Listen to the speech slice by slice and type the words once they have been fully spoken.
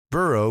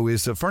Burrow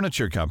is a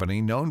furniture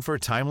company known for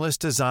timeless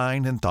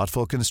design and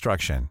thoughtful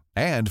construction,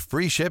 and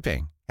free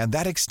shipping, and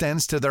that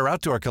extends to their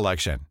outdoor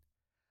collection.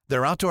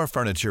 Their outdoor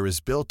furniture is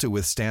built to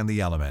withstand the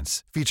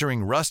elements,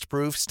 featuring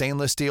rust-proof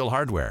stainless steel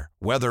hardware,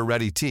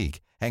 weather-ready teak,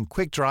 and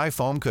quick-dry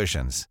foam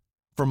cushions.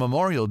 For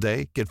Memorial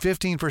Day, get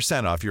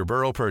 15% off your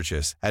Burrow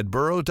purchase at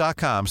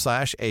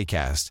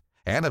burrow.com/acast,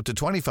 and up to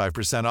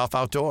 25% off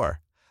outdoor.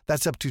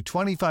 That's up to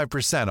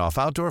 25% off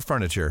outdoor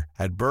furniture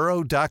at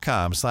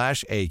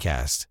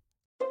burrow.com/acast.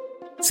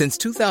 Since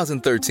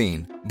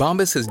 2013,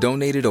 Bombas has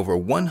donated over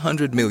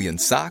 100 million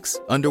socks,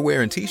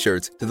 underwear, and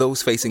T-shirts to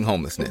those facing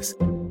homelessness.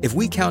 If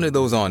we counted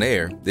those on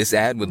air, this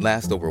ad would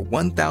last over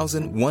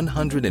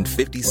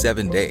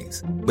 1,157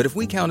 days. But if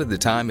we counted the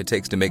time it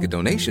takes to make a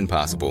donation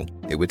possible,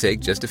 it would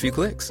take just a few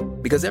clicks.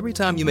 Because every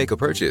time you make a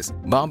purchase,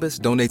 Bombas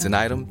donates an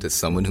item to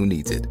someone who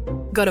needs it.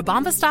 Go to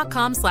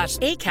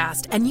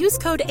bombas.com/ACAST and use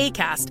code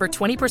ACAST for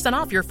 20%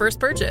 off your first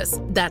purchase.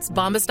 That's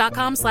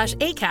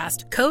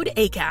bombas.com/ACAST, code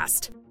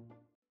ACAST.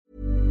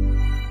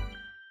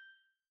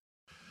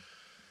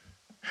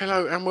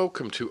 Hello and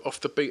welcome to Off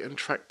the Beaten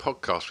Track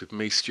podcast with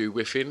me, Stu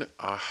Whiffin.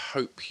 I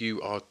hope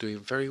you are doing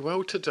very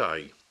well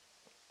today.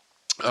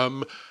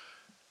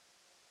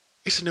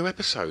 It's a new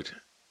episode,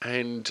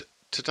 and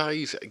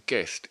today's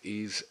guest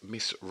is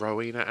Miss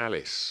Rowena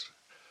Alice.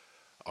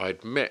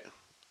 I'd met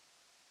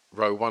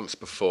Ro once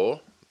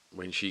before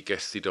when she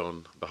guested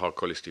on the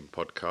Hardcore Listing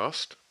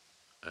podcast,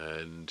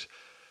 and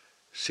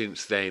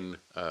since then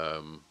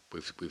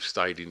we've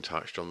stayed in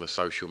touch on the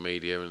social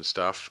media and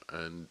stuff,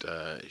 and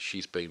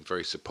she's been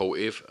very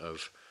supportive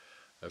of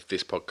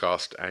this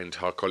podcast and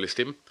Hardcore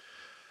Listing,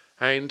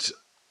 and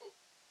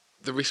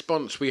the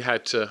response we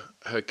had to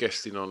her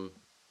guesting on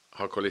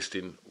Hardcore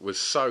Listing was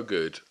so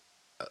good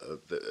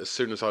that as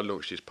soon as I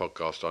launched this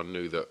podcast, I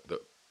knew that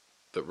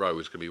Ro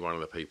was going to be one of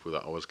the people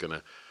that I was going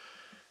to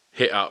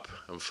hit up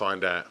and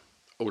find out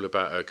all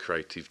about her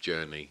creative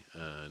journey,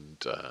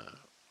 and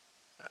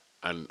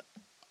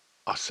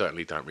I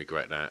certainly don't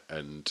regret that,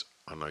 and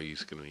I know you're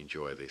going to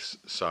enjoy this.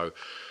 So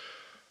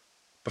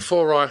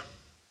before I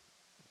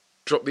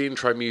drop the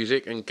intro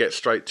music and get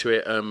straight to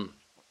it, a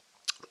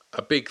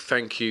big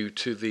thank you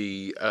to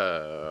the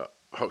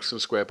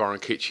Hoxton Square Bar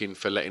and Kitchen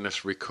for letting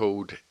us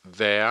record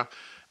there,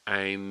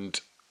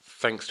 and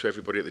thanks to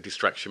everybody at the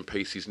Distraction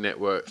Pieces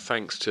Network.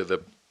 Thanks to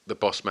the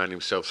boss man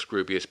himself,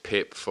 Scroobius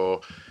Pip,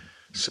 for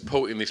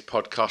supporting this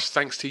podcast.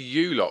 Thanks to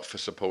you lot for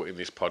supporting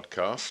this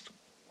podcast.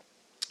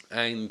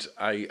 And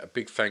a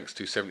big thanks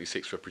to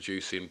 76 for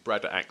producing,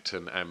 Brad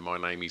Acton and My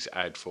Name is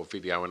Ad for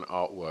video and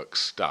artwork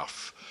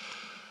stuff.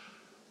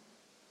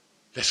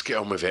 Let's get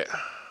on with it.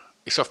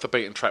 It's Off the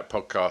Beaten Track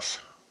podcast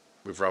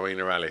with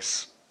Rowena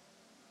Alice.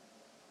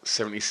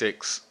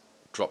 76,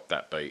 drop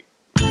that beat.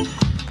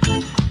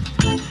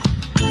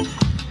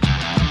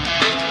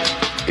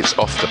 It's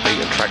Off the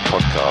Beaten Track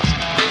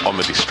podcast on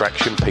the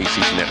Distraction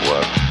Pieces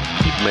Network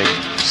with me,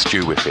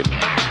 Stu Whiffin.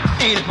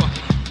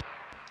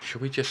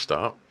 Shall we just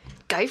start?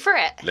 Go for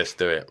it. Let's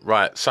do it.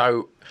 Right,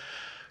 so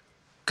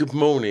good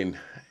morning.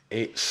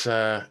 It's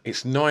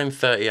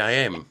 9:30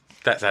 a.m.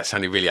 That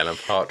sounded really Alan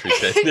Partridge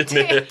then, didn't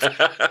it?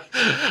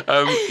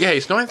 Yeah,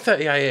 it's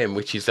 9:30 a.m,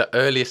 which is the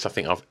earliest I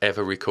think I've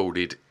ever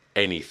recorded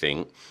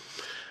anything.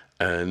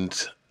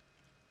 And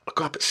I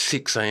got up at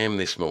 6 a.m.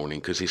 this morning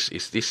because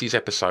this is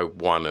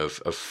episode 1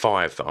 of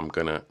 5 that I'm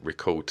going to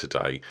record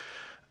today.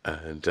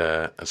 And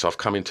so I've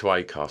come into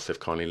Acast. They've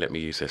kindly let me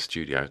use their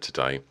studio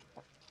today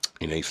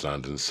in East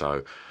London.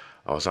 So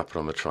I was up and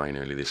on the train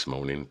early this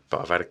morning,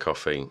 but I've had a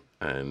coffee,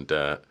 and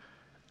a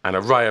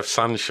ray of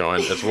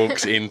sunshine has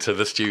walked into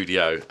the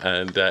studio,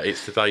 and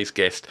it's today's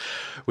guest,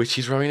 which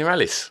is Rowena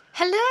Alice.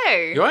 Hello.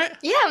 You all right?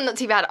 Yeah, I'm not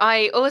too bad.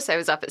 I also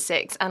was up at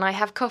 6 and I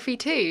have coffee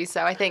too,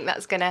 so I think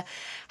that's going to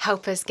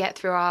help us get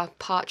through our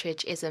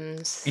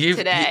Partridge-isms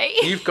today.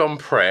 You've gone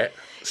Pret.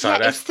 So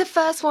yeah, it's the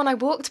first one I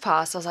walked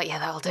past. I was like, yeah,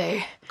 that'll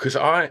do. Because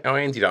I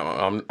ended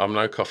up, I'm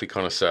no coffee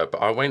connoisseur, but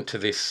I went to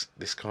this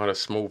kind of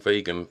small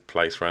vegan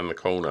place around the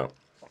corner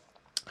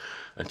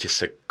and just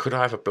said, could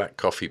I have a black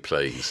coffee,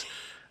 please?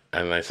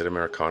 And they said,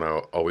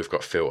 Americano, we've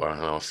got filter.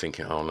 And I was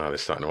thinking, oh no, they're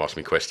starting to ask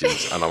me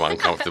questions and I'm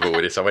uncomfortable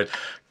with this. I went,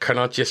 can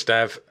I just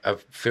have a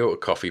filter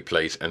coffee,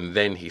 please? And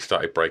then he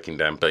started breaking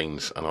down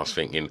beans, and I was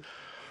thinking,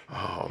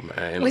 oh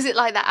man. Was it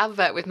like that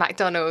advert with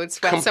McDonald's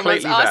where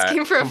someone's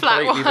asking for a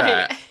flat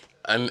white?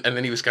 And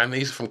then he was going,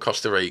 these are from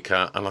Costa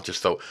Rica. And I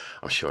just thought,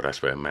 I'm sure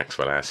that's where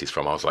Maxwell House is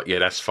from. I was like, yeah,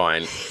 that's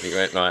fine. And he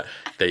went like,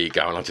 there you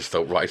go. And I just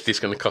thought, right, is this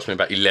going to cost me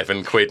about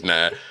 11 quid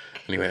now? And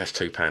he went, that's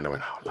 £2. I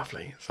went, oh,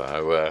 lovely.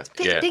 So, it's a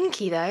bit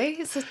dinky though.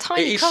 It's a tiny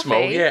coffee. It is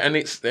small, yeah. And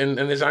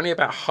and there's only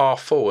about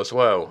half full as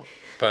well.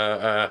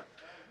 But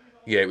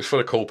yeah, it was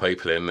full of cool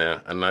people in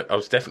there. And I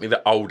was definitely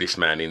the oldest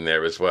man in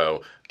there as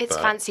well. It's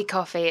fancy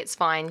coffee. It's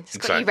fine. It's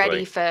got you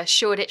ready for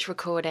Shoreditch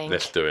recording.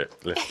 Let's do it.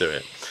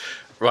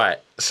 Right.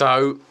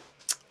 So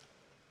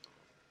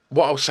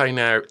what I'll say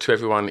now to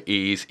everyone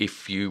is,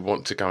 if you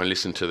want to go and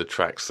listen to the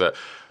tracks that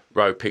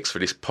Ro picks for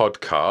this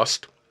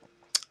podcast,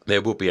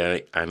 there will be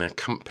an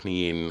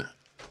accompanying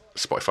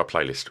Spotify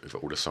playlist with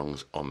all the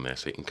songs on there,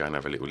 so you can go and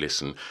have a little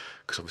listen,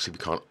 because obviously we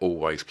can't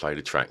always play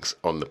the tracks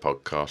on the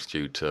podcast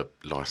due to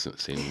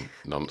licensing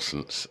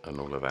nonsense and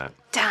all of that.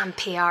 Damn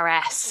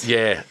PRS.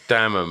 Yeah,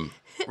 damn them.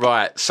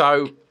 Right,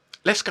 so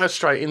let's go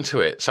straight into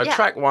it. So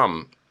track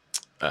one,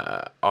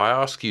 I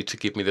ask you to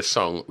give me the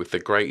song with the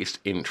greatest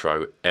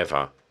intro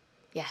ever.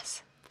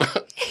 Yes.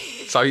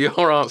 So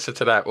your answer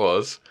to that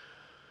was?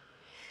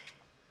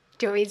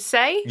 Do you want me to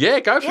say? Yeah,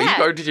 go for it. You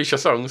go introduce your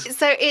songs.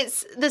 So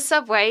it's The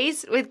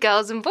Subways with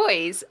Girls and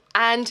Boys.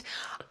 And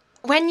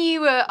when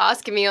you were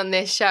asking me on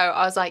this show,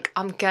 I was like,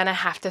 I'm going to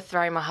have to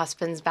throw my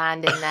husband's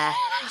band in there.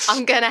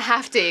 I'm going to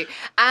have to.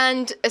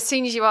 And as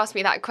soon as you asked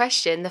me that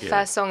question, the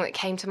first song that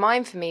came to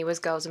mind for me was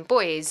Girls and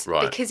Boys.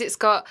 Right. Because it's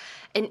got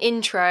an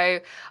intro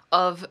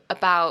of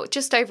about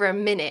just over a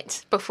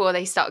minute before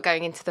they start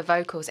going into the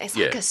vocals. It's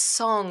like a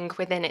song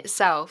within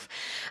itself.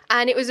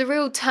 And it was a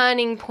real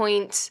turning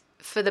point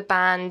for the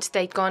band.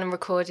 They'd gone and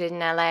recorded in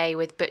LA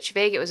with Butch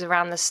Vig. It was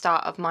around the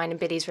start of mine and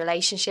Billy's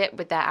relationship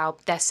with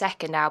their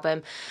second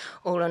album,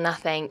 All or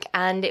Nothing.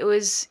 And it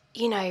was,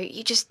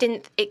 you just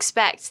didn't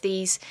expect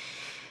these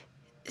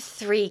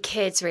three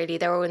kids, really,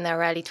 they're all in their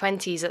early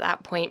 20s at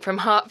that point, from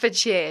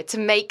Hertfordshire, to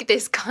make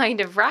this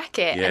kind of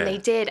racket. And they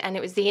did. And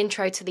it was the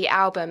intro to the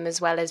album, as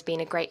well as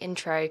being a great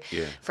intro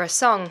for a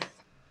song.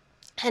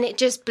 And it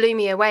just blew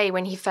me away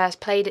when he first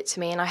played it to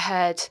me, and I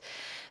heard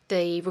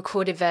the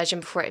recorded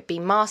version before it had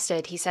been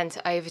mastered. He sent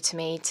it over to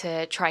me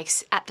to try.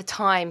 At the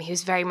time, he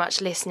was very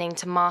much listening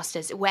to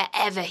masters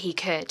wherever he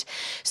could.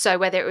 So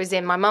whether it was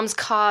in my mum's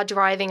car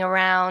driving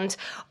around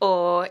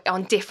or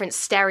on different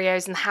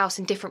stereos in the house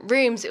in different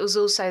rooms, it was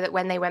also that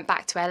when they went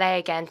back to LA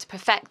again to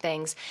perfect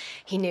things,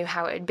 he knew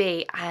how it would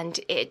be. And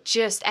it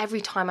just, every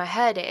time I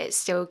heard it, it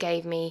still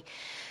gave me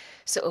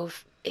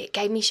it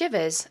gave me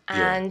shivers.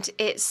 And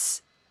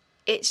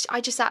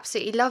I just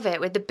absolutely love it,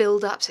 with the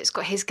build-up. So it's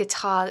got his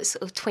guitar that's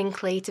sort of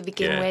twinkly to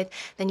begin with.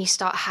 Then you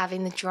start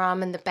having the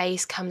drum and the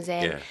bass comes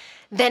in. Yeah.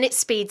 Then it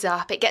speeds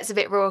up. It gets a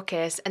bit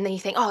raucous. And then you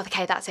think, oh,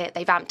 okay, that's it.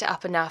 They've amped it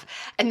up enough.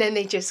 And then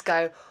they just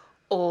go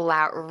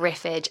all-out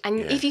riffage.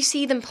 And if you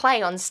see them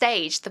play on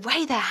stage, the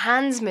way their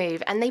hands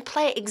move, and they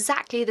play it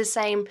exactly the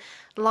same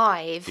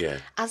live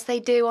as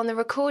they do on the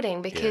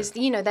recording, because,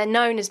 they're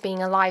known as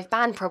being a live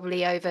band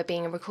probably over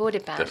being a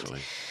recorded band. Definitely.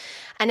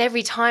 And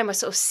every time I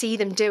sort of see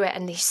them do it,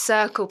 and these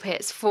circle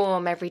pits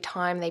form every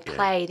time they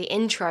play the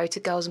intro to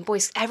Girls and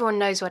Boys. Everyone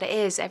knows what it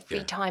is.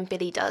 Every time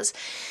Billy does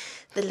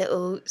the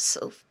little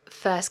sort of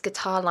first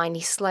guitar line, he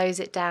slows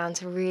it down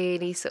to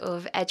really sort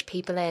of edge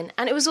people in.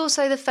 And it was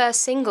also the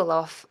first single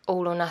off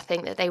All or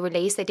Nothing that they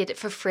released. They did it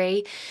for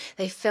free.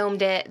 They filmed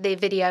the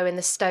video in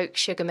the Stoke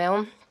Sugar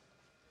Mill.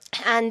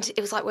 And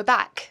it was like, we're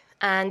back.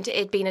 And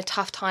it'd been a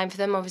tough time for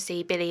them.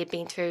 Obviously, Billy had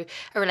been through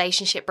a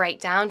relationship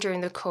breakdown during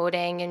the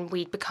recording, and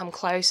we'd become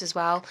close as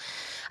well.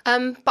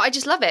 But I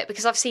just love it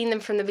because I've seen them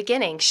from the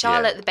beginning.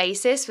 Charlotte, the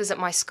bassist, was at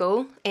my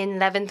school in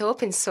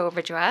Leventhorpe in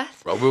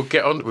Silverdrath. Well, we'll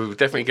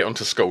definitely get on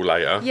to school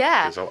later.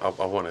 Yeah. Because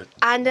I want to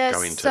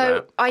go into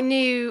that. I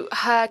knew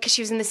her because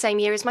she was in the same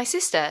year as my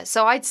sister.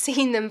 So I'd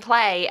seen them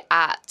play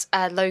at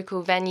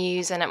local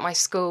venues and at my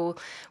school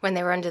when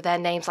they were under their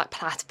names like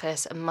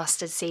Platypus and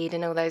Mustard Seed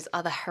and all those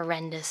other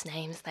horrendous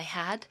names they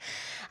had.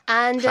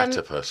 And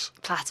Platypus.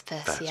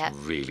 Platypus, That's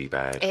really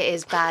bad. It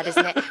is bad,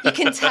 isn't it? You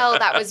can tell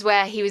that was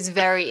where he was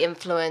very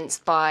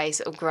influenced by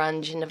sort of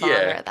grunge and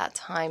Nirvana at that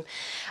time.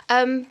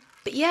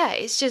 But yeah,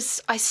 it's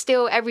just,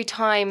 every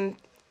time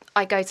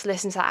I go to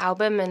listen to that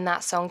album and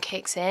that song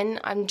kicks in,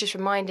 I'm just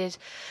reminded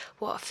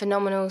what a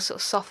phenomenal sort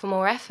of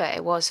sophomore effort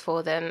it was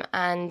for them,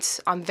 and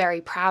I'm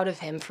very proud of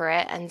him for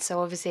it. And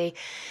so obviously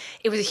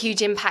it was a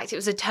huge impact. It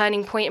was a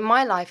turning point in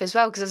my life as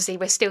well, because obviously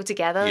we're still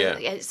together. Yeah.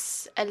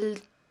 It's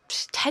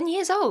 10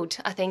 years old,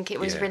 I think. It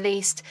was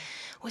released,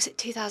 was it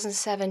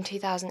 2007,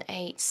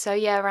 2008? So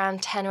yeah,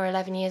 around 10 or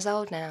 11 years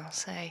old now.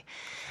 So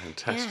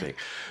fantastic.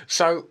 Yeah.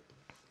 So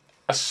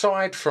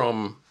aside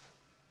from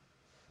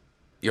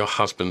your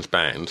husband's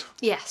band,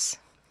 yes,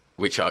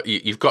 which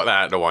you've got that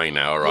out of the way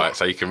now, all right?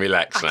 So you can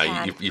relax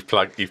now. You've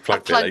plugged I've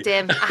plugged Billy.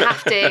 him. I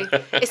have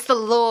to. It's the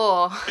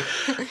law.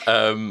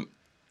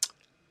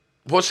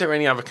 Was there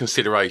any other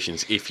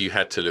considerations if you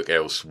had to look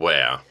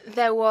elsewhere?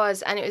 There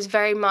was, and it was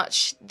very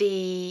much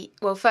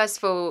first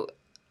of all,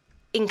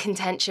 in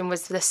contention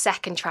was the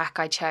second track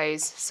I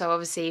chose. So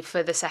obviously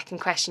for the second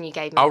question you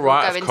gave me, we'll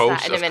go into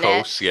that in a minute. Of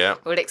course, yeah.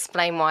 We'll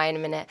explain why in a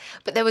minute.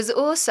 But there was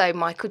also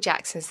Michael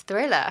Jackson's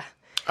Thriller.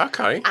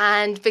 Okay.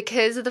 And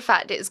because of the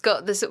fact it's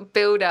got the sort of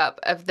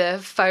build-up of the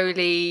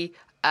Foley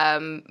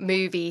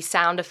movie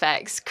sound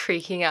effects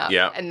creaking up,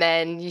 and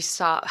then you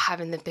start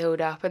having the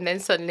build up, and then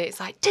suddenly it's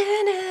like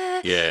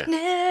it's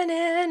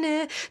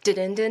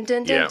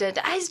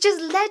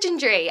just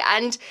legendary.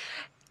 And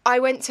I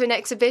went to an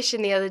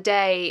exhibition the other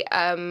day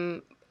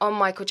on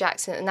Michael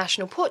Jackson at the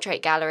National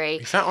Portrait Gallery.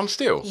 Is that on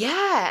still?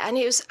 Yeah, and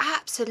it was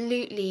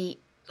absolutely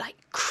like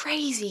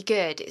crazy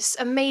good. It's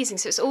amazing.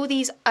 So it's all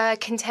these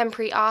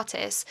contemporary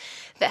artists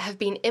that have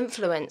been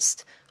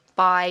influenced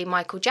by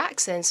Michael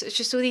Jackson. So it's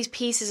just all these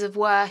pieces of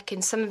work,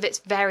 and some of it's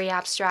very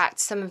abstract,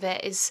 some of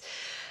it is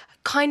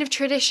kind of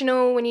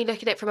traditional when you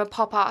look at it from a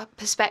pop art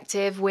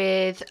perspective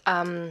with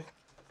Andy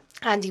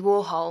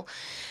Warhol,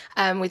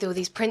 with all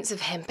these prints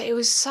of him. But it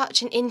was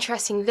such an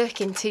interesting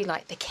look into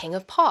like the king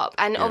of pop.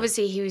 And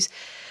obviously he was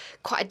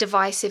quite a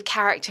divisive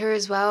character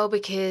as well,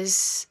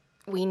 because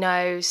we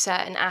know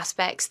certain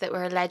aspects that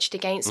were alleged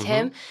against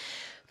him.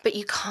 But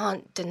you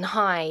can't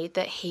deny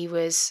that he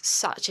was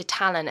such a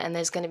talent, and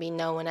there's going to be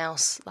no one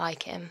else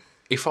like him.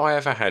 If I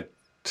ever had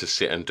to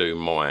sit and do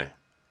my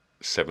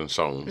 7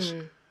 songs,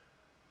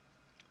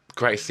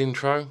 greatest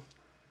intro,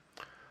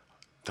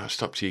 Don't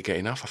Stop Till You Get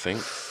Enough, I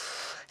think.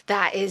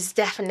 That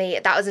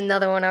was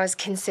another one I was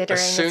considering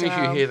as soon as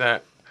well. you hear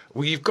that,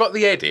 well, you've got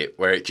the edit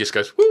where it just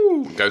goes,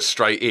 woo, goes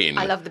straight in.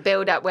 I love the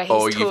build-up where he's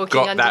or talking you've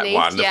got underneath.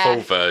 that one, the full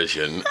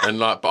version. And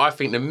like, but I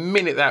think the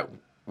minute that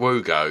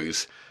woo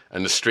goes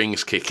and the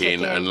strings kick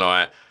in, and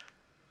like,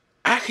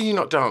 how can you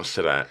not dance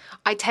to that?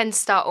 I tend to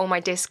start all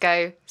my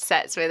disco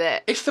sets with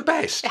it. It's the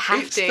best.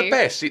 It's the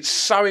best. It's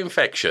so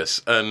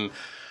infectious. And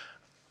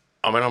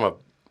I mean, I'm a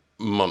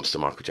monster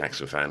Michael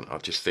Jackson fan. I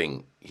just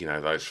think, you know,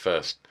 those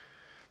first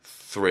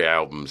 3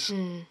 albums,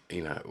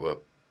 you know, were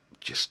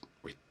just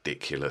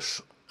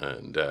ridiculous.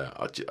 And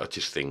I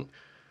just think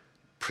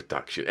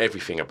production,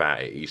 everything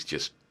about it, he's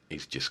just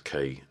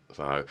key.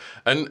 So,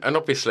 and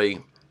obviously,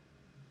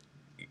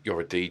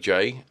 you're a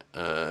DJ,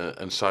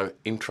 and so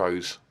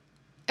intros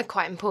are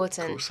quite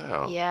important. Of course they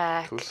are.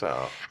 Yeah. Of course they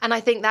are. And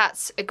I think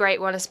that's a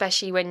great one,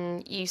 especially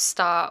when you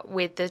start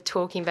with the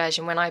talking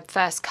version. When I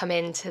first come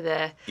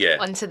into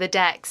onto the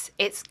decks,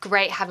 it's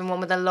great having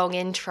one with a long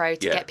intro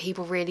to get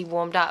people really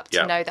warmed up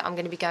to know that I'm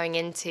going to be going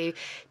into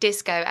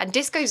disco. And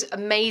disco's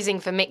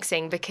amazing for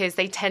mixing because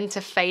they tend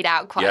to fade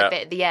out quite a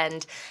bit at the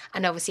end,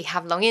 and obviously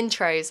have long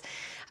intros.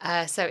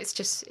 So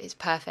it's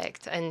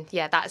perfect. And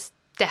yeah, that's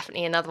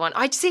definitely another one.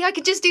 I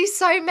could just do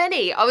so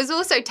many. I was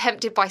also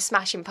tempted by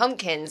Smashing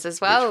Pumpkins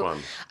as well.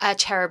 Which one?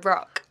 Cherub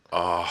Rock.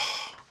 Oh.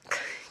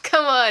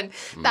 Come on.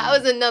 That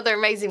was another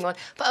amazing one.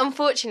 But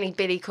unfortunately,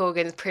 Billy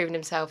Corgan's proven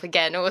himself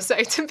again also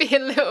to be a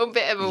little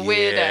bit of a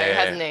weirdo,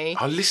 hasn't he?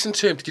 I listened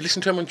to him. Did you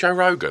listen to him on Joe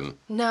Rogan?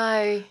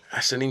 No.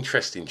 That's an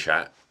interesting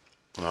chat.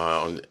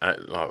 On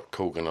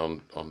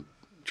Corgan on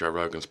Joe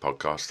Rogan's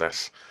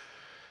podcast.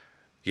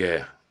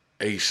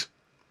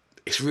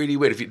 It's really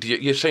weird.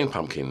 You've seen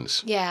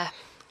Pumpkins? Yeah.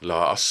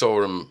 Like, I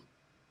saw them,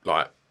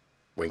 like,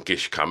 when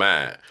Gish come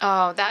out.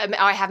 Oh,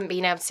 I haven't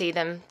been able to see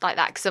them like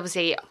that, because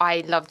obviously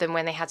I loved them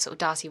when they had sort of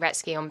Darcy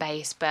Retzky on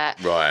bass,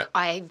 but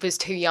I was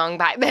too young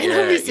back then,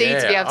 obviously,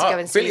 to be able to go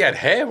and see Billy had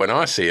hair when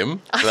I see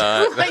him.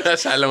 Like,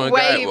 that's how long ago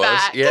it was.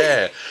 Back.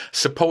 Yeah.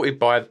 Supported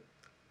by,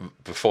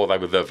 before they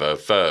were the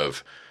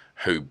Verve,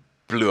 who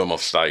blew them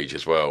off stage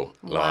as well.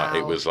 Like,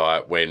 it was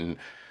like when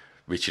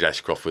Richard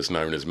Ashcroft was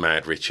known as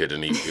Mad Richard,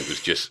 and it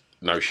was just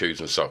no shoes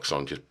and socks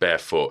on, just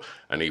barefoot,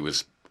 and he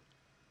was,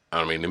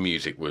 I mean, the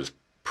music was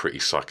pretty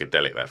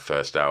psychedelic, that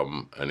first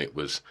album, and it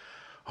was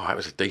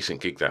a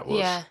decent gig, that was.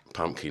 Yeah.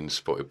 Pumpkins,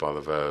 spotted by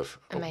the Verve.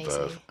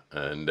 Amazing.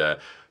 And,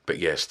 but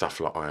yeah, stuff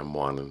like I Am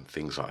One and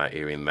things like that,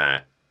 hearing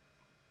that,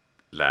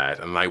 Lad,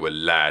 and they were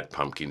Lad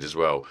Pumpkins as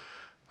well.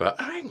 But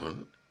hang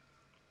on,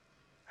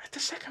 had the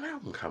second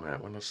album come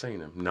out when I seen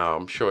them? No,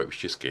 I'm sure it was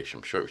just Gish.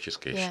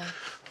 Yeah.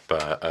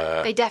 But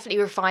they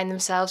definitely refined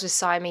themselves with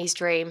Siamese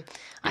Dream,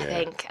 I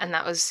think, and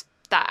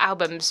that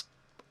album's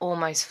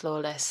almost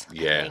flawless. I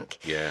think.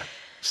 Yeah.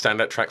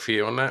 Standout track for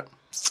you on that?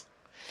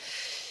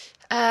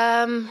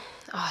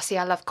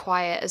 I love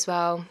Quiet as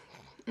well.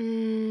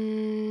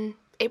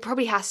 It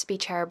probably has to be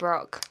Cherub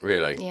Rock.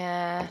 Really?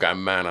 Yeah. I'm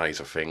going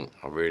Mayonnaise, I think.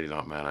 I really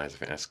like Mayonnaise. I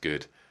think that's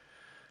good.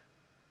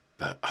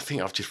 But I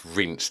think I've just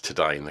rinsed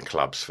Today in the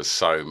clubs for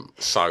so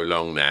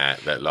long now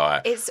that,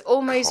 like, it's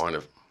almost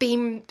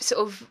been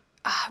sort of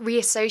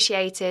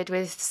reassociated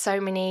with so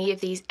many of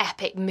these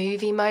epic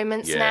movie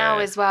moments now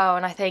as well,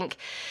 and I think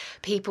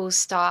people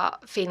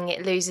start feeling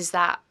it loses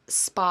that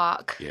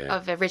spark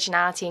of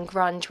originality and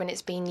grunge when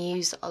it's being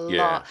used a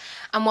lot.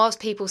 And whilst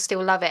people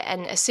still love it,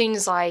 and as soon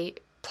as I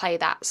play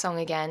that song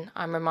again,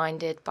 I'm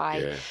reminded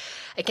by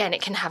again,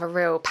 it can have a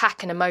real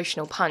pack and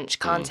emotional punch,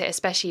 can't it?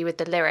 Especially with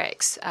the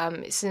lyrics.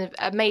 It's an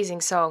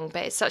amazing song,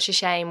 but it's such a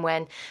shame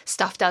when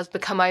stuff does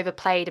become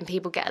overplayed and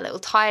people get a little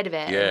tired of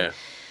it. And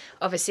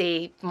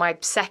obviously, my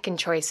second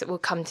choice that we'll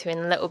come to in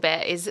a little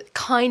bit is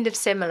kind of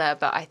similar,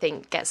 but I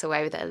think gets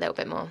away with it a little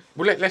bit more.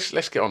 Well,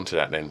 let's get on to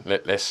that then.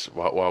 Let's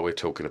while we're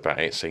talking about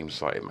it, it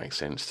seems like it makes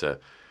sense to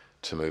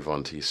move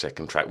on to your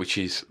second track, which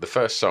is the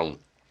first song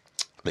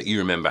that you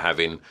remember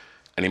having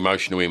an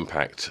emotional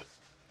impact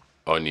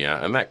on you,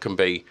 and that can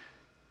be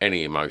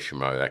any emotion,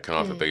 Mo. That can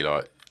either be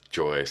like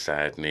joy,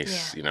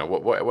 sadness, you know,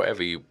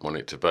 whatever you want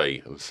it to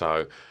be. And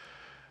so,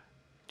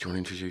 do you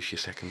want to introduce your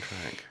second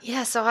track?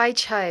 Yeah, so I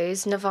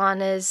chose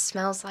Nirvana's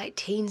Smells Like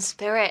Teen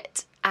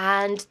Spirit.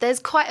 And there's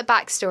quite a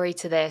backstory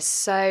to this.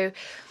 So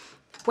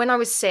when I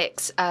was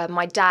 6,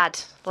 my dad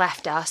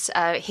left us.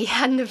 He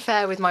had an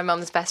affair with my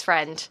mum's best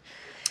friend.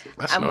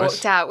 That's and nice.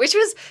 walked out, which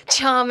was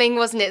charming,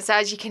 wasn't it? So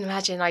as you can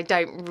imagine, I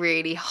don't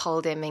really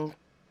hold him in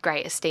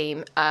great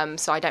esteem,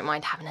 so I don't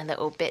mind having a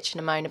little bitch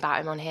and a moan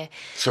about him on here.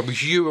 So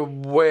was you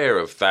aware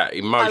of that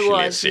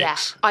emotionally at 6? Yeah.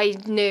 I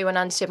knew and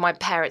understood. My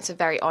parents are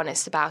very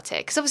honest about it,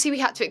 because obviously we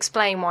had to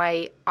explain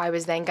why I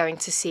was then going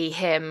to see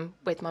him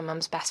with my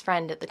mum's best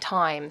friend at the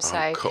time. So,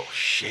 oh, God,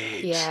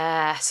 shit.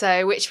 Yeah,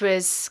 so which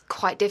was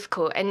quite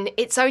difficult. And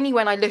it's only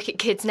when I look at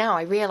kids now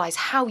I realise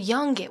how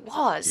young it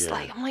was. Yeah.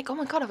 Like, I'm like, oh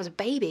my God, I was a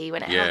baby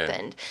when it Yeah.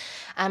 happened.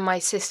 And my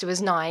sister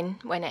was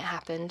 9 when it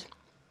happened.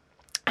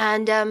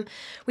 And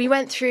we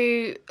went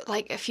through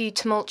like a few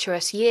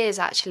tumultuous years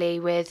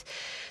actually, with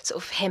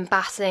sort of him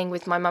battling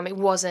with my mum. It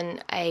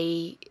wasn't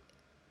a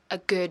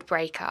good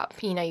breakup.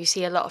 You know, you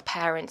see a lot of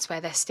parents where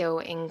they're still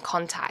in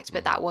contact,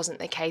 but that wasn't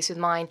the case with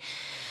mine.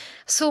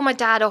 Saw my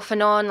dad off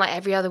and on like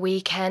every other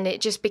weekend. It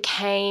just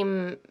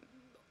became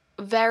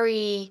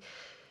very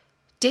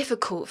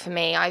difficult for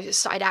me. I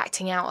started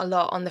acting out a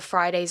lot on the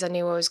Fridays I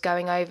knew I was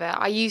going over.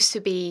 I used to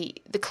be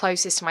the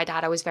closest to my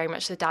dad. I was very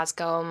much the dad's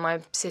girl, and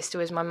my sister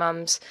was my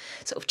mum's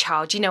sort of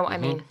child. You know what I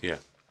mean? Yeah.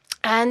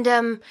 And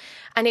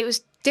it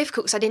was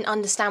difficult because I didn't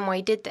understand why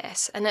he did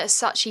this. And at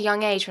such a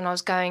young age, when I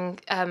was going,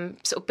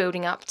 sort of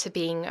building up to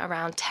being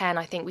around 10,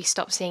 I think we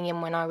stopped seeing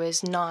him when I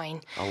was 9.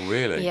 Oh,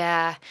 really?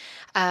 Yeah.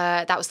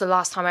 That was the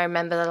last time I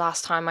remember, the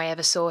last time I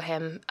ever saw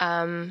him.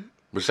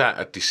 Was that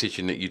a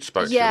decision that you'd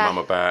spoke to your mum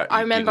about?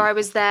 I remember I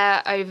was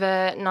there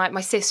overnight.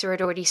 My sister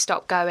had already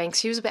stopped going.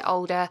 She was a bit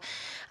older.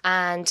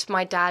 And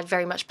my dad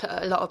very much put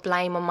a lot of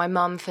blame on my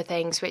mum for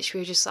things, which we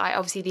were just like,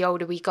 obviously the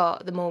older we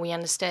got, the more we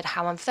understood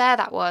how unfair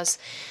that was.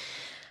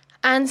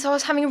 And so I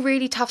was having a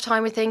really tough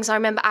time with things. I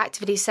remember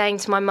actively saying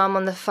to my mum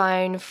on the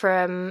phone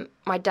from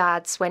my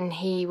dad's when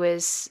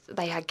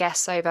they had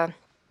guests over,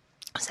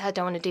 I said, I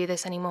don't want to do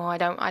this anymore. I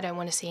don't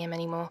want to see him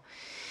anymore.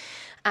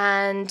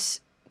 And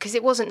because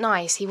it wasn't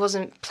nice. He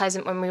wasn't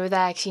pleasant when we were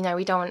there, because, you know,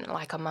 we don't want,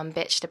 like, our mum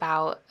bitched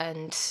about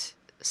and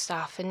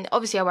stuff. And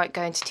obviously I won't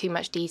go into too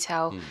much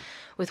detail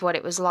with what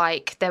it was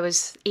like. There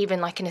was even,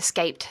 like, an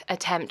escaped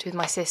attempt with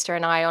my sister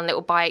and I on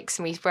little bikes,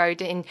 and we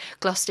rode in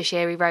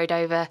Gloucestershire. We rode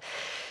over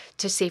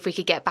to see if we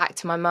could get back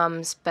to my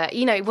mum's. But,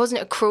 you know, he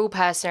wasn't a cruel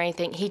person or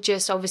anything. He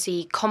just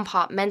obviously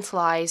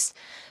compartmentalised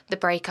the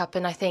breakup,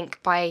 and I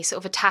think by sort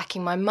of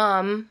attacking my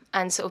mum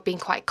and sort of being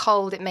quite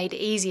cold, it made it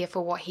easier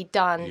for what he'd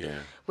done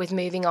with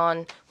moving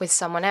on with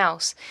someone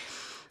else.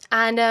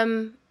 And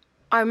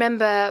I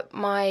remember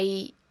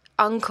my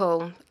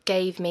uncle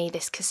gave me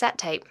this cassette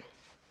tape,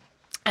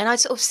 and I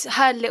sort of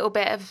heard a little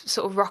bit of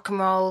sort of rock and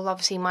roll.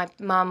 Obviously my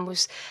mum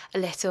was a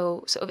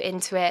little sort of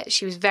into it.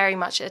 She was very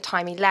much, at the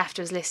time he left,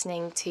 was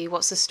listening to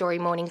What's the Story,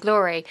 Morning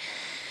Glory.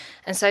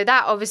 And so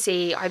that,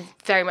 obviously, I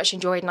very much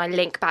enjoyed, and I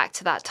link back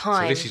to that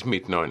time. So this is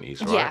mid-90s,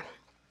 right? Yeah.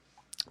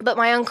 But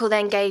my uncle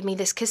then gave me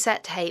this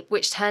cassette tape,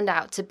 which turned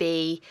out to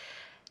be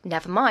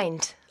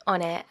Nevermind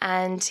on it.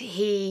 And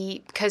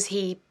because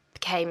he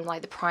became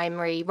like the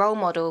primary role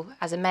model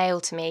as a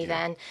male to me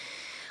then,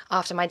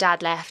 after my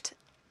dad left.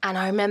 And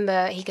I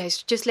remember he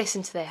goes, just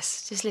listen to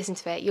this. Just listen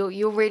to it.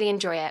 You'll really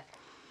enjoy it.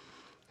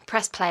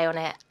 Press play on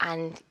it,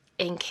 and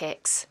in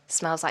kicks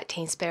Smells Like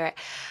Teen Spirit.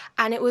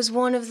 And it was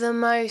one of the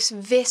most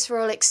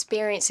visceral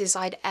experiences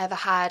I'd ever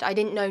had. I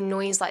didn't know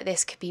noise like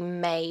this could be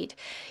made,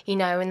 you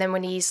know. And then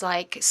when he's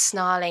like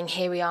snarling,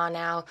 here we are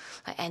now,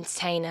 like,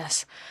 entertain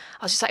us,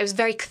 I was just like, it was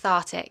very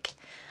cathartic.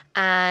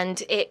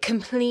 And it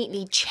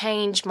completely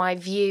changed my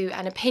view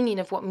and opinion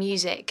of what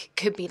music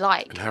could be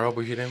like. And how old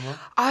were you then, Rob?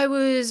 I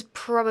was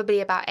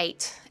probably about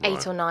 8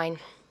 or 9.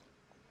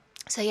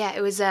 So yeah,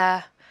 it was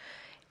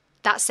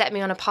that set me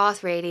on a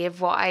path, really,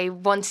 of what I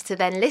wanted to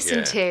then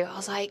listen to. I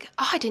was like,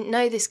 oh, I didn't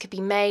know this could be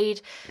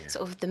made.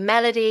 Sort of the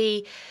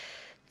melody,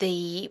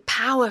 the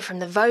power from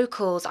the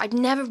vocals. I'd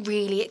never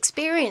really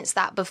experienced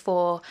that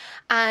before.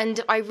 And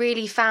I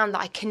really found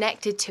that I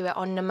connected to it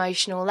on an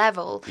emotional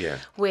level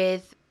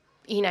with,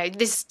 you know,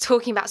 this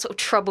talking about sort of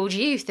troubled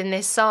youth in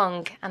this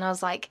song. And I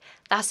was like,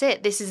 that's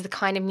it. This is the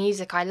kind of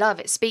music I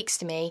love. It speaks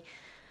to me.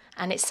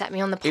 And it set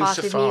me on the path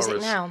of music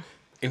now.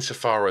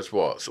 Insofar as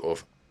what? Sort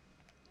of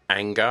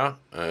anger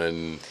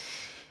and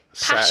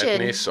passion,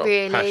 sadness or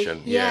really.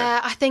 Passion? Yeah,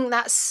 I think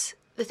that's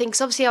the thing.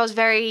 Because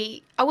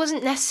obviously I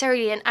wasn't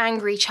necessarily an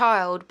angry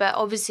child, but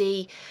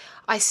obviously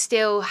I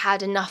still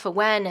had enough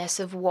awareness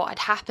of what had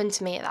happened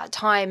to me at that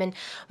time. And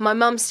my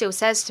mum still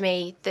says to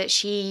me that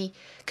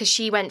because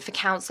she went for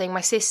counselling,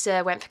 my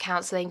sister went for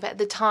counselling, but at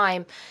the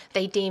time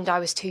they deemed I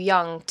was too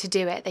young to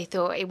do it. They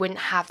thought it wouldn't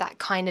have that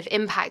kind of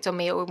impact on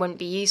me, or it wouldn't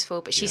be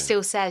useful. But she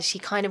still says she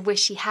kind of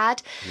wished she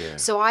had. Yeah.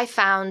 So I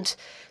found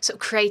sort of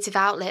creative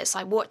outlets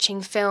like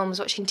watching films,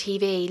 watching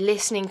TV,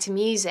 listening to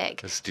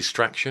music. As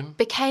distraction?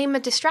 Became a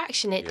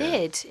distraction. It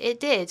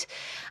did.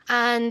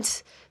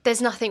 And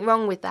there's nothing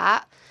wrong with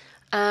that.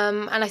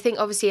 And I think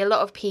obviously a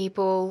lot of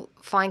people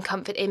find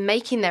comfort in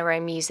making their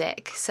own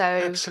music. So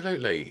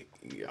absolutely,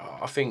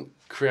 I think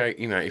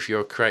if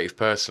you're a creative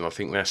person, I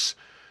think that's.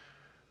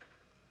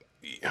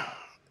 I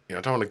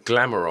don't want to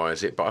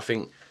glamorise it, but I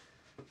think,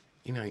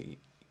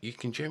 you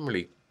can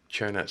generally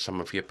churn out some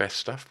of your best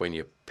stuff when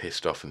you're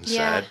pissed off and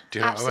sad. Do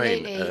you know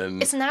absolutely. what I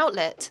mean? It's an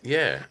outlet.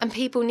 Yeah. And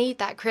people need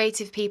that.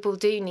 Creative people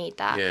do need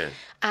that. Yeah.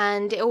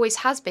 And it always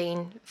has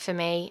been for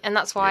me. And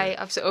that's why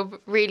I'm sort of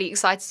really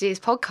excited to do this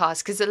podcast,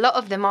 because a lot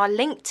of them are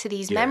linked to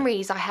these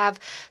memories. I have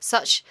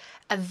such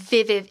a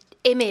vivid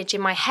image in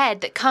my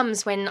head that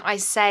comes when I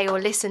say or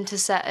listen to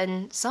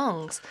certain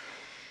songs.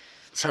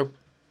 So,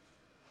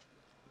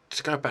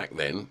 to go back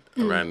then,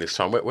 around this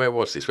time, where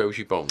was this? Where was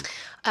you born?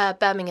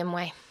 Birmingham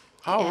Way.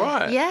 Oh,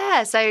 right.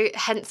 Yeah, so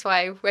hence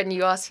why when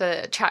you asked for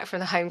a track from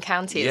the home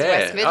county, it's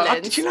West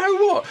Midlands. Do you know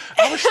what?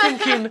 I was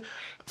thinking,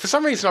 for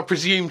some reason I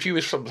presumed you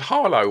was from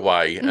Harlow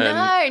Way. And... No,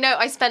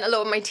 I spent a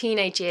lot of my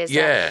teenage years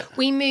there.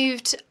 We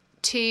moved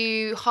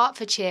to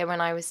Hertfordshire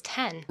when I was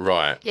 10.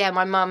 Right. Yeah,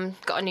 my mum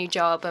got a new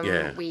job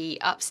and we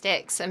upped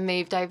sticks and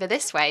moved over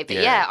this way. But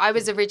I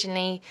was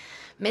originally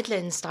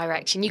Midlands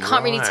direction. You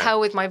can't really tell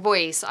with my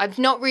voice. I've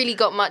not really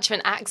got much of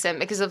an accent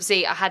because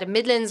obviously I had a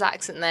Midlands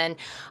accent then.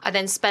 I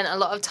then spent a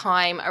lot of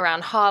time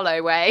around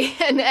Harlow Way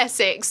and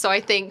Essex, so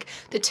I think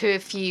the two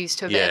have fused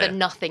to a bit of a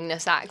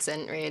nothingness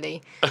accent,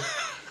 really.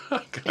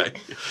 Okay.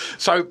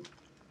 So,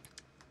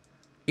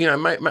 you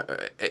know,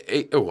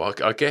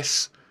 I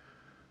guess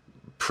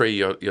pre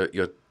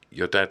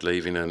your dad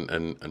leaving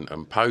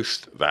and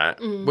post that,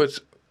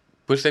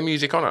 was there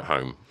music on at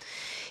home?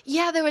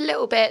 Yeah, there were a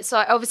little bit.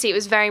 So obviously it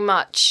was very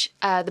much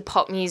the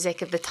pop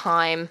music of the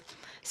time,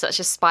 such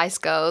as Spice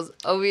Girls.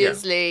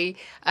 Obviously,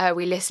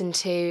 we listened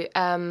to...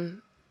 I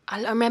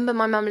remember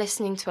my mum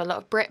listening to a lot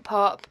of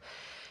Britpop.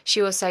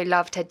 She also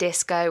loved her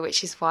disco,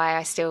 which is why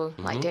I still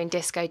like doing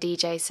disco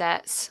DJ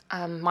sets.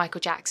 Michael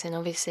Jackson,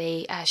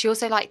 obviously. She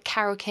also liked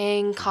Carole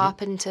King,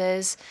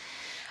 Carpenters.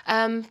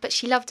 But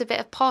she loved a bit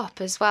of pop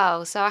as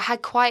well. So I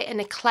had quite an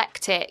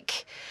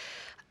eclectic...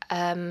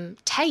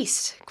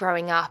 taste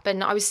growing up,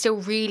 and I was still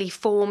really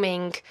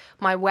forming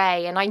my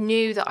way, and I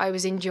knew that I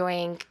was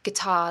enjoying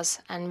guitars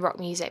and rock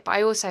music, but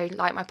I also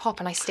like my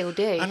pop, and I still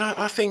do. And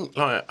I think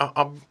like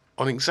I'm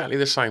on exactly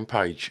the same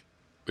page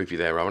with you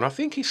there, Rowan. I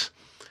think it's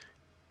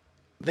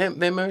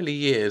them early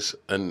years,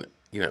 and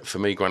you know, for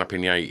me growing up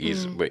in the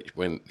 80s,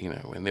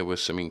 when there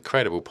was some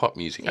incredible pop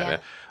music out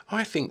there,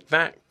 I think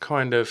that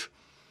kind of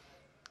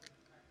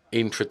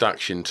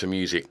introduction to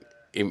music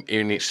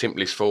in its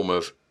simplest form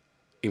of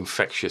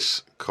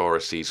infectious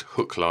choruses,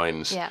 hook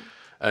lines,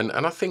 and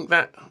I think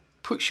that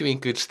puts you in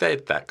good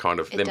stead. That kind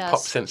of pop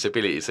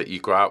sensibilities that you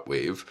grow up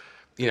with,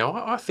 you know,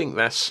 I think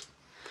that's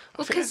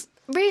because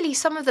really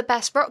some of the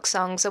best rock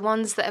songs are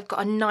ones that have got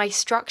a nice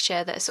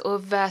structure that's sort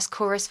of verse,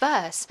 chorus,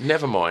 verse.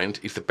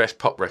 Nevermind is the best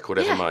pop record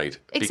ever made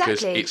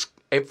because it's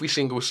every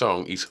single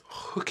song is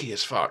hooky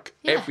as fuck.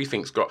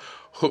 Everything's got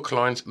hook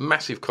lines,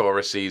 massive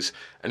choruses,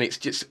 and it's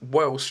just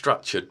well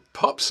structured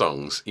pop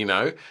songs. You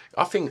know,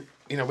 I think.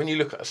 You know, when you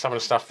look at some of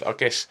the stuff that I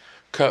guess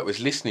Kurt was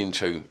listening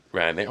to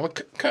around there, I mean,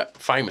 Kurt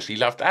famously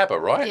loved ABBA,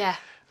 right? Yeah,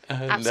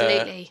 and,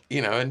 absolutely.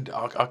 You know, and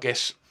I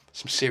guess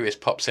some serious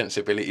pop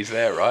sensibilities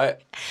there, right?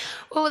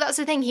 Well, that's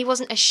the thing. He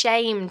wasn't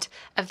ashamed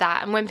of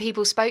that. And when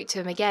people spoke to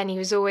him, again, he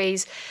was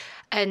always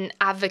an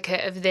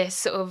advocate of this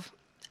sort of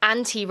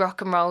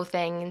anti-rock and roll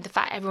thing, and the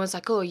fact everyone's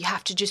like, oh, you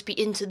have to just be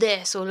into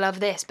this or love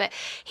this, but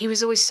he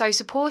was always so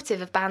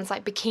supportive of bands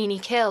like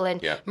Bikini Kill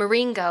and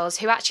Marine Girls,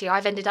 who actually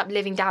I've ended up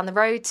living down the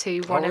road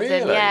to one of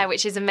them,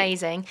 which is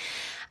amazing.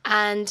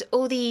 And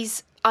all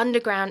these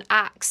underground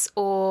acts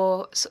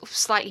or sort of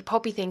slightly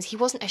poppy things, he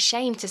wasn't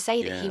ashamed to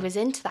say that he was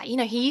into that. You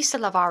know, he used to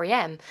love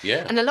R.E.M.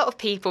 And a lot of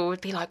people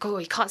would be like, oh,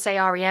 you can't say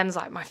R.E.M.'s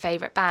like my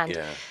favourite band.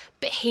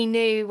 But he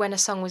knew when a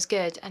song was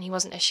good and he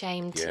wasn't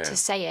ashamed to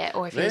say it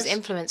or if he was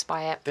influenced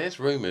by it. There's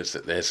rumours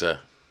that there's an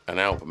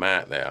album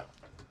out there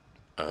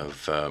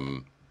of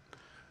him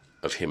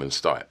and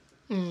Stipe.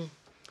 Man,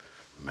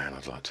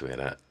 I'd like to hear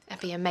that.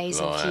 That'd be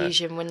amazing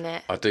fusion, wouldn't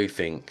it? I do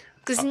think...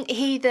 Because isn't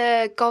he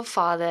the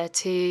godfather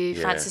to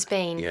Francis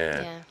Bean?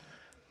 Yeah.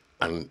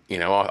 And, you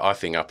know, I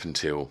think up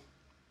until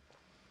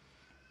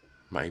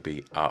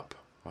maybe I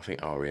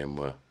think R.E.M.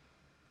 were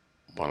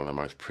one of the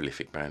most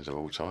prolific bands of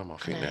all time. I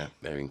think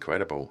they're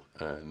incredible.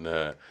 And,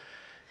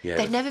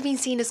 they've never been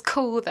seen as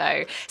cool,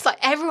 though. It's like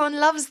everyone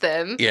loves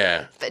them.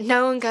 Yeah. But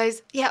no one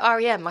goes,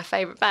 R.E.M., my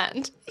favourite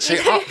band. See,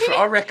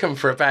 I reckon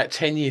for about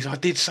 10 years I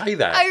did say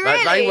that. Oh,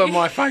 really? They were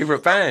my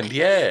favourite band,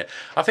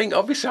 I think,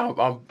 obviously,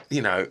 I'm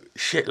you know,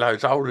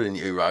 shitloads older than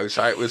you, Rose.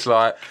 So it was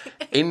like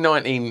in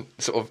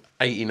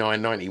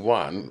 1989,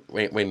 91,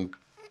 when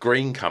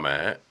Green come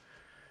out,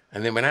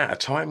 and then when Out of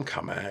Time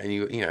come out, and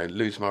you know,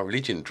 Lose My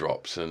Religion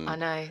drops. And I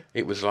know.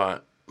 It was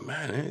like,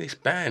 man, this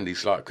band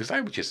is like... Because they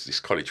were just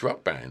this college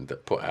rock band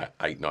that put out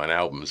 8-9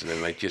 albums, and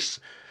then they just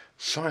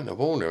signed to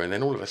Warner, and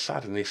then all of a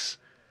sudden this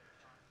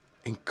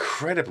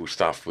incredible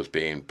stuff was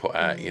being put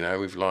out, you know,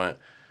 with like...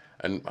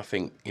 And I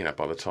think, you know,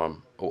 by the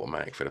time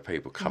Automatic for the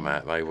People come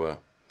out, they were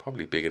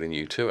probably bigger than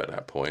U2 at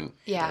that point.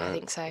 Yeah, you know? I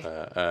think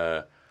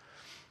so.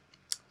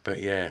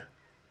 But yeah,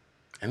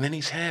 And then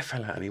his hair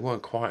fell out and he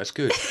weren't quite as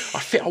good.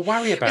 I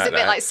worry about that. It was a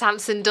bit like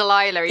Samson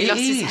Delilah. He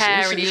lost his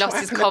hair and he lost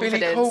his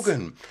confidence. Billy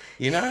Corgan,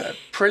 you know,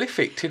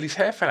 prolific till his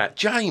hair fell out.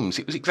 James,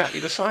 it was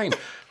exactly the same. I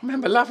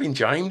remember loving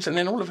James, and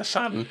then all of a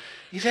sudden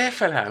his hair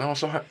fell out and I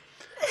was like,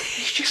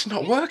 he's just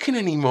not working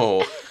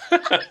anymore.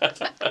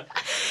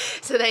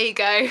 So there you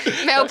go.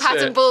 Male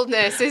pattern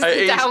baldness is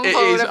the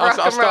downfall of rock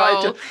and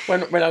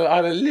roll. When I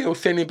had a little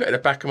thinny bit at the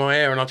back of my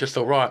hair, and I just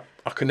thought, right,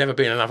 I could never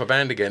be in another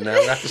band again now.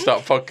 I have to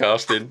start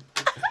podcasting.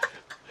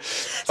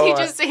 So you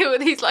just see all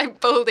these like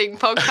balding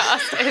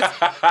podcasters.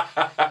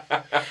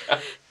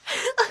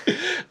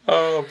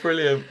 Oh,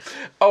 brilliant.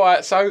 All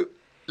right, so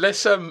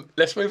let's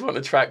move on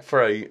to track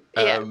 3,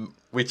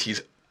 which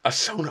is a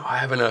song that I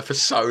haven't heard for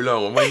so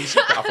long. And when you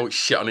said that, I thought,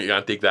 shit, I need to go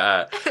and dig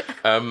that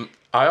out.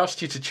 I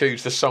asked you to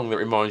choose the song that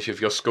reminds you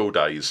of your school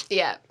days.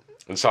 Yeah.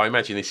 And so I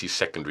imagine this is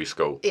secondary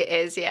school. It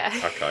is, yeah.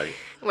 Okay.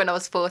 When I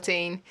was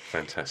 14.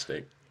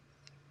 Fantastic.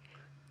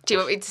 Do you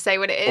want me to say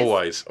what it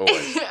is?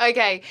 Always.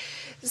 Okay.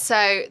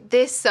 So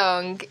this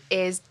song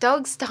is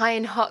Dogs Die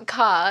in Hot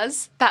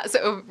Cars, that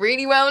sort of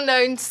really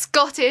well-known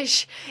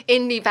Scottish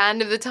indie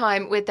band of the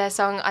time, with their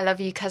song I Love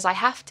You 'Cause I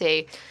Have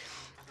To.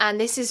 And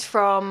this is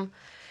from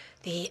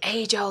the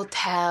age-old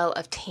tale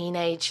of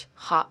teenage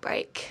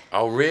heartbreak.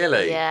 Oh,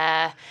 really?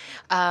 Yeah.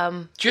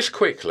 Just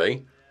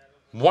quickly,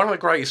 one of the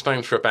greatest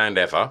names for a band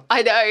ever.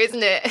 I know,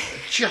 isn't it?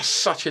 Just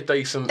such a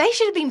decent... They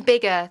should have been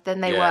bigger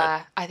than they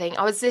were, I think.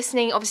 I was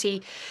listening,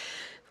 obviously,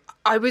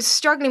 I was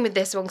struggling with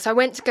this one, because I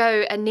went to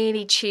go and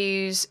nearly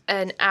choose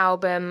an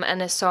album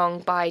and a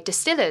song by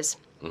Distillers.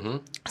 Mm-hmm.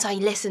 So I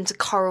listened to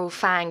Coral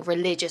Fang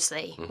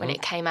religiously when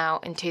it came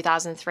out in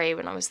 2003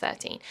 when I was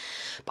 13.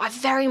 But I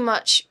very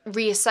much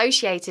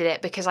reassociated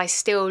it because I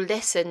still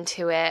listen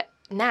to it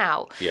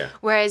now. Yeah.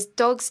 Whereas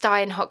Dogs Die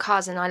in Hot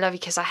Cars and I Love You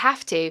 'Cause I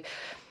Have To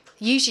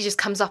usually just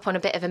comes up on a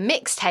bit of a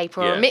mixtape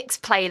or a mix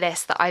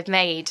playlist that I've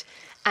made,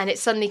 and it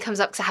suddenly comes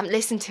up because I haven't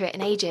listened to it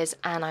in ages,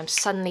 and I'm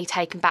suddenly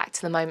taken back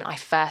to the moment I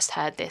first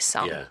heard this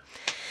song. Yeah.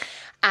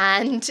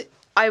 And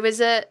I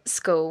was at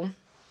school,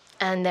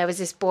 and there was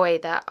this boy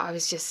that I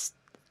was just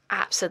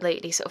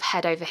absolutely sort of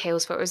head over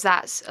heels for. It was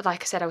that,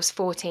 like I said, I was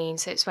 14,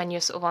 so it's when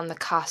you're sort of on the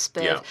cusp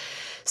of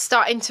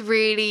starting to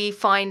really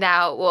find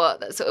out what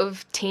that sort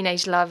of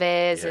teenage love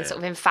is and sort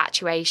of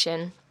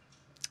infatuation.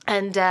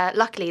 And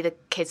luckily the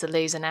kid's a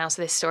loser now,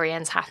 so this story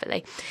ends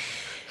happily.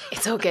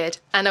 It's all good.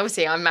 And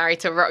obviously I'm married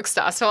to a rock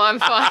star, so I'm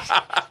fine.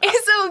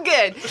 It's all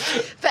good.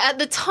 But at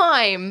the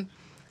time,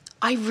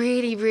 I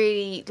really,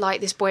 really liked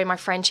this boy in my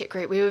friendship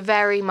group. We were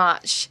very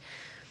much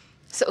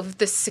sort of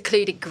the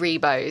secluded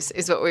Grebos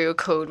is what we were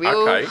called. We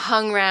all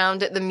hung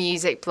around at the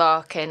music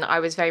block, and I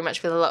was very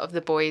much with a lot of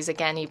the boys,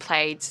 again, who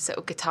played sort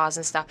of guitars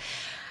and stuff.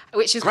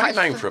 Which is great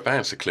name for a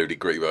band, Secluded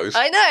Grebos.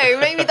 I know,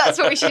 maybe that's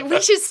what we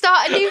should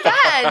start a new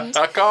band.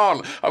 I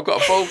can't. I've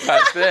got a bald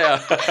patch there.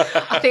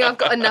 I think I've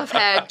got enough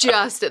hair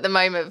just at the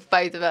moment for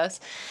both of us.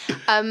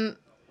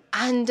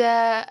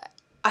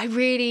 I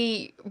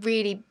really,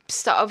 really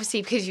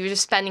obviously because you were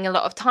just spending a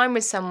lot of time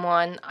with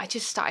someone, I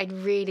just started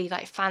really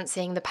like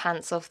fancying the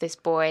pants off this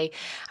boy,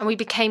 and we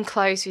became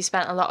close. We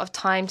spent a lot of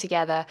time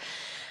together,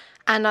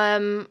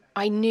 and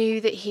I knew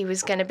that he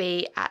was going to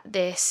be at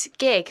this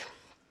gig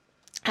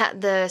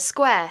at the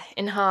Square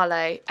in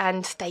Harlow,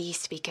 and they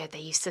used to be good. They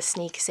used to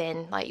sneak us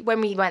in, like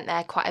when we went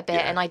there quite a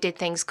bit, and I did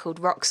things called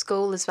Rock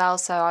School as well.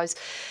 So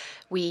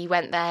we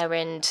went there,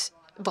 and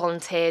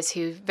volunteers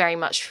who very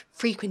much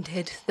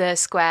frequented the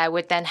Square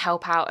would then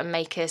help out and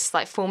make us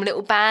like form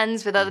little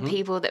bands with other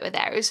people that were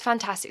there. It was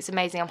fantastic. It's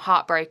amazing. I'm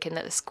heartbroken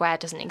that the Square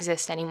doesn't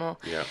exist anymore.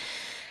 Yeah.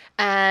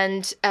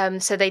 And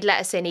so they'd let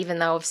us in, even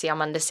though obviously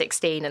I'm under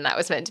 16 and that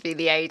was meant to be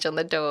the age on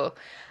the door.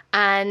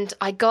 And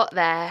I got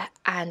there,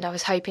 and I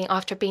was hoping,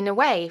 after being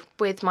away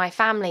with my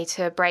family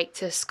to a break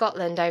to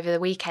Scotland over the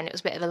weekend, it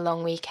was a bit of a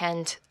long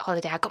weekend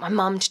holiday. I got my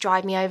mum to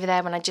drive me over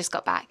there when I just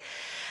got back.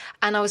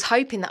 And I was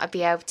hoping that I'd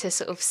be able to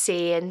sort of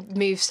see and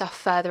move stuff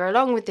further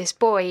along with this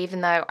boy,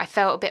 even though I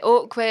felt a bit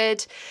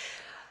awkward.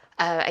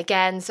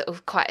 Again, sort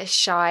of quite a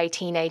shy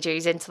teenager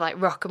who's into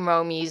like rock and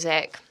roll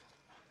music.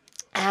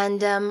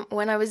 And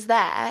when I was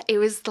there, it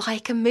was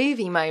like a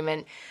movie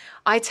moment.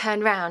 I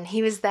turned round,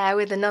 he was there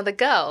with another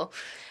girl.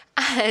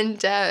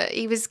 And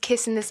he was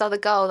kissing this other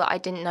girl that I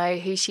didn't know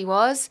who she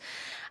was.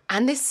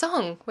 And this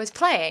song was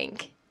playing.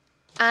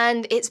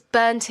 And it's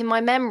burnt in my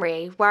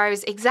memory where I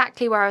was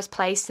exactly where I was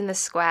placed in the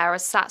Square. I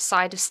was sat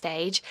side of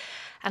stage,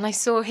 and I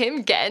saw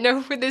him getting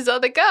off with this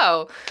other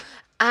girl.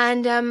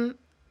 And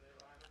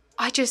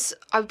I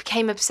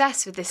became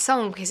obsessed with this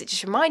song because it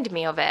just reminded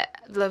me of it,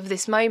 of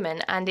this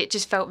moment. And it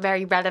just felt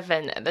very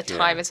relevant at the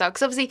time as well.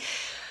 Because obviously,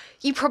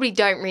 you probably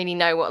don't really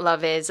know what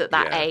love is at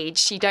that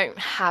age. You don't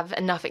have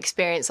enough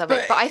experience of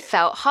it. But I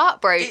felt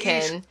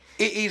heartbroken.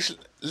 It is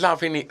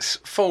love in its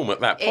form at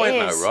that point,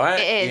 though, right?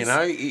 It is. You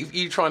know, if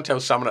you try and tell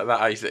someone at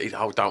that age that,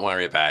 oh, don't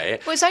worry about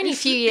it. Well, it's only a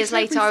few years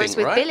later I was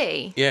with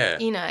Billy. Yeah.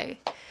 You know.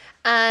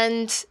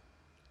 And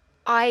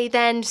I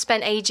then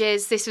spent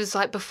ages, this was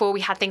like before we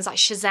had things like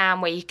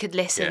Shazam where you could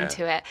listen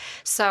to it.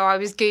 So I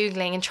was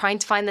Googling and trying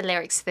to find the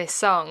lyrics to this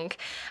song.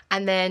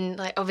 And then,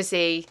 like,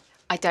 obviously,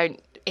 I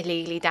don't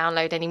illegally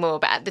download anymore.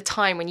 But at the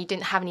time when you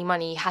didn't have any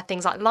money, you had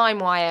things like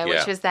LimeWire,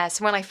 which was there.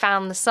 So when I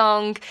found the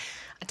song,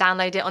 I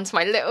downloaded it onto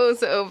my little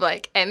sort of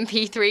like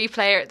MP3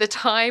 player at the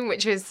time,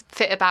 which was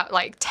fit about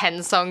like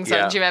 10 songs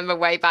on. Do you remember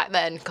way back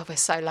then? God, we're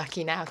so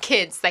lucky now.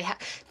 Kids, they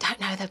don't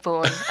know they're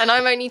born. And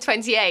I'm only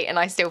 28 and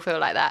I still feel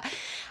like that.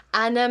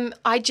 And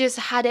I just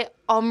had it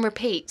on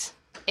repeat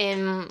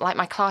in like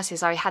my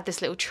classes. I had this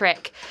little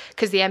trick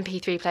because the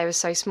MP3 player was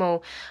so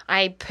small.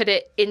 I put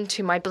it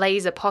into my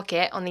blazer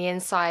pocket on the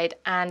inside,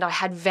 and I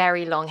had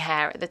very long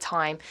hair at the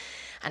time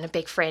and a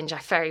big fringe. I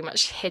very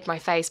much hid my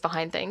face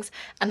behind things.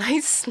 And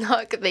I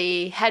snuck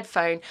the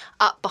headphone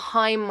up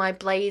behind my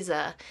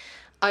blazer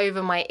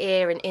over my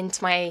ear and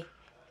into my...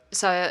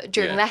 So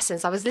during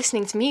lessons, I was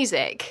listening to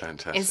music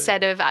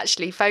instead of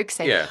actually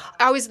focusing. Yeah.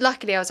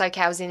 Luckily I was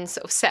okay. I was in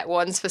sort of set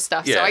ones for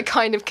stuff, so I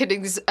kind of could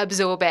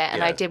absorb it,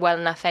 and I did well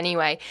enough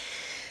anyway.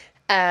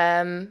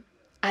 And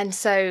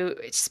so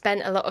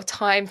spent a lot of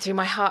time through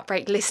my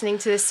heartbreak listening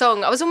to this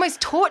song. I was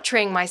almost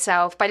torturing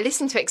myself by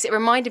listening to it because it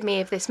reminded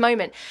me of this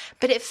moment.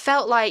 But it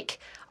felt like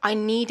I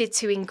needed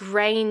to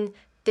ingrain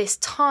this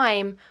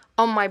time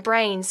on my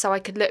brain so I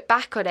could look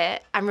back at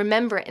it and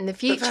remember it in the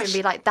future and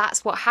be like,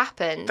 that's what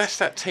happened. That's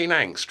that teen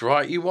angst,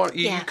 right? You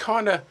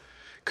kind of,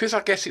 because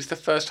I guess it's the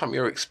first time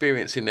you're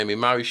experiencing them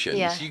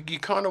emotions, you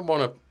kind of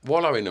want to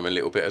wallow in them a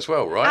little bit as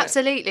well, right?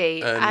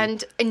 Absolutely.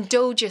 And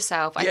indulge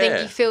yourself. I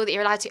think you feel that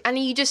you're allowed to. And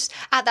you just,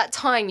 at that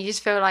time, you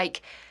just feel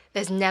like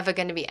there's never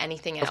going to be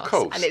anything else. Of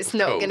course, and it's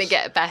not going to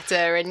get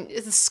better. And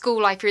it's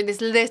school life, you're in this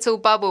little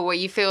bubble where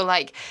you feel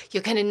like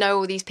you're going to know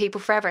all these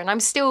people forever. And I'm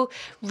still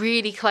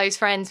really close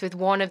friends with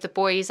one of the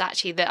boys,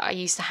 actually, that I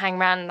used to hang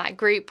around in that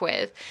group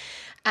with.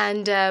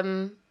 And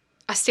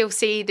I still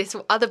see this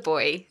other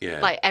boy,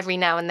 like, every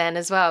now and then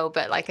as well.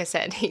 But like I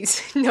said,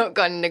 he's not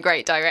gone in a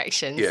great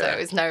direction. So it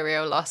was no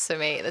real loss for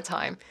me at the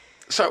time.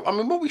 So, I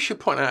mean, what we should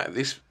point out at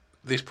this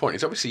point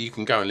is obviously you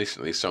can go and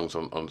listen to these songs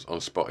on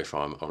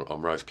Spotify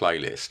on Ro's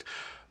playlist,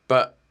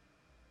 but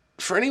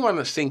for anyone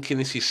that's thinking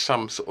this is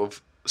some sort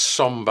of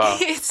somber,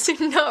 it's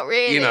not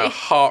really,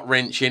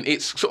 heart-wrenching,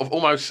 it's sort of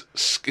almost,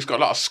 it's got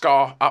a lot of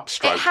scar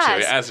upstroke to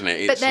it, hasn't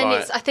it? But then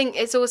I think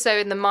it's also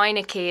in the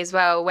minor key as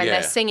well when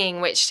they're singing,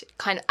 which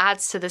kind of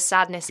adds to the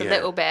sadness a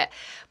little bit.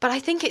 But I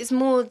think it's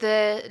more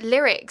the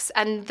lyrics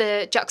and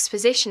the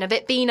juxtaposition of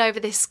it being over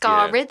this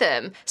ska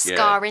rhythm,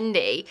 ska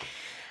indie,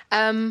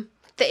 that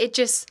it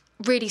just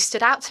really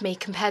stood out to me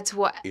compared to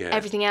what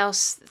everything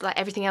else the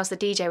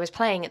DJ was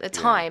playing at the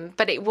time.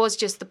 But it was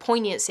just the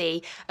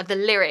poignancy of the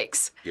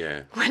lyrics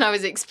when I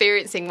was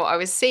experiencing what I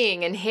was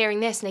seeing and hearing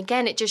this. And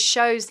again, it just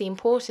shows the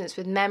importance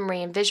with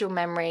memory and visual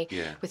memory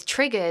with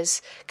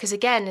triggers, because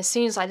again, as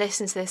soon as I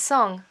listen to this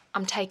song,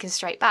 I'm taken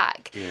straight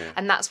back.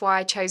 And that's why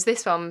I chose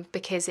this one,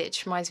 because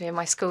it reminds me of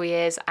my school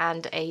years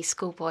and a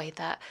schoolboy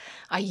that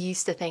I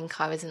used to think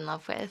I was in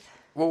love with.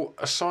 Well,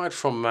 aside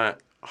from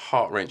that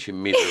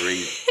heart-wrenching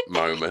misery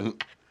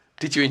moment,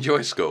 did you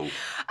enjoy school?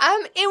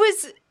 It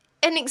was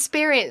an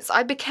experience.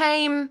 I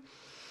became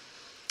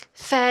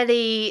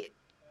fairly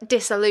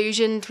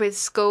disillusioned with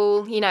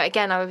school.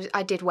 Again,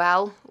 I did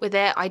well with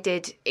it. I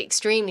did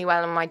extremely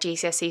well on my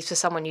GCSEs for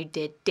someone who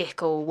did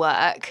dick all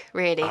work,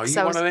 really. Are you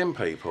one of them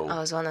people? I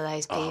was one of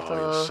those people. Oh,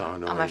 you're so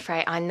annoying. I'm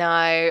afraid. I know.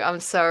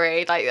 I'm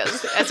sorry. Like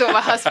that's what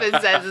my husband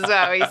says as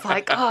well. He's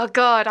like, oh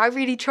God, I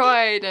really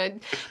tried.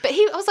 But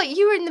I was like,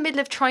 you were in the middle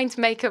of trying to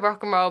make a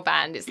rock and roll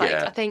band. It's like,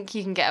 I think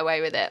you can get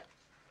away with it.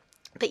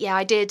 But yeah,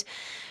 I did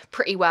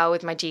pretty well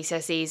with my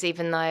GCSEs,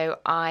 even though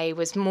I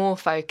was more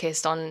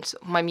focused on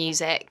my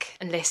music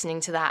and listening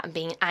to that and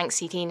being an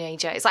angsty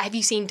teenager. It's like, have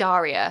you seen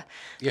Daria,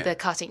 the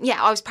cartoon?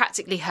 Yeah, I was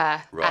practically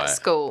her at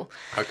school.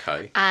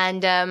 Okay.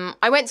 And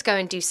I went to go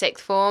and do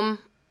sixth form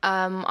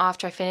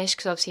after I finished,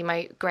 because obviously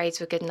my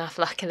grades were good enough,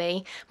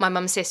 luckily. My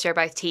mum and sister are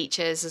both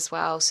teachers as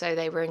well, so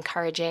they were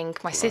encouraging.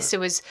 My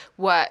sister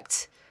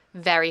worked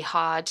very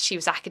hard. She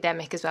was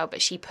academic as well,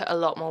 but she put a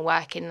lot more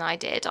work in than I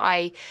did.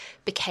 I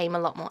became a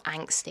lot more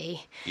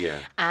angsty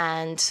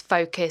and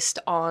focused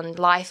on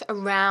life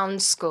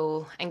around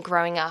school and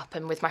growing up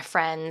and with my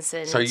friends.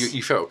 And so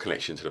you felt a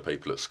connection to the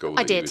people at school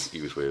that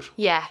you was with?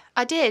 Yeah,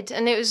 I did.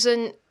 And it was,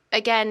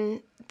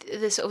 again,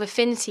 the sort of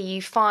affinity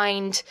you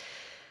find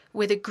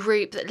with a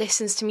group that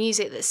listens to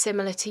music that's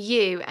similar to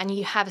you, and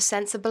you have a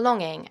sense of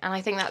belonging. And I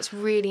think that's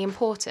really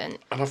important.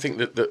 And I think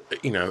that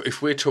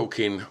if we're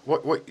talking,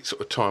 what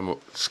sort of time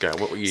scale,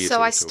 what years? So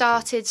I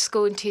started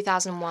school in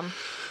 2001.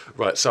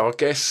 Right, so I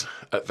guess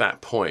at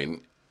that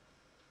point,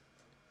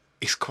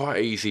 it's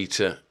quite easy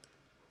to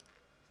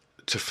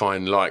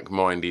find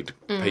like-minded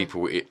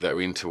people that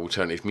are into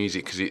alternative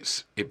music,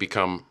 because it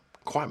become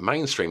quite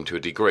mainstream to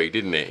a degree,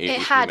 didn't it? It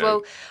had.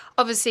 Well,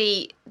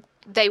 obviously,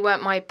 they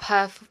weren't my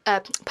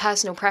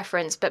personal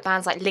preference, but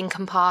bands like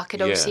Linkin Park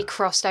had obviously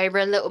crossed over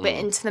a little bit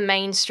into the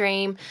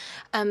mainstream.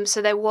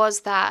 So there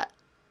was that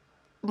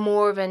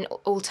more of an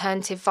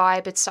alternative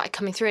vibe had started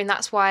coming through, and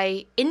that's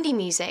why indie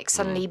music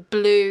suddenly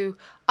blew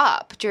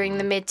up during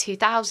the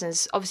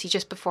mid-2000s. Obviously,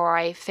 just before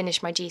I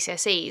finished my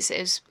GCSEs, it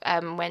was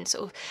when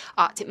sort of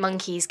Arctic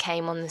Monkeys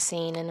came on the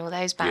scene and all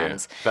those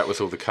bands. Yeah, that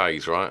was all the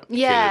K's, right?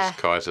 Yeah.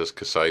 Killers, Kaisers,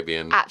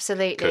 Kasabian.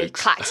 Absolutely. Kooks.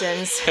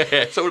 Clactons. Yeah,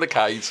 it's all the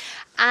K's.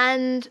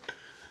 And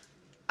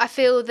I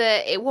feel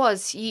that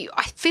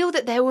I feel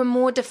that there were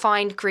more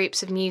defined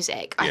groups of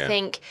music. Yeah. I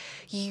think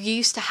you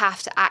used to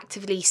have to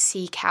actively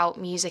seek out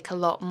music a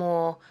lot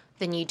more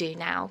than you do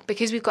now,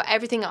 because we've got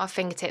everything at our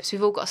fingertips.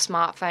 We've all got a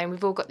smartphone,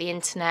 we've all got the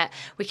internet,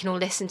 we can all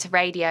listen to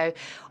radio,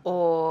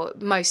 or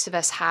most of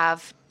us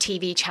have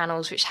TV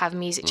channels which have a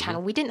music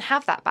channel. We didn't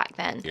have that back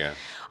then. Yeah.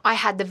 I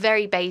had the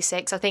very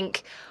basics. I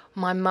think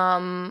my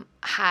mum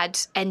had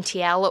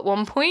NTL at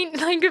one point,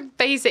 like a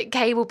basic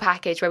cable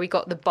package where we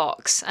got the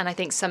box. And I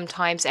think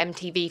sometimes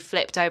MTV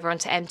flipped over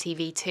onto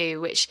MTV2,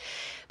 which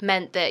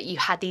meant that you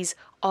had these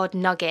odd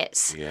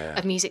nuggets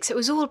of music. So it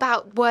was all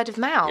about word of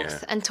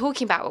mouth and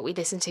talking about what we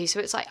listened to. So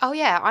it's like, oh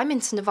yeah, I'm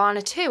into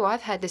Nirvana too.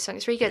 I've heard this song.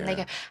 It's really good. And they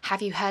go,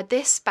 have you heard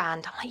this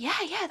band? I'm like,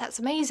 yeah, that's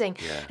amazing.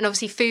 Yeah. And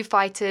obviously Foo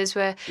Fighters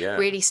were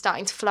really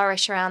starting to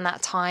flourish around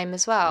that time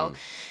as well.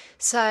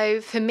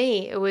 So for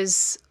me, it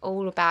was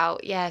all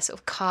about, sort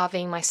of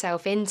carving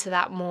myself into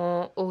that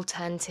more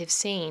alternative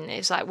scene. It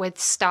was like with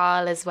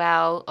style as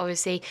well.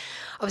 Obviously,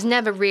 I was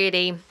never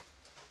really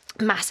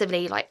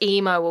massively like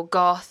emo or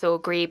goth or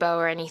grebo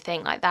or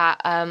anything like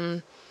that.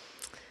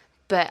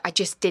 But I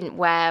just didn't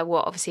wear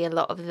what obviously a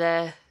lot of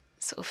the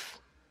sort of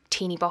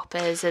teeny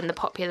boppers and the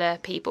popular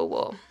people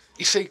wore.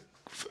 You see,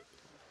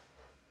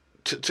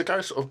 to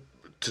go sort of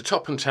to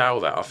top and tail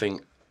that, I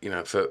think,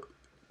 for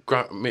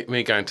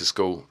me going to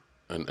school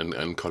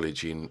and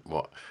college in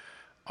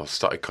I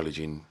started college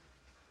in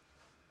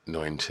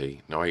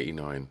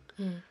 89.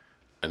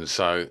 And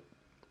so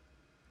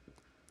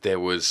there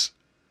was,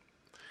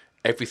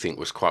 everything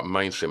was quite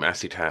mainstream.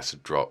 Acid house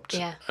had dropped,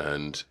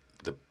 and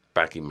the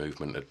baggy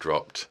movement had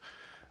dropped,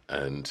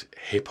 and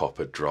hip hop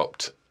had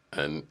dropped,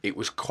 and it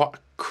was quite a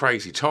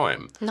crazy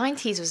time.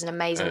 90s was an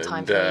amazing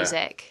time for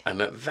music.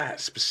 And at that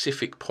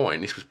specific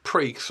point, this was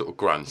pre sort of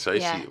grunge. So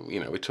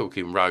we're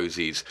talking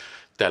Roses,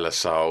 De La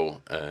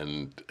Soul,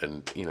 and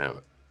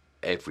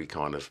every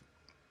kind of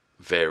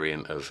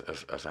variant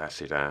of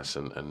acid house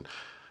and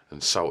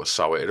soul to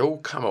soul. It had all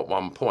come at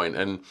one point,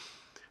 and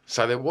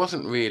so there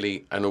wasn't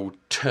really an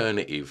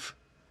alternative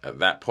at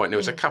that point. There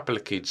was a couple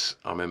of kids,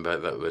 I remember,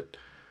 that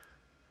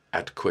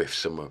had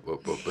quiffs and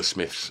were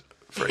Smiths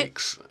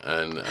freaks,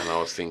 and I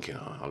was thinking,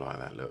 I like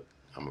that look,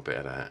 I'm a bit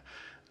of that.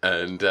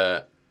 And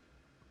but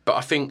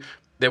I think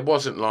there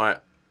wasn't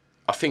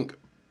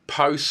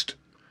post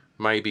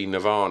maybe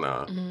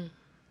Nirvana,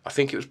 I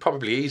think it was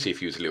probably easy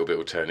if you was a little bit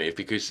alternative,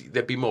 because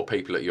there'd be more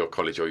people at your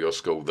college or your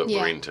school that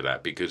were into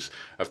that because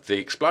of the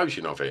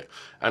explosion of it.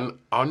 And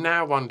I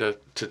now wonder,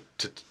 to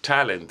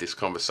tail end this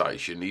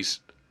conversation, is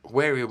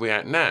where are we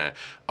at now?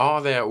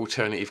 Are there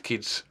alternative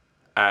kids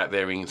out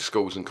there in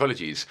schools and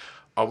colleges?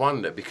 I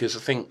wonder, because I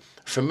think,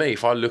 for me,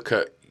 if I look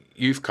at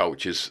youth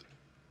cultures,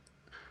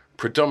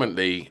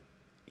 predominantly,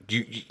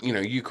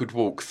 you could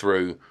walk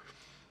through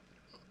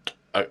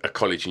a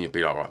college and you'd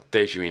be like, right,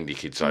 there's your indie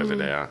kids over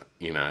there,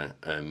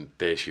 and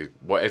there's your,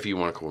 whatever you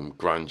want to call them,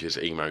 grungers,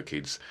 emo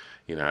kids,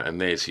 and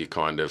there's your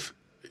kind of,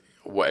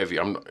 whatever,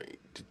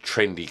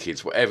 trendy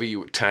kids,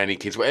 towny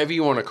kids, whatever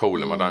you want to call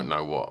them. I don't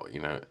know what,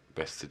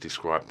 best to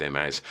describe them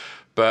as.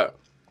 But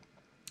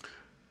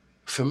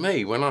for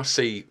me, when I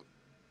see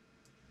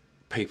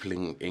people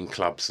in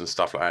clubs and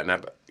stuff like that,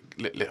 now,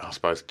 I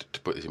suppose to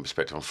put this in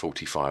perspective, I'm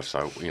 45,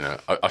 so,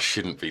 I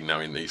shouldn't be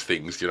knowing these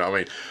things, you know what I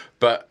mean?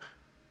 But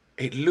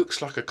it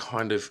looks like a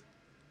kind of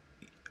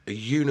a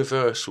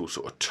universal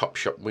sort of top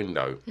shop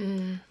window.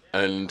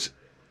 And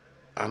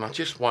I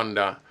just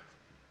wonder,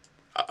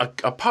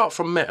 apart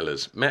from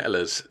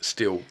metalers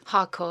still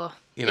hardcore.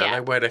 They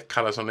wear their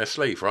colours on their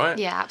sleeve, right?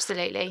 Yeah,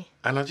 absolutely.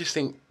 And I just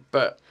think,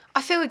 but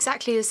I feel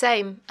exactly the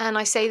same, and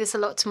I say this a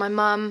lot to my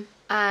mum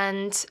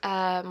and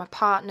my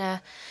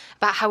partner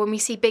about how when we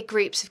see big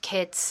groups of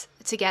kids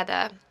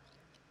together,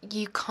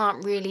 you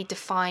can't really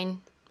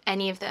define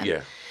any of them.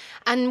 Yeah.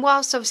 And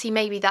whilst obviously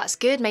maybe that's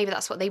good, maybe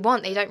that's what they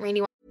want, they don't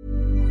really want.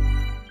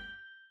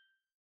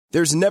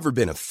 There's never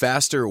been a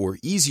faster or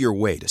easier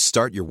way to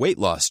start your weight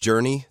loss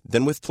journey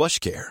than with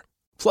PlushCare.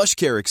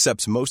 PlushCare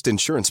accepts most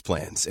insurance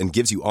plans and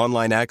gives you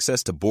online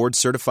access to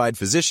board-certified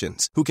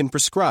physicians who can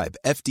prescribe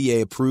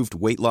FDA-approved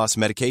weight loss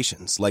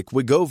medications like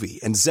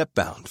Wegovy and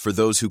Zepbound for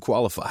those who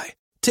qualify.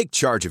 Take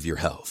charge of your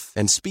health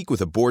and speak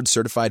with a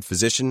board-certified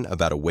physician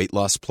about a weight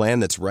loss plan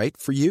that's right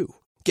for you.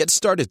 Get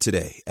started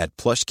today at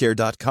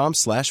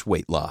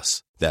plushcare.com/weight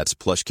loss. That's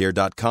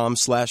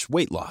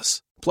plushcare.com/weight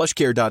loss.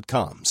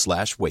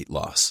 plushcare.com/weight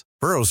loss.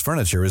 Burrow's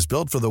furniture is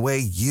built for the way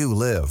you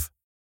live.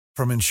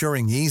 From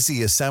ensuring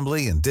easy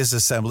assembly and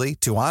disassembly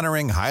to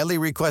honoring highly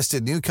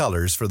requested new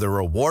colors for their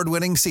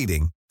award-winning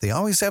seating, they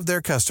always have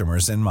their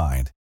customers in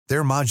mind.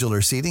 Their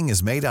modular seating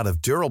is made out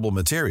of durable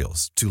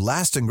materials to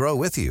last and grow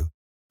with you.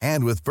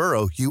 And with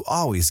Burrow, you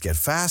always get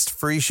fast,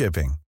 free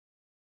shipping.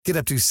 Get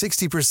up to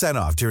 60%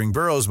 off during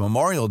Burrow's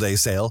Memorial Day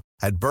sale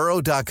at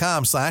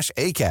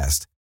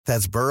burrow.com/ACAST.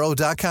 That's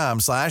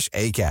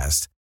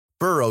burrow.com/ACAST.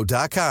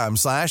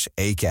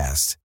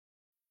 burrow.com/ACAST.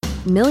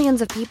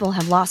 Millions of people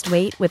have lost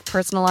weight with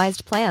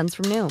personalized plans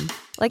from Noom.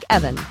 Like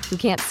Evan, who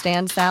can't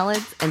stand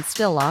salads and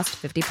still lost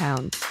 50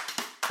 pounds.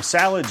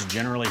 Salads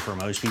generally for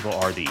most people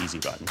are the easy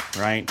button,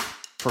 right?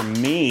 For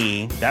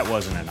me, that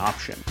wasn't an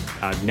option.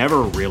 I never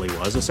really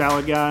was a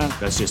salad guy.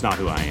 That's just not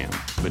who I am.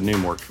 But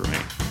Noom worked for me.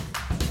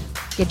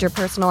 Get your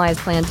personalized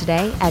plan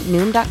today at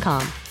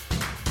Noom.com.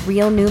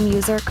 Real Noom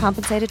user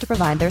compensated to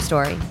provide their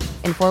story.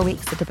 In 4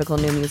 weeks, the typical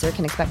Noom user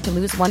can expect to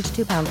lose 1 to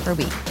 2 pounds per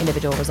week.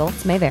 Individual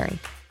results may vary.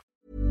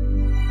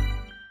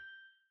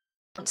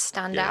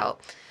 Stand out.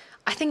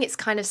 I think it's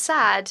kind of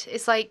sad.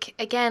 It's like,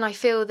 again, I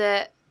feel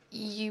that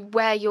you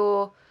wear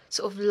your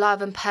sort of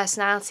love and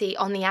personality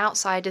on the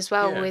outside as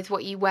well with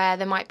what you wear.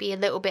 There might be a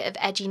little bit of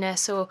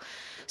edginess or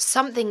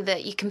something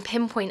that you can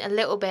pinpoint a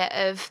little bit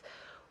of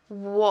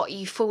what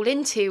you fall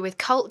into with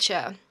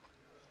culture.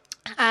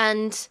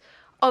 And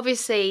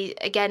obviously,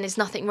 again, there's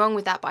nothing wrong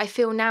with that. But I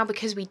feel now,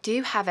 because we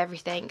do have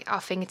everything at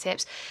our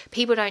fingertips,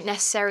 people don't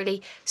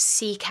necessarily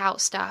seek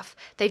out stuff.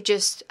 They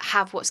just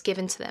have what's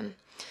given to them.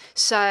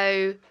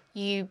 So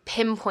you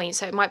pinpoint,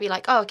 so it might be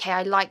like, oh, okay,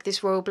 I like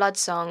this Royal Blood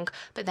song,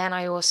 but then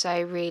I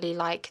also really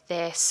like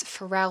this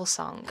Pharrell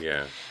song.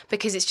 Yeah.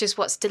 Because it's just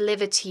what's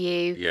delivered to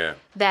you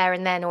there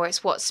and then, or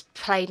it's what's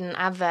played in an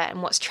advert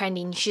and what's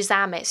trending.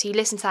 Shazam it. So you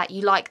listen to that,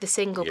 you like the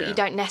single, but you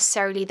don't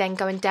necessarily then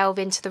go and delve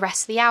into the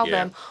rest of the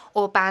album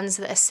or bands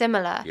that are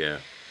similar. Yeah.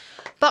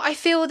 But I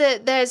feel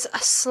that there's a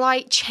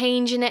slight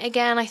change in it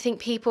again. I think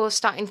people are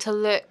starting to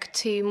look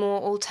to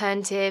more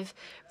alternative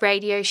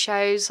radio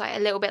shows, like a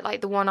little bit like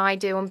the one I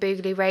do on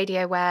Boogaloo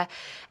Radio, where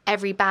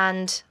every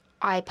band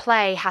I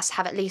play has to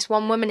have at least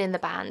one woman in the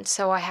band.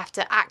 So I have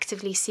to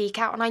actively seek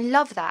out, and I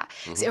love that.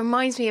 Because it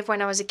reminds me of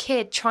when I was a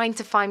kid, trying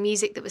to find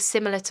music that was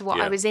similar to what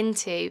I was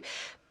into,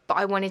 but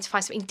I wanted to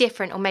find something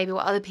different, or maybe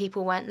what other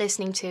people weren't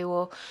listening to,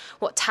 or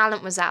what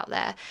talent was out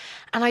there.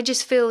 And I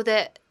just feel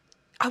that,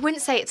 I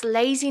wouldn't say it's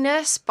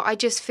laziness, but I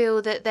just feel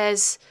that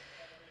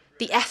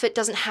the effort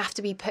doesn't have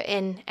to be put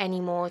in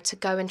anymore to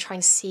go and try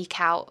and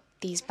seek out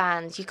these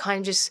bands. You kind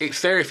of just...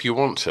 It's there if you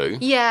want to.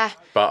 Yeah.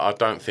 But I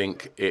don't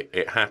think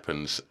it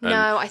happens.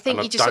 No, I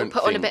think you just sort of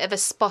put on a bit of a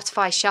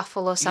Spotify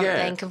shuffle or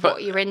something of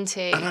what you're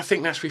into. And I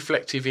think that's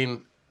reflective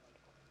in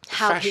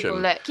how fashion. People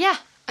look. Yeah,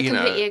 I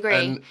completely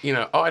agree.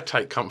 And, I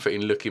take comfort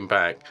in looking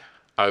back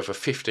over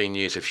 15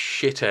 years of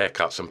shit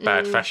haircuts and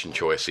bad fashion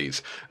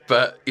choices.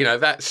 But,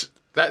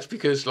 that's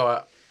because,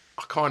 like,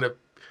 I kind of,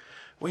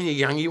 when you're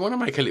young, you want to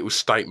make a little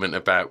statement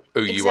about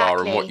who you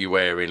are and what you're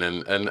wearing.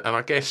 And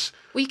I guess...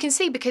 Well, you can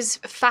see, because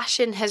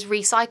fashion has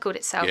recycled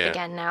itself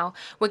again now.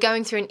 We're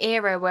going through an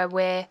era where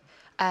we're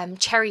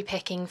cherry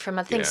picking from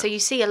other things. So you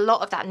see a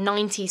lot of that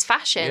 90s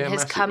fashion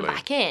has come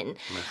back in.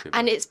 Massively.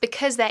 And it's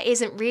because there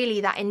isn't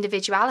really that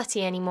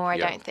individuality anymore, I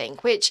don't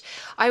think, which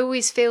I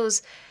always feel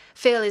is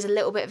a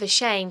little bit of a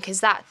shame,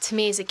 because that, to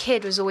me as a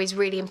kid, was always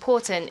really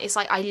important. It's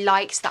like I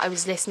liked that I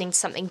was listening to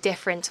something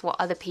different to what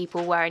other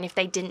people were, and if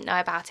they didn't know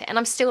about it. And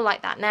I'm still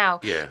like that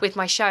now with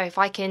my show. If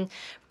I can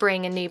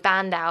bring a new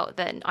band out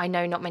that I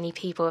know not many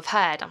people have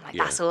heard, I'm like,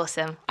 that's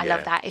awesome. I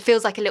love that. It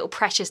feels like a little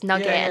precious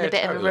nugget and a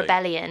bit of a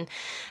rebellion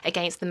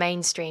against the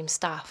mainstream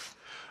stuff.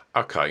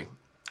 Okay.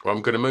 Well,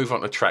 I'm going to move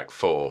on to track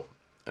 4,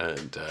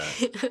 and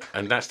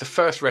that's the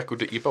first record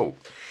that you bought.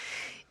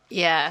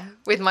 Yeah,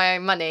 with my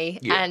own money,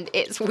 and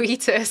it's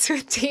Wheatus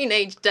with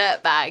Teenage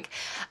Dirtbag.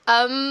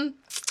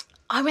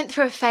 I went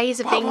through a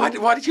phase of being...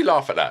 Why did you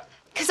laugh at that?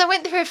 Because I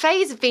went through a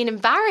phase of being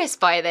embarrassed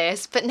by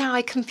this, but now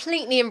I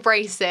completely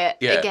embrace it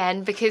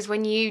again, because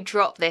when you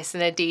drop this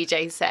in a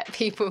DJ set,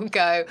 people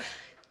go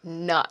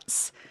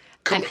nuts.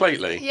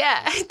 Completely.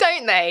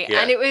 Don't they?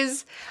 Yeah. And it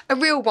was a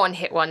real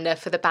one-hit wonder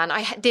for the band.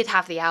 I did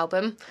have the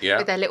album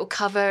with their little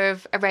cover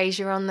of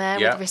Erasure on there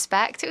with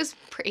Respect. It was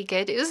pretty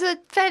good. It was a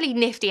fairly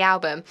nifty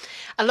album.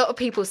 A lot of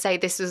people say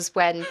this was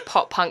when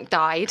pop punk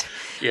died.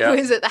 It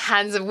was at the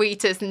hands of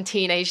Wheatus and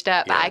Teenage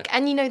Dirtbag.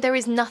 And, there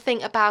is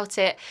nothing about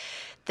it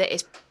that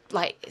is,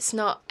 like, it's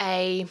not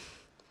a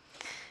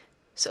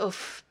sort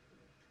of...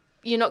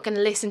 You're not going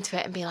to listen to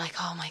it and be like,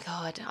 oh my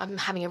God, I'm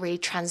having a really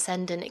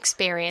transcendent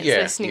experience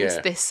listening to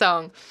this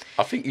song.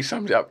 I think you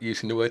summed it up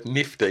using the word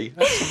nifty.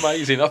 That's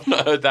amazing. I've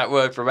not heard that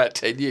word for about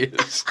 10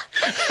 years.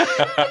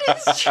 But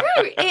it's true.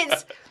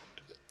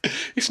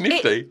 It's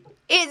nifty.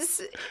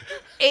 It's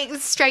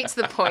straight to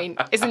the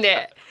point, isn't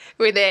it?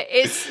 With it.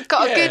 It's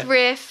got a good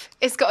riff.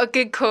 It's got a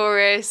good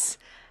chorus.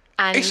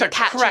 And it's a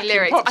catchy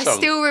lyrics. Pop song. I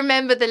still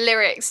remember the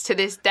lyrics to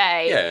this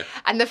day. Yeah.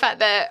 And the fact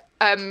that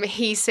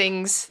he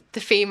sings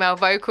the female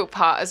vocal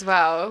part as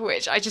well,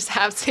 which I just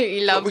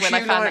absolutely loved when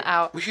I found that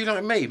out. Was you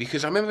like me?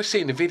 Because I remember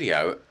seeing the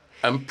video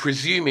and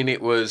presuming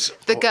it was...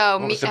 The girl,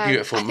 what was the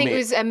beautiful I think it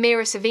was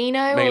Mira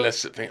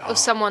Savino or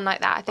someone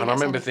like that. I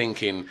remember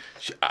thinking,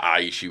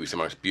 she was the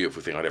most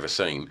beautiful thing I'd ever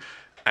seen.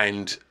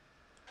 And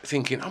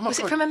thinking, oh my God. Was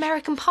it from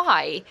American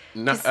Pie?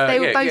 No, they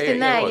were both in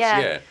there,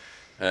 yeah.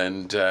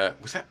 And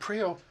was that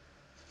pre or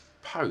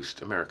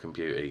post American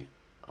Beauty?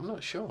 I'm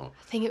not sure.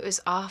 I think it was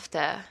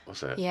after.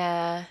 Was it?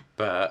 Yeah.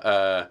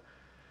 But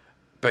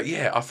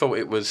yeah, I thought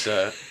it was.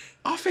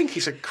 I think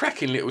it's a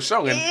cracking little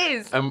song. And, it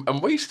is.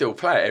 And we still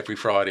play it every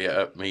Friday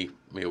at me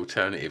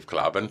alternative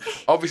club. And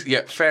obviously,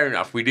 yeah, fair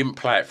enough. We didn't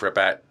play it for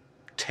about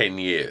 10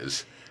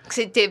 years. Because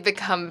it did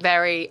become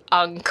very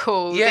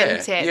uncool,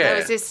 didn't it? Yeah. There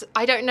was this,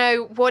 I don't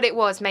know what it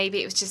was.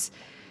 Maybe it was just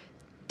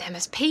them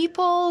as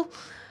people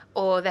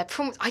or their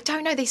performance. I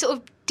don't know. They sort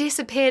of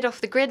disappeared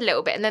off the grid a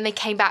little bit, and then they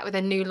came back with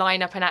a new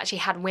lineup and actually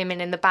had women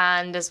in the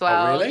band as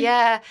well. Oh, really?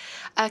 Yeah,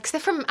 because they're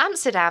from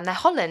Amsterdam. They're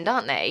Holland,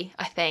 aren't they?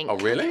 I think. Oh,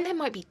 really? I think they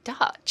might be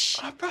Dutch.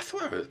 I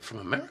thought they were from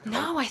America.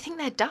 No, I think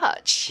they're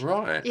Dutch.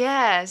 Right.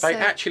 Yeah. They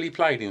actually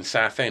played in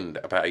Southend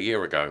about a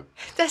year ago.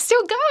 They're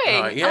still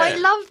going. Right, yeah. And I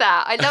love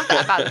that. I love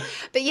that about them.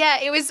 But yeah,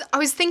 I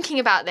was thinking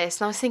about this,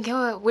 and I was thinking,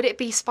 oh, would it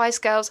be Spice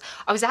Girls?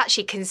 I was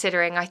actually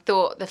considering, I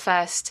thought the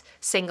first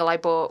single I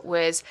bought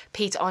was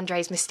Peter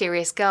Andre's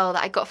Mysterious Girl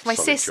that I got for my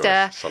sister.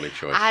 Solid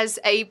choice. As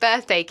a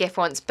birthday gift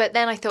once. But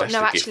then I thought, That's no,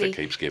 the actually. gift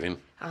that keeps giving.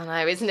 I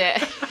know, isn't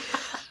it?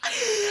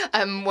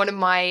 One of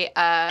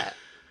my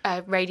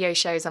radio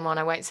shows I'm on,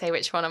 I won't say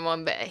which one I'm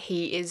on, but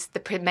he is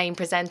the main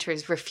presenter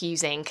is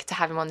refusing to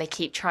have him on. They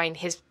keep trying,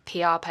 his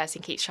PR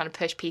person keeps trying to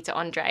push Peter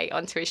Andre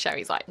onto his show.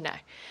 He's like, no,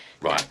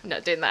 Right. no,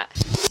 not doing that.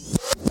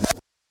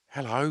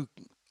 Hello,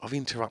 I've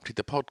interrupted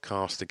the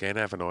podcast again,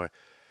 haven't I?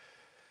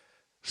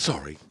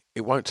 Sorry,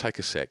 it won't take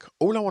a sec.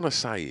 All I want to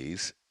say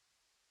is,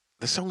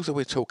 the songs that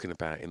we're talking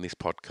about in this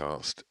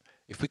podcast,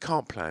 if we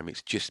can't play them,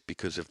 it's just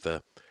because of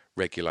the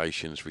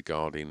regulations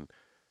regarding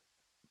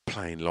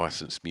playing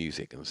licensed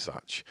music and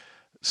such.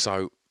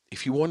 So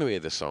if you want to hear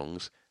the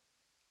songs,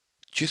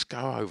 just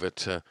go over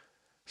to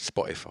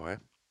Spotify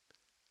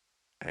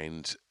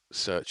and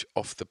search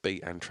Off the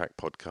Beat and Track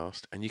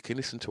podcast, and you can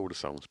listen to all the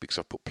songs because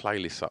I've put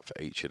playlists up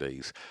for each of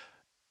these.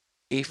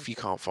 If you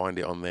can't find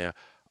it on there,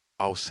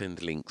 I'll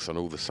send links on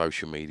all the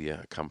social media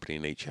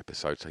accompanying each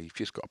episode. So you've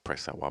just got to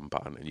press that one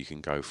button and you can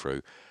go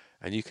through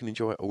and you can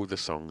enjoy all the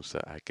songs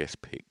that our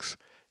guest picks.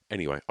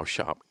 Anyway, I'll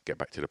shut up and get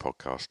back to the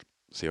podcast.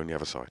 See you on the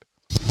other side.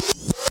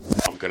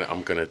 I'm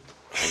gonna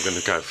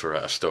go for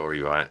a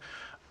story, right?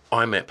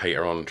 I met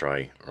Peter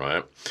Andre,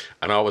 right?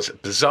 And I was,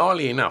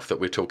 bizarrely enough that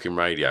we're talking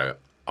radio,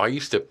 I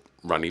used to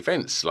run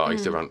events, like I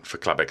used to run for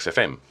Club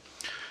XFM.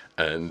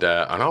 And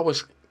I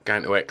was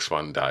going to X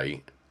one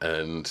day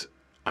and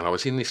I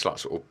was in this like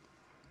sort of,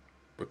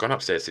 we've gone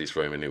upstairs to this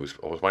room and I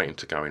was waiting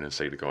to go in and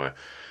see the guy.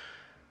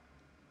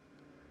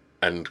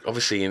 And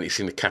obviously it's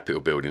in the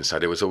Capitol building, so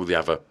there was all the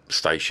other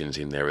stations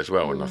in there as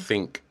well. And I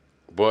think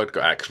word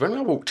got out, because when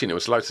I walked in, there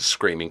was loads of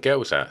screaming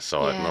girls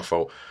outside. And I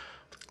thought,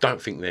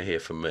 don't think they're here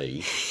for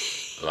me.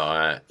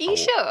 Like, Are you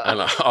sure?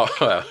 And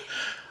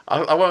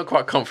I wasn't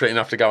quite confident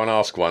enough to go and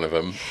ask one of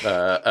them.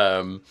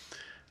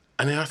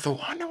 And then I thought,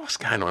 I know what's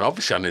going on.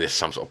 Obviously, I knew there's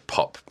some sort of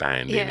pop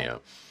band in here.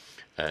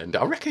 And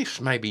I reckon it's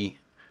maybe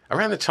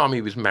around the time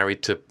he was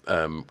married to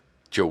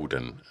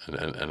Jordan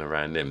and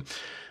around them.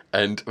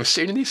 And I was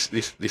sitting in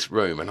this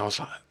room and I was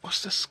like,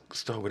 what's the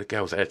story with the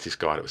girls? I had this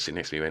guy that was sitting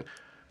next to me who went,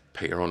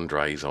 Peter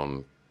Andre's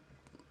on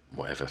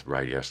whatever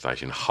radio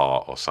station,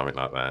 Heart or something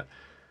like that.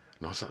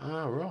 And I was like,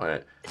 oh,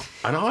 right.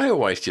 And I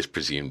always just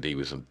presumed he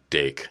was a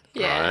dick,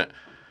 right?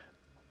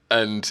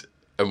 And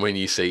when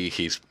you see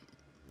his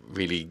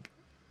really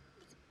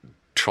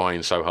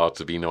trying so hard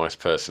to be nice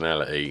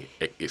personality,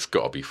 it's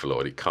got to be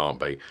flawed. It can't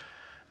be.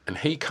 And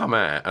he come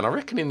out, and I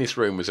reckon in this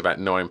room was about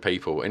 9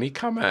 people, and he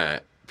come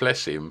out,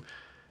 bless him,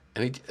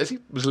 and as he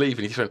was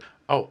leaving, he just went,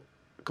 oh,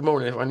 good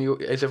morning,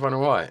 everyone. Is everyone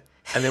all right?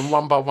 And then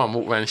one by one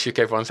walked around and shook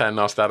everyone's hand and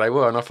asked how they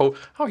were. And I thought,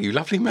 oh, you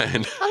lovely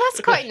man. Oh,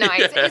 that's quite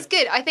nice. It's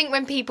good. I think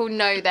when people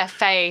know their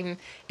fame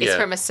is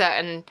from a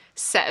certain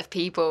set of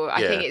people, I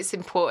think it's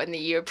important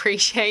that you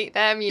appreciate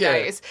them. You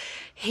know,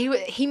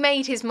 he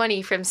made his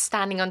money from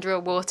standing under a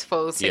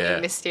waterfall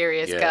singing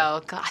Mysterious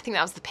Girl. God, I think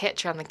that was the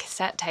picture on the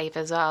cassette tape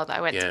as well that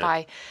I went to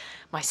buy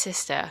my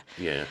sister.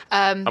 Yeah.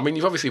 I mean,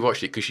 you've obviously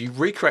watched it because you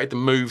recreated the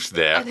moves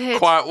there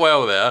quite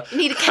well there. You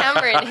need a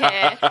camera in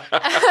here.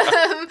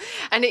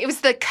 And it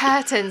was the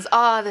curtains.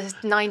 the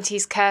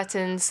 90s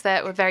curtains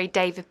that were very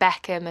David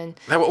Beckham. And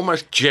they were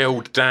almost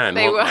gelled down,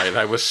 weren't they?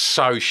 They were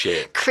so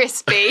shit.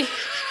 Crispy.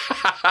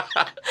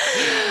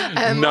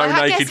 No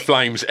naked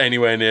flames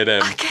anywhere near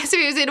them. I guess if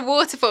he was in a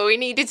waterfall, he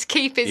needed to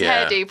keep his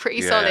hairdo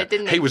pretty solid,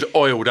 didn't he? He was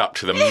oiled up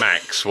to the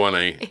max,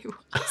 wasn't he? He was.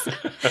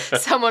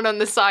 Someone on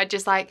the side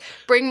just like,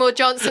 bring more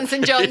Johnsons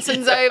 &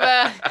 Johnsons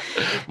over.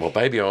 More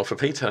baby oil for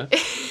Peter.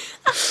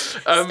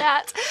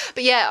 But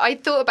yeah, I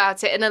thought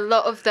about it, and a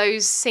lot of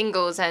those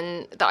singles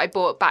that I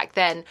bought back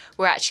then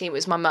it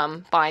was my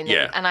mum buying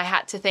them. And I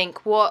had to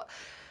think, what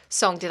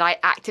song did I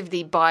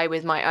actively buy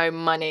with my own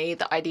money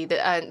that I'd either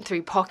earned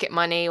through pocket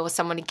money or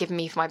someone had given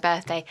me for my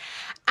birthday?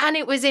 And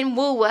it was in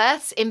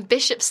Woolworths in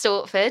Bishop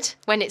Stortford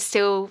when it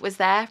still was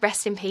there.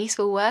 Rest in peace,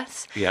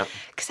 Woolworths. Yeah.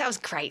 Because that was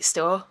a great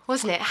store,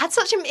 wasn't it?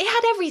 It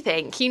had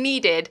everything you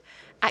needed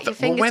at your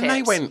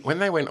fingertips. When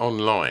they went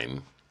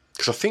online,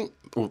 because I think,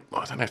 well,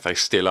 I don't know if they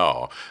still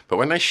are, but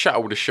when they shut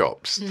all the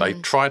shops, they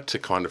tried to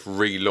kind of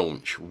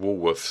relaunch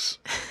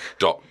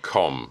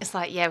Woolworths.com. It's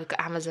like, yeah, we've got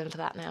Amazon for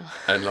that now.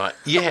 And like,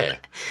 yeah.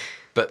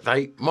 But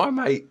my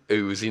mate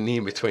who was in the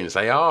in-betweens,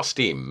 they asked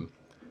him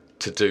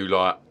to do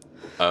like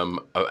an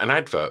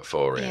advert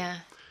for it. Yeah.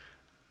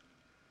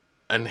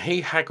 And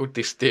he haggled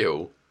this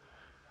deal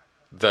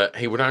that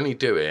he would only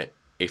do it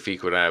if he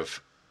could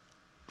have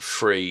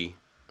free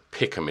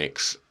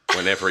Pick-a-Mix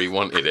whenever he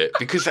wanted it,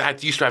 because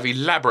it used to have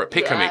elaborate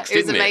Pick-a-Mix, didn't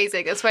it? It was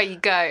amazing. That's where you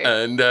go.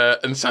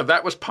 And so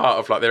that was part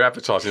of like their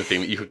advertising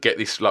thing, that you could get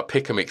this like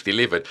Pick-a-Mix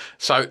delivered.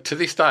 So to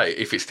this day,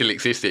 if it's still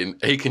existing,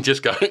 he can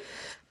just go,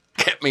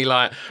 get me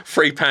like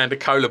 3 Panda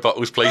Cola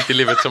bottles, please,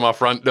 delivered to my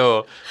front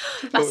door.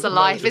 That's the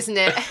life, isn't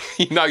it?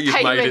 You know you've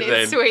made it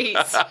then.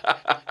 Sweets.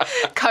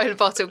 Cola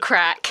bottle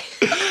crack.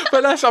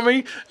 But let's have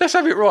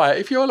it right.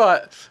 If you're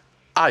like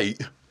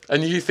 8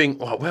 and you think,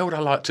 well, where would I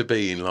like to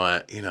be in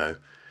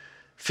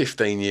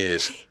 15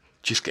 years,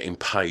 just getting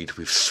paid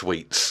with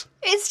sweets?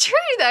 It's true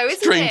though,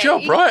 isn't it? Dream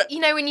job, right? You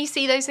know, when you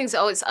see those things,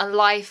 it's a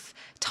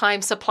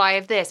lifetime supply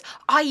of this.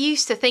 I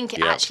used to think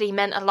it actually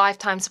meant a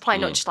lifetime supply,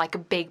 not just like a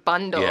big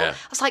bundle. Yeah.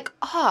 I was like,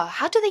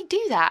 how do they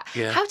do that?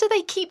 Yeah. How do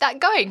they keep that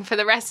going for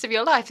the rest of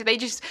your life? Do they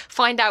just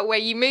find out where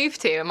you move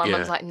to? And my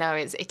mum's like, no,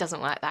 it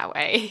doesn't work that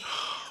way.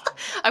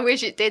 I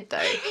wish it did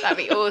though. That'd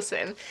be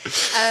awesome.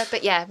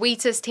 But yeah,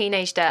 Wheatus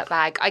Teenage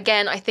Dirtbag.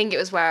 Again, I think it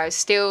was where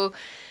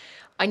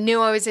I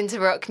knew I was into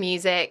rock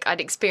music. I'd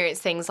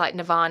experienced things like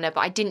Nirvana, but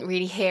I didn't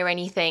really hear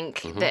anything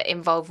that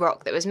involved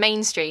rock that was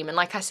mainstream. And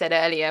like I said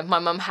earlier, my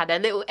mum had a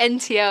little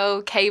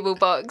NTL cable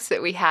box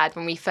that we had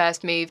when we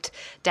first moved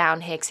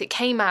down here, because it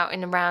came out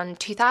in around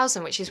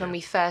 2000, which is when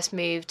we first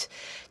moved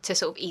to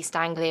sort of East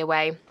Anglia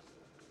way.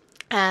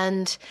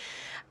 And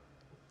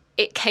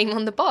it came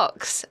on the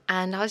box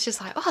and I was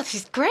just like, oh, this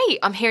is great.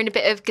 I'm hearing a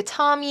bit of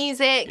guitar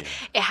music. Yeah.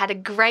 It had a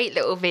great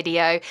little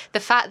video. The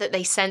fact that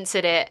they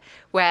censored it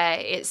where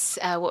it's,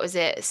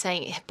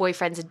 saying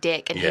boyfriend's a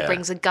dick and he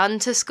brings a gun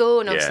to school,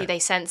 and obviously they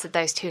censored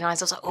those 2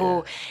 lines. I was like,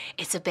 oh,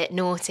 it's a bit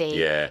naughty.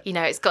 Yeah. You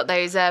know, it's got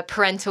those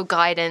parental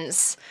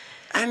guidance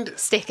and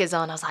stickers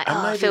on. I was like,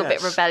 oh, I feel a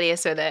bit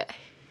rebellious with it.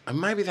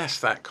 And maybe that's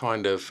that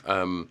kind of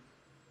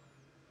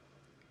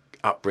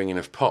upbringing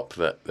of pop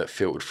that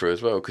filtered through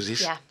as well, because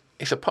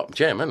it's a pop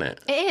gem, isn't it?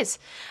 It is.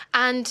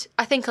 And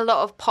I think a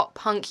lot of pop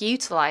punk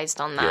utilised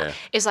on that. Yeah.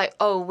 It's like,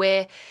 oh,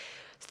 we're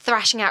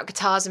thrashing out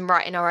guitars and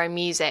writing our own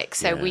music,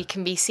 so we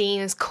can be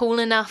seen as cool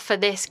enough for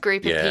this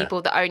group of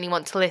people that only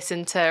want to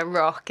listen to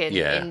rock and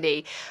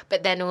indie.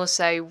 But then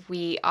also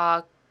we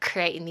are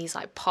creating these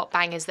like pop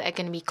bangers that are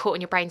going to be caught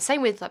in your brain.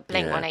 Same with like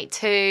Blink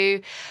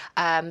 182,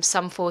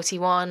 Sum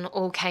 41,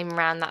 all came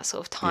around that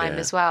sort of time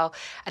as well.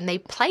 And they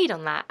played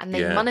on that and they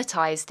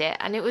monetized it,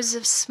 and it was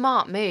a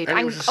smart move. And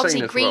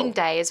obviously Green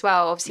Day as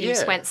well, obviously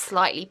just went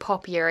slightly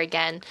poppier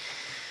again.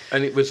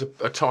 And it was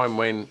a time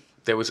when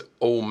there was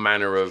all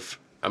manner of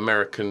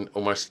American,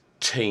 almost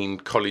teen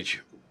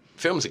college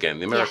films again.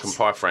 The American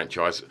Pie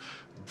franchise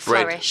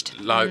flourished.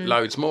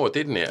 Loads more,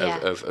 didn't it?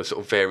 Of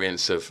sort of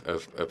variants of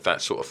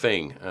that sort of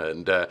thing,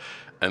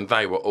 and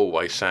they were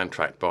always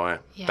soundtracked by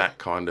that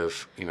kind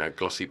of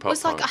glossy pop. It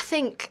was like, I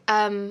think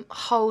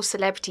whole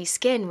Celebrity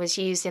Skin was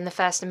used in the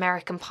first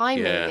American Pie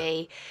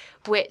movie,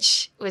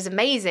 which was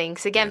amazing.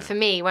 Because again, for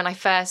me, when I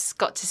first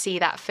got to see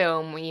that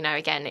film,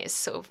 again, it's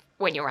sort of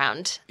when you're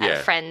around at a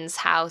friend's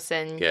house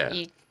and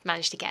you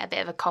managed to get a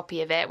bit of a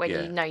copy of it when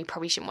you know you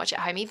probably shouldn't watch it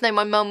at home. Even though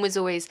my mum was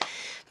always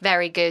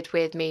very good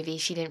with movies,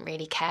 she didn't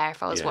really care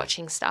if I was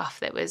watching stuff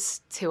that was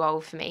too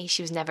old for me.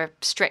 She was never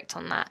strict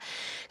on that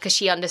because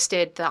she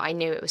understood that I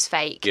knew it was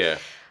fake. Yeah.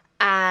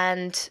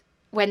 And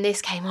when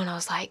this came on, I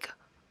was like,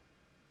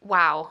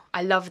 wow,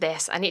 I love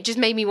this. And it just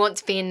made me want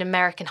to be in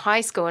American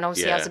high school. And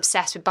obviously I was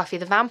obsessed with Buffy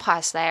the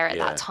Vampire Slayer at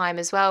that time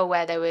as well,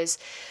 where there was...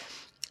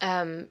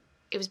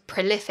 it was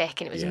prolific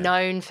and it was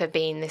known for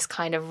being this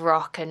kind of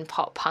rock and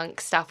pop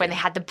punk stuff. When they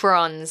had the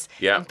Bronze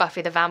and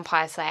Buffy the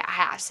Vampire Slayer,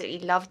 I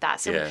absolutely loved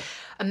that. So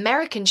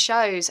American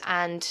shows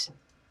and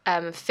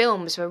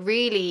films were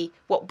really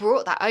what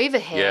brought that over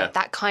here,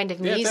 that kind of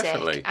music.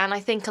 Definitely. And I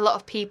think a lot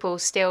of people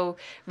still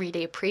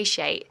really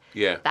appreciate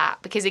that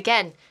because,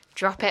 again,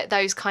 drop it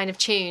those kind of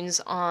tunes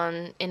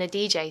on in a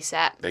DJ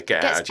set. They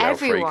get out of jail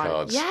free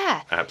cards.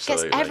 Yeah,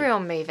 absolutely. Gets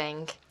everyone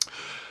moving.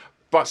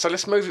 Right, so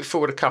let's move it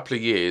forward a couple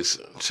of years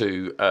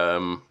to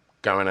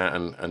going out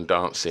and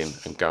dancing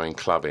and going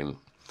clubbing.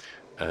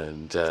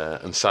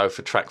 And so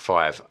for track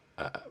 5,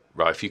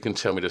 right, if you can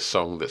tell me the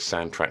song that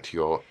soundtracked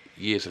your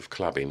years of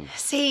clubbing.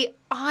 See,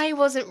 I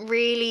wasn't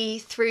really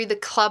through the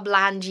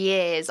clubland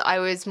years. I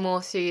was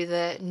more through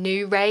the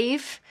new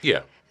rave.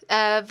 Yeah.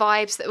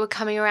 Vibes that were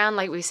coming around,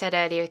 like we said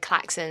earlier,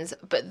 Klaxons.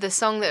 But the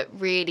song that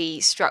really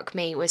struck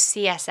me was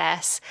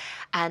CSS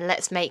and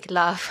Let's Make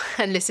Love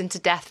and Listen to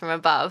Death from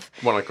Above.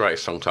 One of the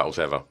greatest song titles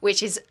ever.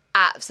 Which is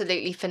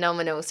absolutely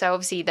phenomenal. So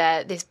obviously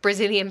they're this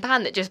Brazilian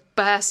band that just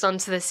burst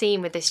onto the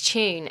scene with this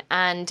tune.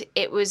 And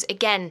it was,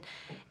 again,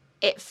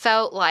 it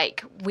felt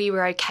like we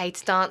were okay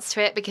to dance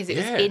to it because it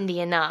was indie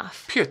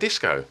enough. Pure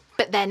disco.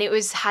 But then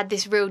it had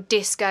this real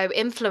disco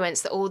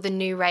influence that all the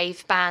new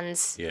rave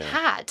bands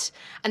had.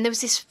 And there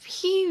was this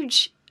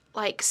huge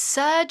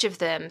surge of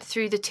them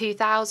through the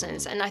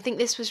 2000s. And I think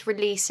this was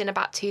released in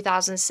about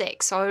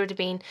 2006. So I would have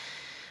been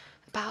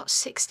about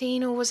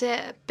 16, or was it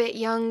a bit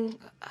young,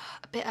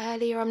 a bit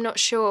earlier? I'm not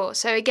sure.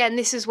 So again,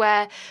 this is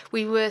where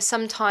we were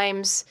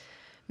sometimes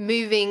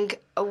moving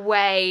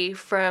away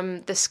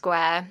from the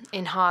square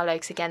in Harlow,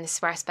 because again, this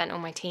is where I spent all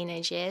my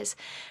teenage years.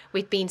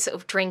 We'd been sort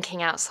of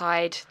drinking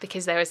outside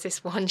because there was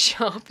this one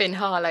shop in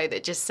Harlow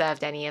that just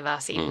served any of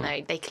us, even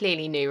though they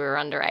clearly knew we were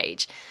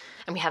underage.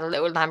 And we had a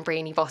little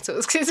Lambrini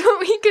bottles because it's what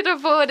we could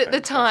afford at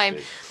the time.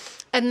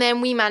 And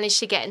then we managed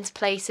to get into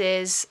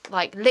places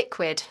like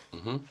Liquid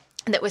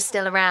that was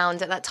still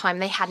around at that time.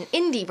 They had an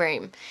indie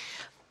room.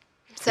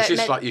 So it's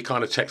just like your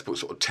kind of textbook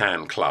sort of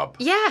tan club.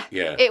 Yeah,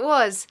 it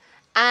was.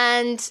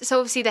 And so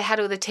obviously they had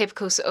all the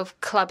typical sort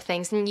of club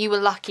things, and you were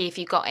lucky if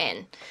you got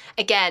in.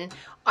 Again,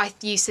 I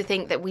used to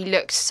think that we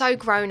looked so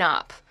grown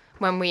up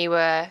when we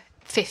were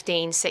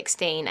 15,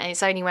 16, and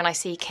it's only when I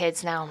see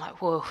kids now I'm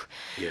like, whoa,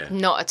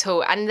 not at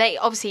all. And they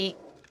obviously,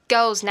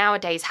 girls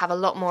nowadays have a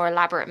lot more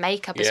elaborate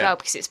makeup as well,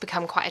 because it's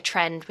become quite a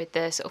trend with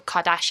the sort of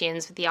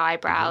Kardashians with the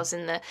eyebrows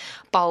and the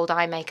bold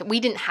eye makeup. We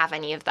didn't have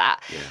any of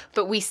that,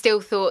 but we still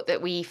thought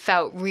that we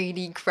felt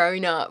really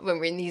grown up when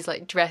we're in these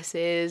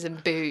dresses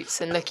and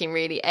boots and looking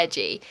really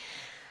edgy.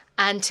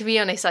 And to be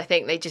honest, I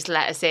think they just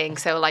let us in.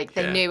 So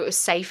they knew it was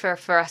safer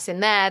for us in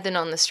there than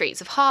on the streets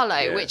of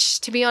Harlow, which,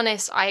 to be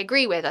honest, I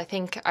agree with. I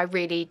think I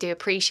really do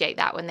appreciate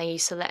that when they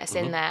used to let us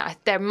in there.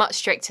 They're much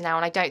stricter now,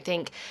 and I don't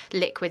think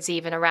Liquid's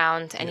even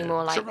around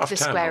anymore. The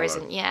square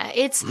isn't. Yeah,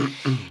 it's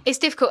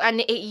difficult,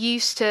 and it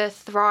used to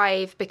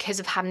thrive because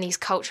of having these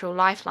cultural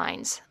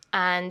lifelines,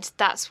 and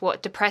that's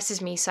what depresses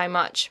me so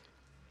much,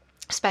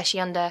 especially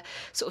under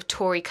sort of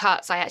Tory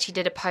cuts. I actually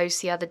did a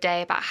post the other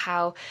day about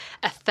how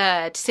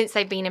since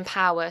they've been in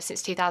power,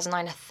 since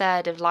 2009, a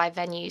third of live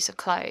venues have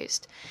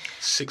closed.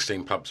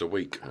 16 pubs a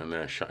week, and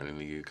they're shutting in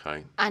the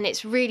UK. And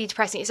it's really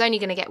depressing. It's only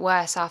going to get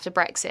worse after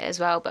Brexit as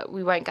well, but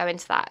we won't go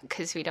into that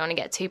because we don't want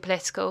to get too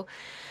political.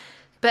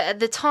 But at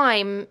the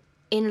time,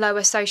 in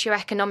lower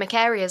socioeconomic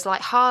areas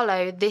like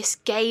Harlow, this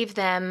gave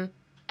them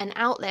an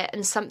outlet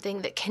and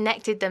something that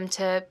connected them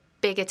to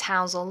bigger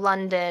towns or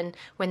London.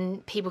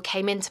 When people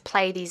came in to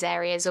play these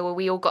areas, or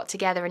we all got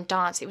together and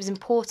danced, it was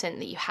important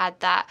that you had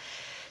that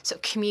sort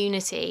of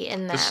community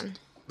in there.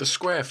 The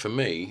square for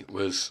me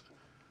was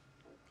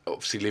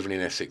obviously living in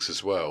Essex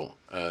as well,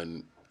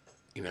 and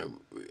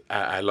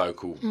our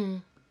local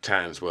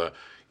towns were,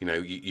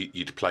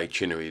 you'd play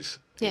Chinnery's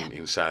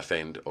in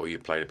Southend, or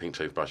you'd play the Pink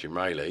Toothbrush in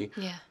Rayleigh,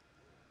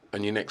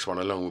 and your next one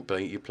along would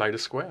be you play the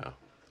square.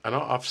 And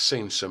I've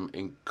seen some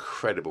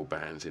incredible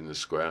bands in the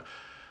square.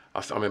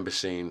 I remember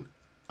seeing,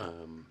 I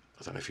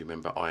don't know if you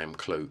remember I Am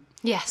Clute.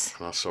 Yes.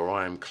 And I saw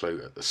I Am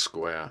Clute at the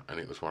Square, and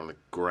it was one of the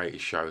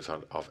greatest shows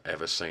I've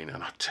ever seen.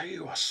 And I tell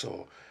you, can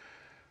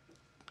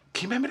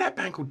you remember that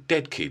band called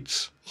Dead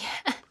Kids?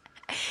 Yeah.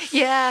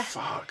 Yeah.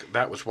 Fuck,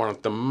 that was one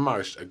of the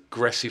most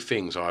aggressive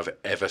things I've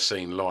ever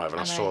seen live.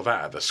 And I saw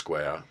that at the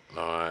Square.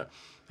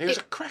 It was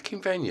a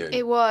cracking venue.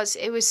 It was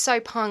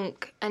so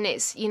punk. And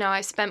it's,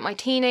 I spent my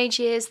teenage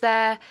years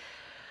there.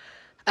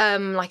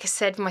 Like I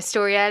said in my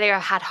story earlier, I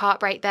had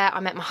heartbreak there.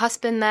 I met my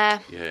husband there.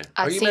 Yeah.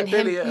 I'd seen him.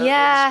 Billy at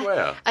the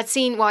Square?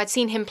 I'd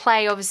seen him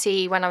play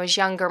obviously when I was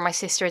younger. My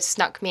sister had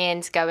snuck me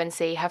in to go and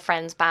see her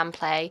friend's band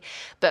play,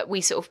 but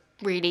we sort of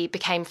really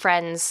became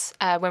friends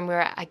when we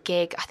were at a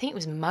gig. I think it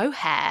was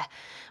Mohair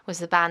was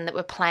the band that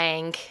were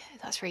playing.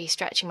 That's really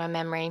stretching my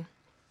memory.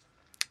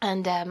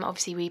 And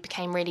obviously we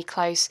became really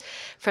close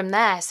from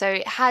there. So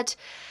it had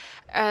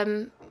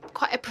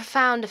quite a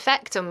profound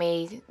effect on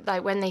me,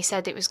 when they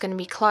said it was going to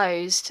be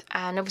closed.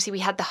 And obviously we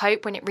had the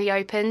hope when it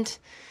reopened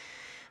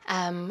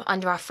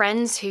under our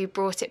friends who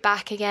brought it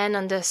back again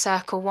under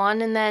Circle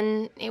One, and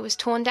then it was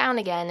torn down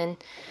again. And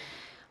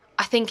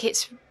I think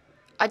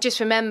I just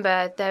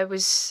remember there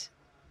was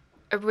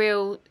a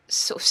real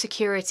sort of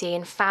security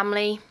and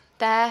family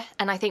there.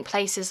 And I think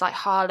places like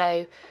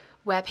Harlow,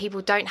 where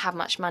people don't have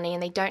much money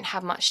and they don't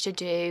have much to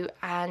do,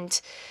 and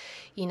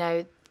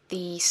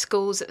the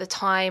schools at the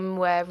time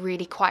were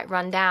really quite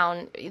run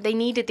down. They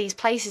needed these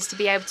places to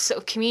be able to sort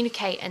of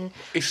communicate and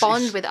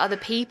bond with other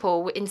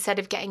people instead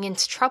of getting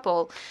into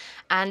trouble.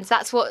 And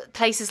that's what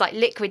places like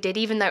Liquid did,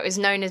 even though it was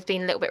known as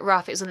being a little bit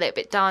rough, it was a little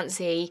bit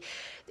dancey.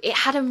 It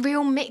had a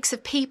real mix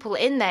of people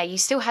in there. You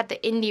still had the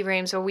indie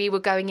rooms where we were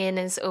going in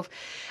and sort of,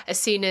 as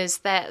soon as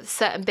that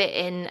certain bit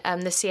in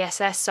the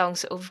CSS song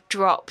sort of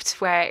dropped,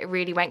 where it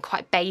really went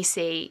quite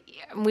bassy,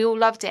 and we all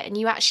loved it. And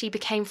you actually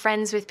became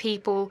friends with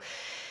people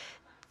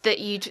that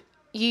you'd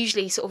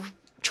usually sort of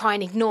try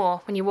and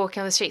ignore when you're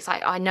walking on the streets.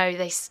 I know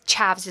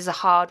chavs is a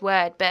hard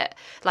word, but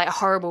a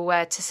horrible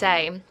word to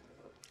say.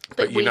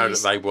 But you know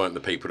that they weren't the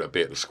people that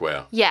be at the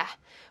Square. Yeah.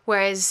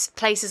 Whereas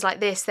places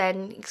like this,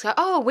 then it's like,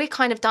 oh, we're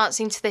kind of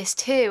dancing to this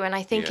too. And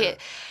I think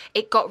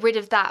it got rid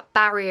of that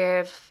barrier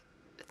of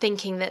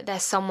thinking that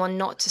there's someone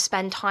not to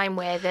spend time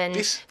with, and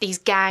these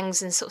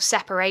gangs and sort of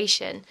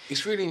separation.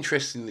 It's really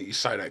interesting that you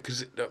say that,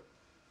 because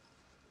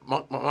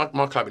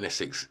my club in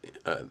Essex,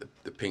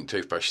 the Pink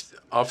Toothbrush,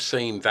 I've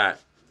seen that,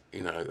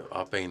 you know,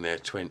 I've been there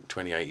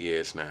 28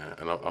 years now,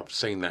 and I've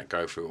seen that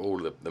go through all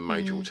the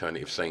major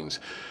alternative scenes.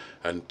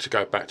 And to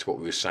go back to what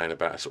we were saying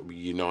about a sort of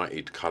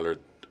united colour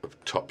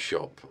of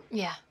Topshop,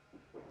 Yeah.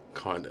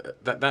 kind of,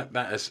 that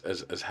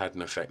has had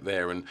an effect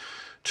there. And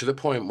to the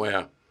point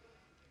where,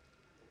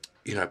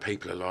 you know,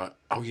 people are like,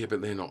 oh yeah,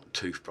 but they're not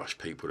toothbrush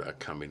people that are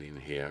coming in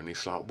here. And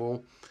it's like,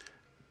 well,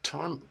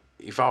 time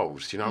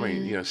evolves, do you know what I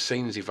mean? You know,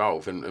 scenes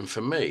evolve. And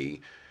for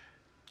me,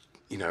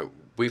 you know,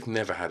 we've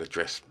never had a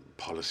dress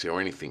policy or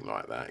anything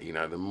like that. You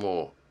know, the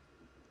more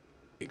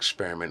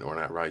experimental and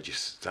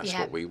outrageous, that's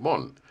what we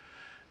want.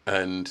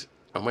 And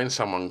when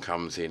someone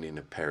comes in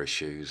a pair of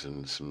shoes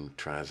and some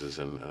trousers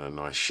and a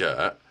nice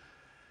shirt,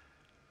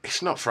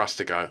 it's not for us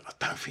to go, I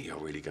don't think you're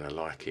really going to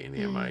like it in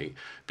here, mate.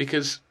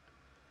 Because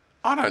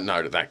I don't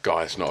know that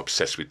guy's not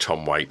obsessed with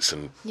Tom Waits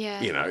and,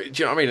 you know,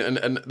 do you know what I mean?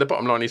 And the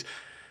bottom line is,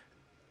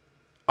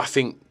 I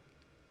think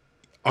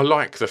I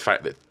like the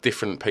fact that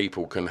different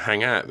people can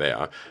hang out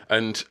there.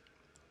 And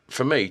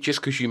for me, just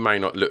because you may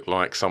not look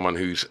like someone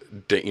who's,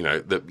 you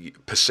know,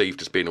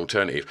 perceived as being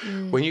alternative,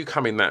 when you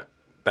come in that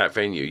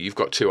venue, you've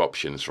got two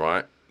options,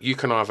 right? You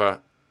can either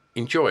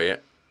enjoy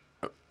it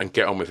and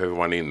get on with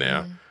everyone in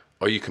there,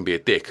 or you can be a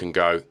dick and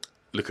go,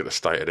 look at the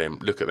state of them,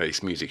 look at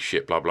this music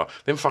shit, blah, blah.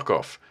 Then fuck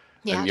off.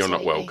 Yeah, and you're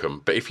not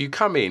welcome. But if you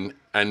come in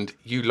and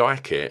you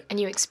like it,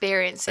 and you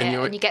experience it,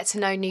 and you get to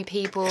know new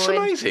people, it's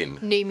amazing.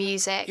 New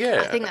music.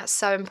 Yeah, I think that's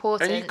so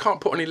important. And you can't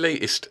put an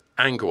elitist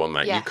angle on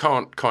that. Yeah. You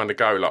can't kind of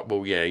go like,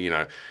 well, yeah, you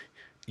know,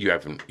 you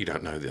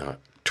don't know the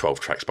 12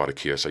 tracks by The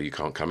Cure, so you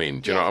can't come in.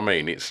 Do you know what I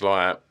mean? It's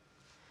like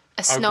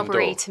a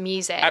snobbery to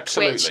music.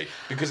 Absolutely,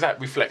 because that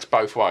reflects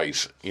both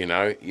ways. You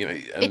know.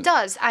 It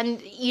does,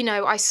 and you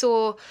know, I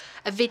saw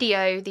a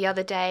video the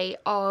other day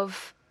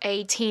of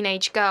a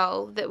teenage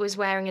girl that was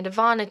wearing a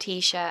Nirvana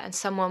t-shirt, and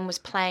someone was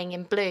playing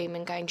In Bloom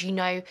and going, do you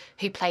know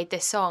who played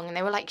this song? And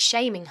they were like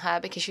shaming her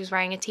because she was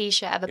wearing a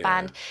t-shirt of a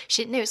band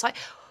she didn't know. It's like,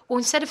 well,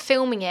 instead of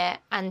filming it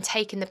and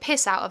taking the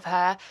piss out of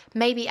her,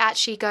 maybe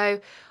actually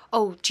go,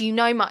 oh, do you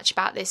know much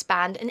about this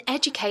band, and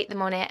educate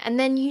them on it, and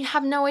then you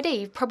have no idea.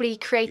 You've probably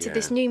created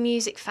this new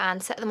music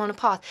fan, set them on a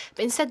path.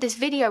 But instead this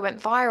video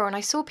went viral and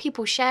I saw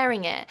people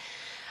sharing it.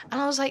 And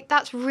I was like,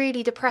 that's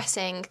really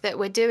depressing that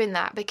we're doing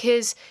that,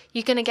 because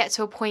you're going to get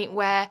to a point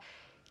where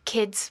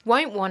kids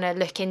won't want to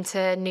look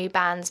into new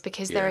bands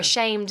because they're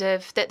ashamed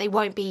of that they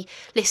won't be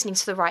listening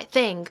to the right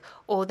thing,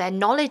 or their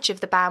knowledge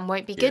of the band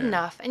won't be good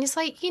enough. And it's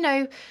like, you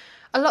know,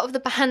 a lot of the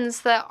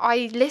bands that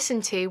I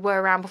listened to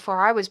were around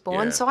before I was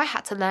born, so I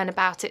had to learn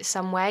about it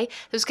some way.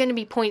 There was going to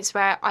be points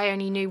where I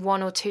only knew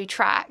one or two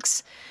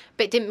tracks,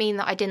 but it didn't mean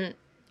that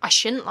I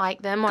shouldn't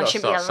like them, or I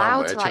shouldn't be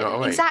allowed to like them. I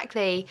mean?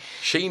 Exactly.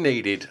 She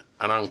needed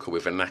an uncle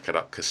with a knackered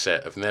up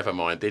cassette of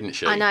Nevermind, didn't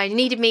she? I know,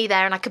 needed me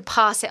there, and I could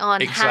pass it on,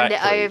 hand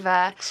it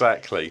over.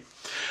 Exactly.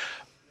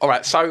 All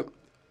right, so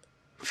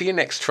for your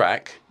next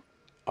track,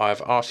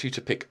 I've asked you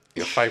to pick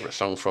your favourite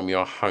song from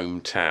your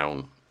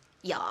hometown.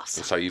 Yes.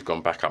 And so you've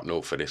gone back up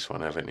north for this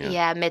one, haven't you?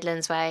 Yeah,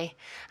 Midlands way.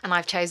 And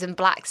I've chosen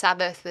Black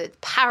Sabbath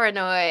with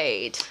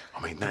Paranoid.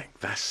 I mean,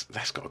 that's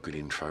got a good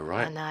intro,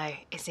 right? I know,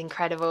 it's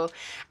incredible.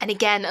 And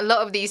again, a lot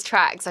of these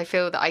tracks I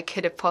feel that I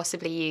could have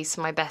possibly used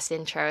for my best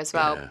intro as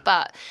well. Yeah.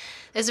 But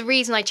there's a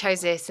reason I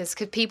chose this. It's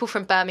because people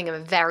from Birmingham are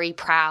very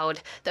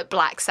proud that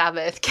Black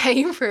Sabbath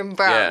came from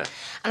Brum. Yeah.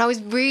 And I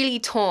was really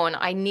torn.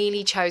 I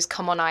nearly chose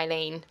Come On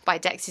Eileen by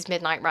Dexys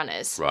Midnight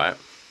Runners. Right.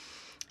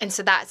 And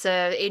so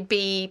it'd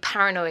be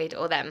Paranoid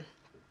or them.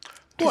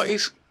 What,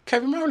 is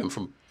Kevin Rowland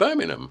from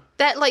Birmingham?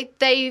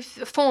 They've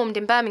formed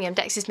in Birmingham,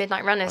 Dexys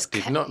Midnight Runners. I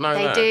did not know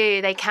that. They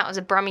do. They count as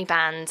a Brummie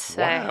band.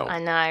 So wow. I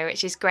know,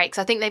 which is great.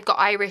 Because I think they've got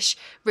Irish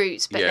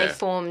roots, but they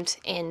formed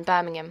in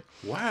Birmingham.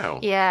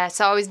 Wow. Yeah,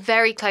 so I was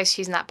very close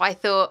to using that. But I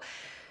thought,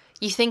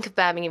 you think of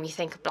Birmingham, you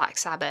think of Black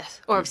Sabbath.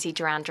 Or obviously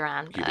Duran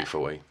Duran.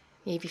 UB40.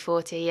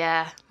 UB40,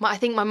 yeah. I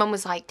think my mum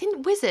was like,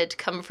 didn't Wizard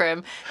come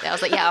from? I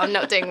was like, yeah, I'm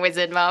not doing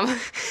Wizard, Mum.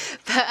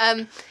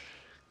 But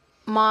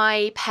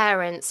my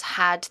parents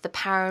had the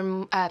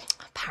Paramore,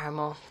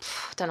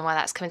 don't know why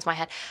that's coming to my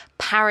head,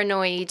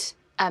 Paranoid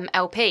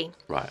LP.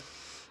 Right.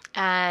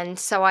 And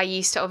so I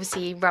used to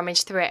obviously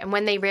rummage through it. And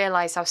when they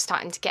realised I was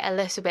starting to get a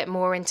little bit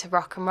more into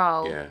rock and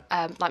roll,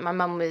 like my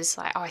mum was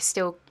like, oh,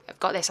 I've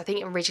got this. I think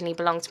it originally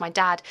belonged to my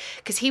dad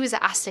because he was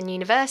at Aston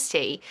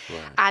University. Right.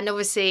 And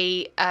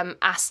obviously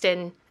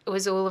Aston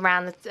was all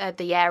around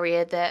the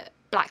area that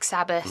Black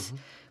Sabbath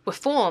were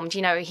formed.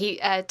 You know,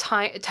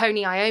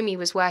 Tony Iommi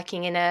was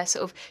working in a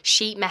sort of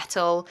sheet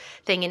metal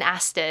thing in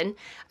Aston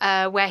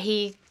where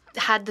he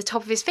had the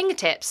top of his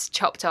fingertips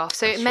chopped off.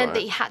 So it meant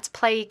that he had to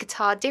play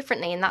guitar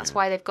differently, and that's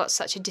why they've got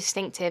such a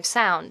distinctive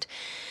sound.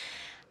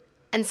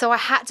 And so I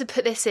had to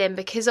put this in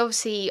because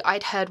obviously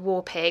I'd heard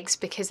War Pigs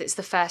because it's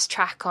the first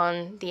track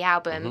on the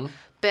album.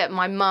 But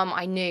my mum,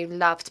 I knew,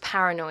 loved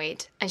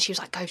Paranoid. And she was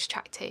like, go to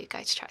track two.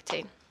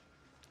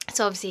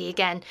 So obviously,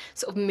 again,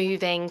 sort of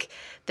moving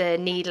the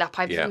needle up.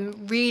 I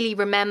really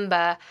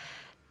remember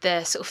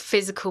the sort of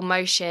physical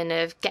motion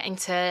of getting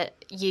to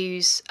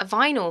use a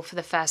vinyl for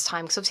the first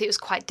time, because obviously it was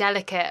quite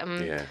delicate,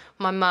 and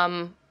my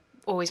mum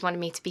always wanted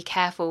me to be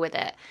careful with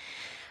it.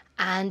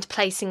 And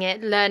placing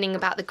it, learning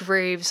about the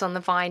grooves on the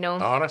vinyl.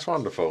 Oh, that's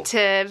wonderful.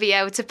 To be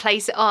able to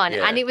place it on.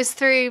 Yeah. And it was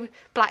through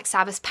Black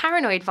Sabbath's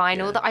Paranoid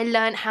vinyl that I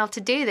learned how to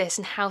do this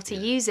and how to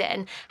use it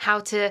and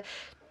how to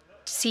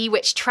see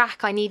which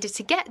track I needed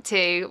to get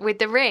to with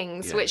the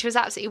rings, which was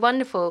absolutely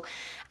wonderful.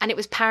 And it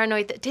was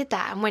Paranoid that did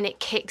that. And when it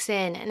kicks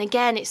in, and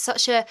again, it's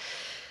such a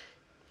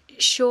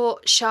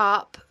short,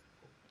 sharp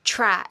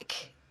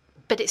track,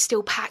 but it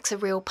still packs a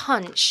real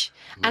punch.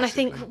 Massively. And I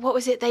think, what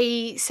was it,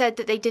 they said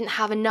that they didn't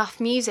have enough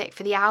music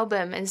for the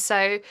album, and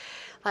so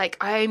like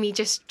Iommi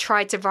just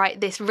tried to write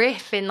this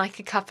riff in like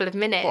a couple of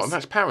minutes. What, and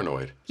that's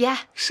Paranoid? Yeah.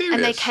 Serious?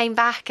 And they came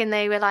back and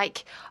they were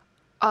like,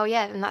 oh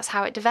yeah, and that's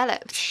how it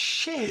developed.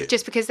 Shit.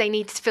 Just because they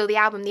needed to fill the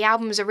album. The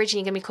album was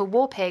originally going to be called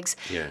War Pigs,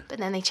 but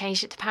then they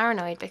changed it to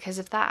Paranoid because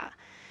of that.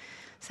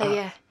 So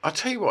yeah. I'll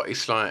tell you what,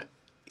 it's like,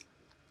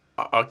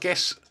 I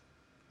guess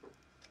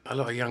a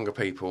lot of younger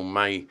people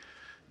may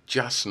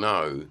just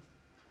know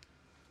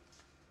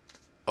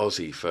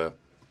Ozzy for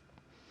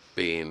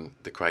being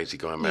the crazy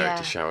guy married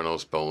to Sharon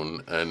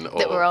Osbourne, and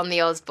that were on the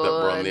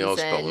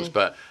Osbournes.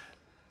 But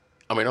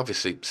I mean,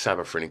 obviously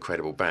Sabbath are an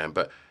incredible band,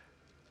 but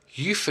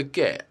you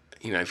forget,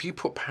 you know, if you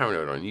put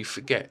Paranoid on, you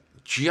forget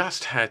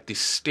just how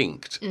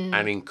distinct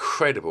and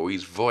incredible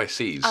his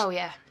voice is. Oh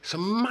yeah, it's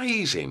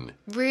amazing.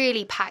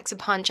 Really packs a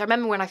punch. I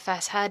remember when I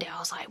first heard it, I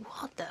was like,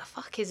 what the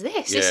fuck is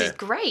this? This is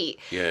great.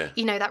 Yeah.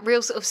 You know, that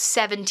real sort of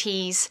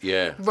 70s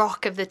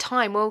rock of the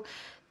time. Well,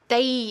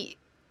 they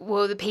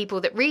were the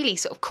people that really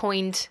sort of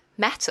coined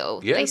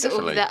metal. Yeah, they sort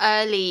definitely. of,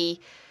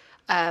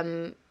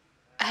 the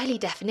early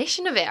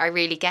definition of it, I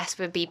really guess,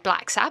 would be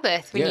Black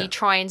Sabbath, when you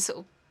try and sort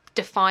of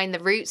define the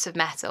roots of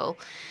metal.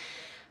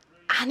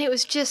 And it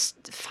was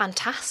just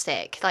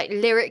fantastic, like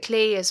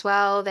lyrically as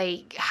well.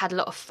 They had a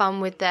lot of fun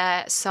with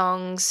their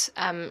songs,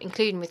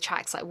 including with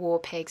tracks like War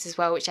Pigs as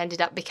well, which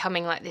ended up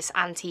becoming like this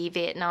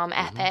anti-Vietnam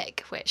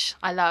epic, which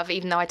I love,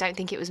 even though I don't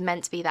think it was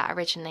meant to be that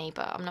originally,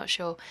 but I'm not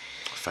sure.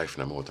 Faith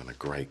No More done a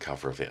great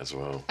cover of it as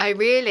well. Oh,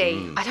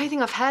 really? I don't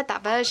think I've heard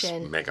that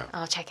version. That's mega.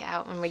 I'll check it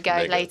out when we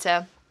go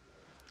later.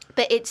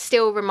 But it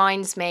still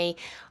reminds me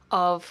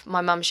of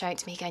my mum showing it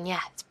to me going, yeah,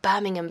 it's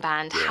Birmingham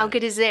band. How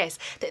good is this?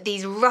 That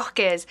these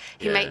rockers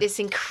who make this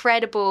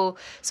incredible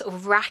sort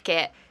of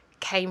racket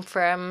came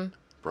from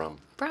Brum.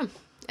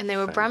 And they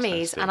were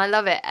Brummies, and I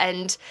love it.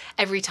 And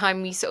every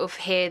time you sort of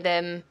hear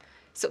them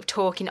sort of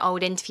talk in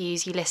old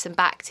interviews you listen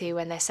back to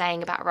when they're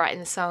saying about writing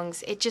the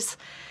songs, it just,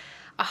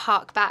 I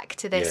hark back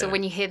to this. Or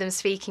when you hear them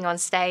speaking on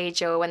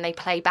stage, or when they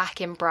play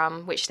back in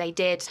Brum, which they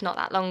did not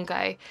that long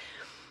ago.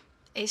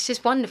 It's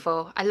just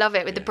wonderful. I love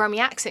it with the Brummie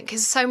accent,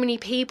 because so many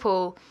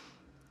people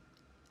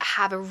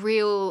have a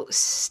real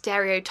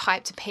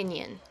stereotyped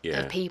opinion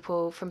of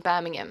people from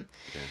Birmingham.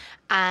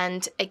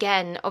 And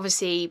again,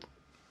 obviously,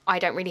 I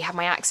don't really have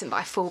my accent, but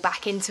I fall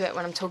back into it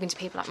when I'm talking to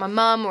people like my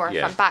mum, or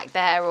if I'm back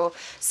there, or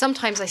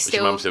sometimes I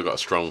still... Your mum still got a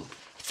strong...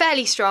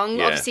 Fairly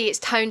strong. Obviously, it's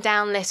toned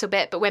down a little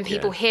bit, but when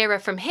people hear her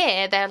from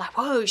here, they're like,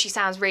 whoa, she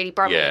sounds really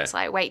Brummie. It's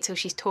like, wait till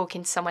she's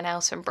talking to someone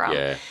else from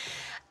Brum.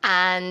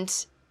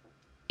 And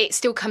it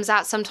still comes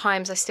out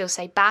sometimes. I still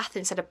say Bath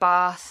instead of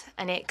Bath,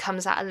 and it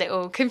comes out a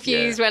little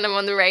confused when I'm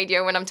on the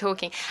radio, when I'm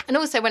talking. And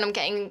also when I'm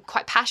getting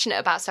quite passionate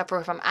about stuff,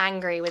 or if I'm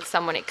angry with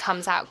someone, it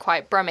comes out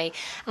quite Brummie.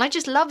 And I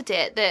just loved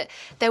it, that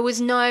there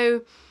was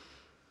no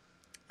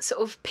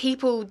sort of,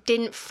 people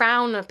didn't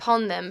frown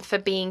upon them for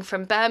being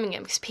from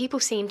Birmingham, because people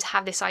seem to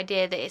have this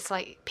idea that it's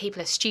like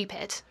people are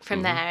stupid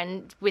from there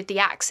and with the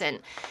accent.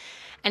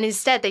 And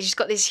instead, they just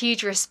got this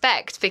huge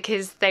respect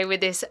because they were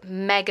this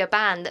mega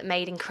band that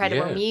made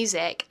incredible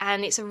music.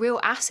 And it's a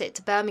real asset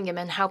to Birmingham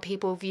and how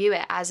people view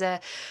it as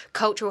a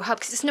cultural hub,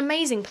 because it's an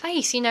amazing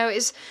place. You know,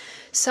 it's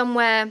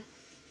somewhere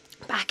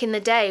back in the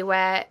day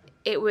where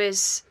it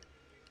was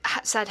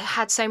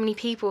had so many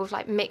people of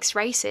like mixed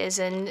races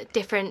and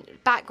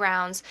different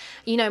backgrounds.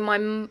 You know,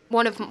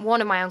 one of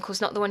my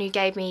uncles, not the one who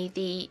gave me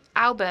the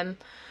album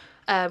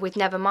with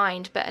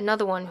Nevermind, but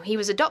another one, he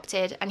was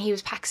adopted and he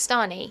was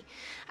Pakistani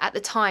at the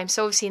time.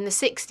 So obviously in the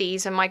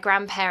 60s, when my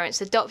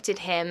grandparents adopted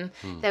him,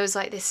 there was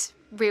like this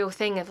real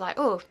thing of like,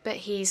 oh, but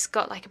he's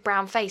got like a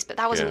brown face. But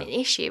that wasn't an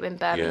issue in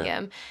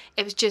Birmingham.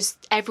 It was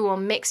just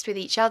everyone mixed with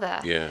each other.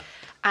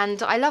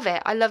 And I love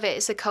it. I love it.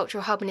 It's a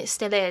cultural hub, and it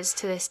still is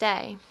to this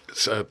day.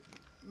 So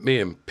me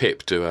and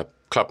Pip do a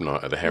club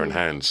night at the Hare and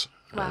Hands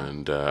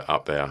and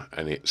up there,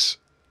 and it's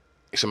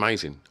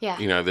amazing.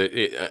 You know,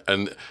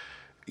 and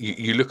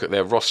you look at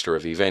their roster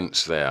of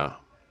events there,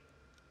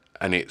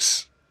 and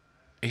it's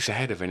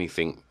ahead of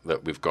anything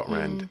that we've got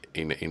around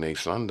in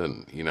East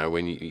London. You know,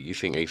 when you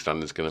think East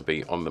London's going to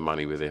be on the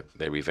money with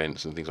their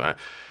events and things like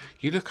that,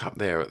 you look up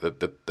there at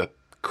the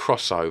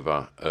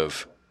crossover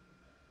of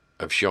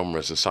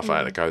genres and stuff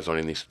like that goes on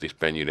in this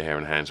venue, the Hare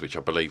and Hands, which I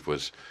believe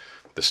was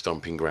the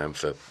stomping ground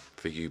for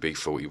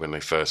UB40 when they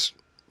first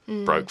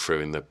broke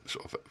through in the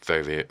sort of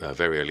very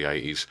early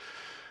 80s.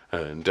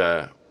 And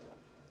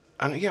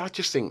yeah, I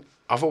just think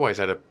I've always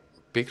had a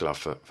big love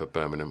for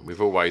Birmingham.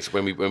 We've always,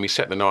 when we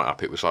set the night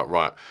up, it was like,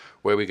 right,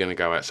 where are we going to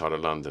go outside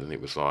of London? And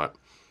it was like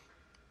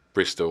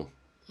Bristol,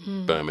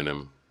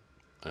 Birmingham,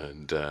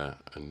 and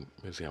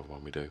where's the other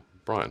one we do?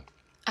 Brighton.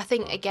 I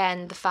think,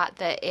 again, the fact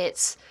that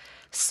it's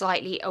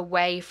slightly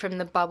away from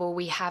the bubble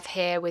we have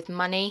here with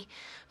money,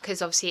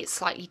 because obviously it's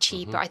slightly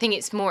cheaper. I think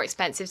it's more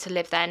expensive to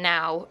live there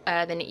now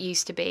than it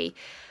used to be.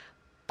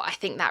 But I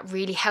think that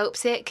really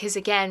helps it, because,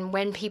 again,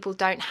 when people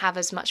don't have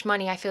as much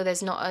money, I feel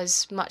there's not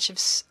as much of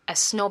a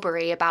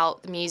snobbery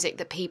about the music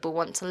that people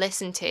want to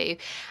listen to,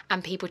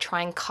 and people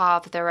try and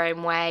carve their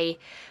own way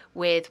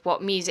with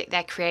what music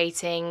they're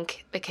creating,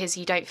 because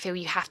you don't feel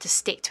you have to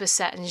stick to a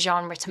certain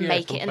genre to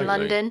make it in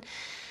London.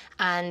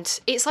 And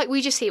it's like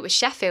we just see it with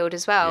Sheffield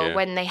as well,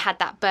 when they had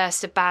that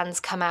burst of bands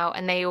come out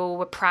and they all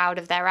were proud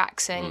of their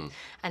accent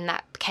and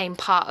that became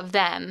part of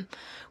them.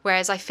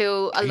 Whereas I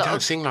feel He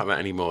don't sing like that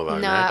anymore, though,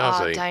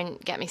 does he?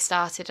 Don't get me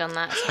started on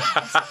that.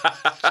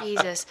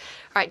 Jesus.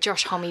 All right,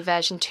 Josh Homme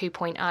version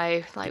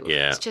 2.0.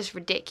 It's just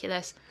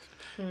ridiculous.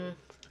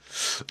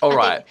 All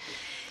right.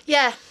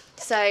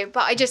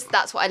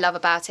 That's what I love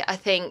about it. I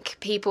think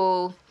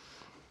people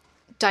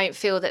don't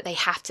feel that they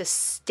have to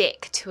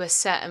stick to a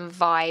certain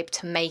vibe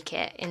to make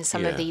it in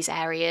some of these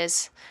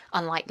areas,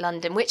 unlike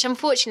London, which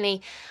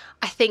unfortunately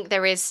I think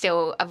there is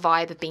still a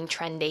vibe of being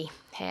trendy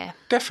here.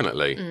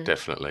 Definitely.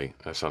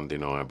 That's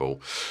undeniable.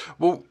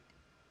 Well,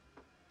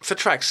 for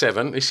track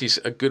 7, this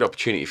is a good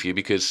opportunity for you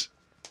because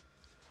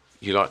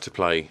you like to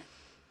play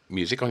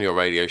music on your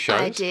radio shows.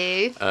 I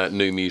do.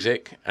 New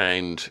music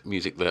and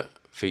music that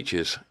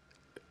features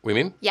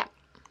women. Yeah.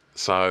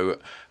 So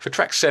for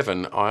track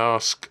 7, I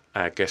ask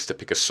our guests to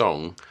pick a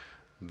song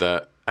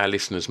that our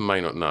listeners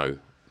may not know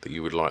that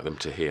you would like them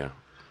to hear.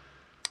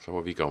 So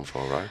what have you gone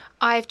for, Ro?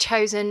 I've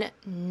chosen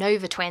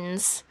Nova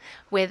Twins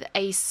with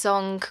a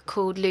song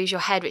called Lose Your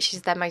Head, which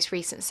is their most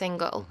recent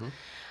single.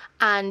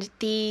 And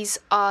these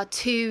are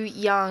 2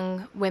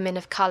 young women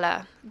of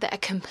colour that are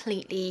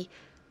completely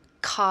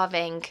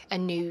carving a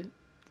new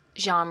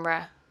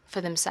genre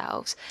for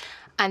themselves.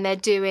 And they're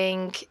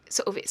doing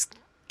it's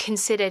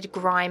considered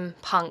grime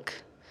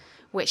punk,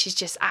 which is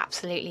just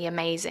absolutely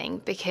amazing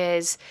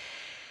because,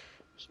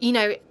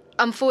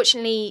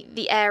 unfortunately,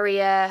 the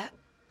area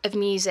of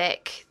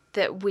music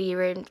that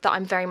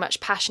I'm very much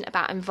passionate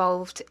about,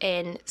 involved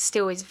in,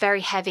 still is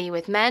very heavy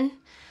with men,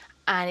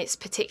 and it's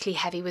particularly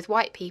heavy with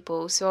white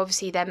people. So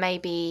obviously there may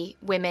be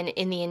women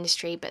in the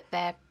industry, but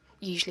they're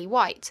usually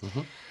white.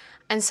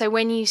 And so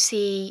when you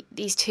see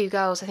these 2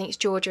 girls, I think it's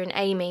Georgia and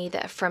Amy,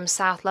 that are from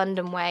South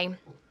London way,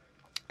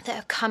 that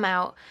have come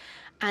out,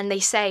 and they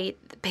say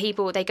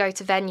they go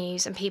to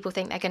venues and people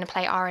think they're going to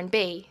play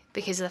R&B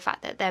because of the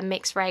fact that they're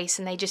mixed race,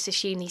 and they just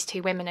assume these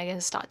 2 women are going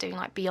to start doing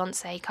like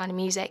Beyonce kind of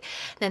music.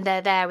 And then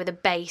they're there with a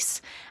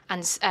bass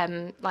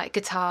and like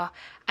guitar,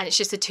 and it's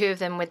just the 2 of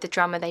them with the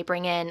drummer they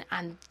bring in,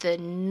 and the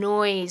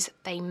noise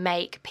they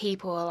make,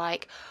 people are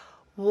like,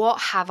 what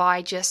have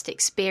I just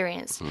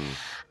experienced?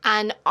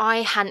 And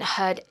I hadn't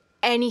heard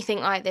anything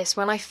like this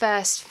when I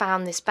first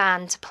found this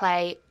band to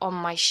play on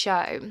my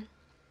show.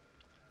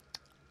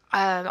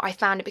 I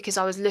found it because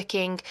I was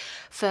looking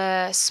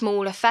for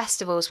smaller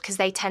festivals because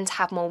they tend to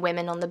have more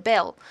women on the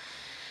bill.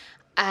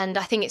 And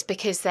I think it's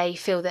because they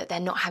feel that they're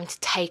not having to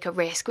take a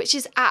risk, which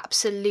is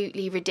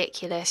absolutely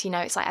ridiculous.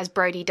 It's like, as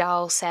Brody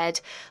Dahl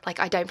said, like,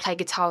 I don't play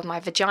guitar with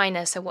my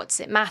vagina, so what does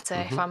it matter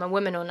if I'm a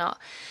woman or not?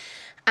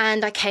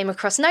 And I came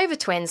across Nova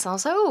Twins, and I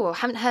was like, I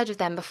haven't heard of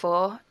them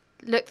before.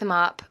 Looked them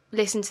up,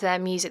 listened to their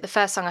music. The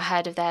first song I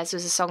heard of theirs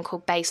was a song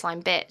called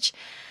Baseline Bitch.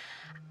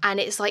 And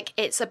it's like,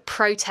 it's a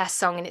protest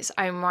song in its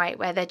own right,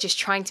 where they're just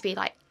trying to be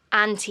like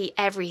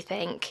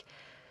anti-everything,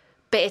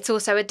 but it's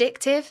also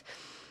addictive.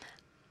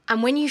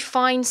 And when you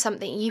find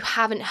something you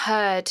haven't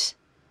heard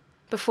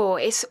before,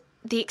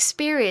 the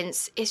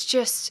experience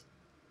is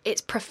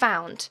it's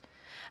profound.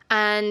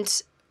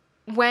 And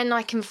when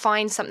I can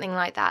find something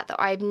like that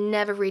I've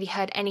never really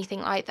heard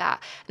anything like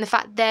that, and the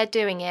fact they're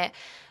doing it,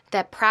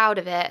 they're proud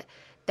of it,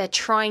 they're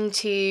trying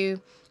to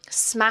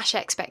smash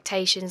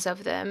expectations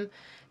of them,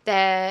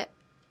 they're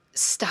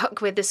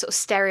stuck with the sort of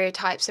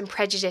stereotypes and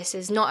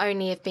prejudices, not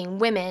only of being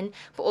women,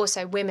 but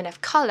also women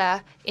of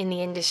colour in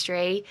the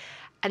industry,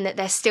 and that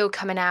they're still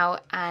coming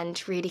out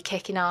and really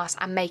kicking ass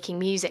and making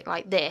music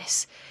like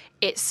this.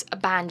 It's a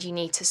band you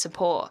need to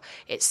support.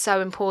 It's so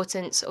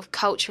important sort of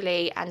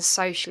culturally and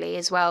socially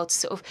as well to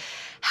sort of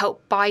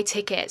help buy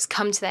tickets,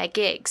 come to their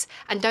gigs,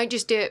 and don't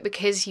just do it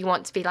because you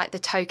want to be like the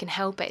token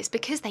helper. It's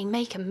because they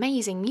make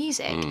amazing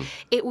music.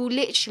 It will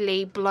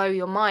literally blow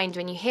your mind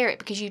when you hear it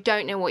because you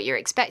don't know what you're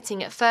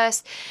expecting at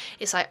first.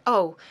 It's like,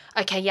 oh,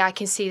 okay, yeah, I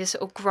can see the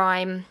sort of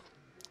grime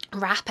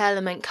rap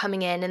element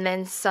coming in, and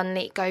then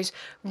suddenly it goes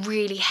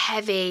really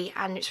heavy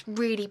and it's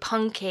really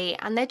punky,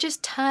 and they're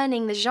just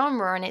turning the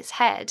genre on its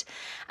head.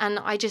 And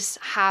I just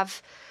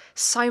have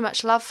so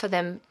much love for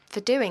them for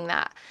doing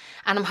that,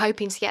 and I'm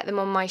hoping to get them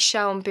on my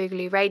show on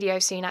Boogaloo Radio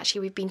soon.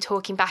 Actually, we've been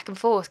talking back and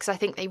forth because I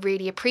think they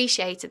really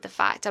appreciated the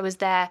fact I was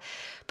there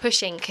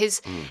pushing,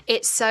 because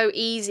it's so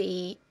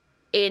easy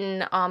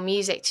in our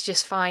music to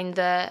just find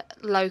the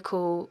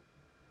local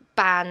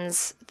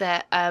bands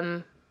that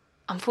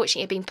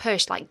unfortunately have been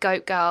pushed, like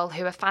Goat Girl,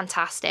 who are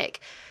fantastic,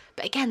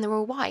 but again, they're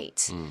all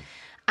white.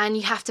 And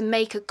you have to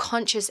make a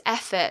conscious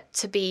effort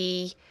to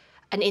be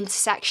an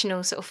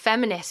intersectional sort of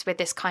feminist with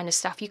this kind of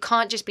stuff. You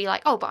can't just be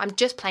like, oh, but I'm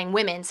just playing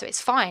women, so it's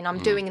fine, I'm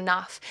doing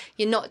enough.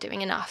 You're not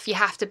doing enough. You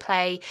have to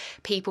play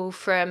people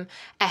from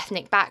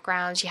ethnic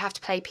backgrounds. You have to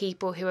play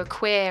people who are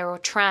queer or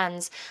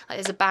trans. Like,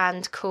 there's a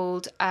band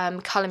called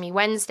Colour Me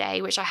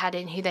Wednesday, which I had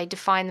in, who they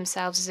define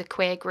themselves as a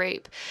queer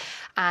group,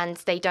 and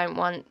they don't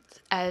want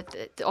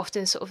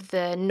often sort of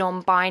the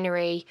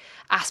non-binary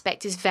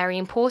aspect is very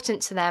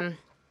important to them.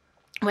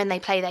 When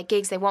they play their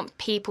gigs, they want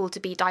people to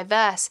be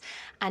diverse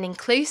and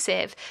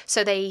inclusive.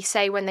 So they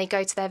say when they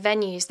go to their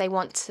venues, they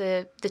want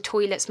the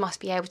toilets must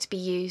be able to be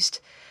used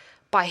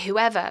by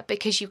whoever,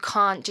 because you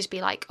can't just be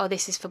like, oh,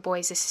 this is for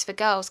boys, this is for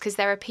girls, because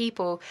there are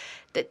people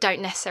that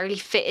don't necessarily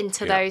fit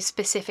into those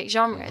specific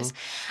genres.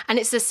 And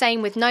it's the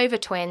same with Nova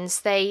Twins.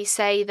 They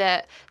say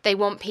that they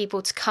want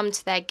people to come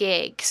to their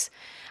gigs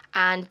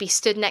and be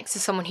stood next to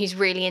someone who's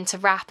really into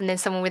rap and then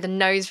someone with a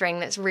nose ring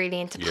that's really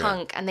into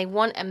punk. And they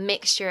want a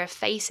mixture of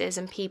faces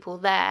and people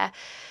there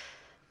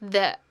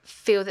that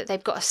feel that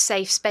they've got a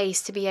safe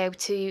space to be able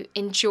to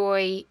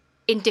enjoy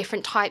in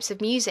different types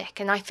of music.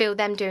 And I feel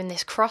them doing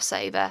this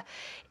crossover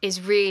is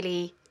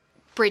really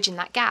bridging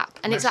that gap.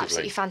 And it's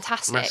absolutely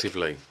fantastic.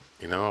 Massively.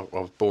 You know, I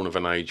was born of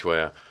an age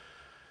where,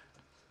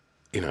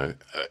 you know,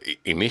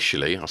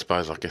 initially, I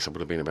guess I would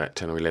have been about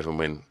 10 or 11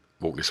 when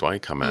Walk This Way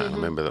come out. And I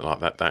remember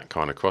that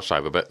kind of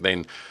crossover. But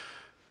then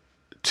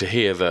to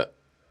hear that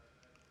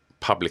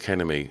Public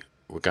Enemy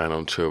were going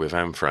on tour with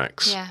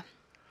Anthrax, I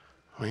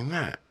mean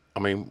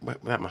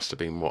that must have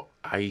been what,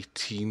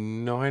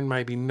 89,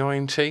 maybe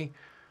 90.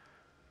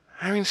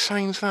 How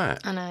insane's that?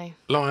 I know.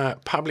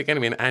 Like Public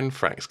Enemy and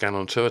Anthrax going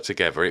on tour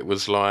together. It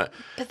was like,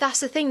 but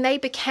that's the thing. They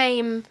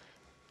became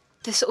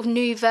the sort of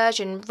new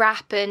version.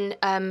 Rap and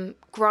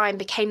grime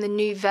became the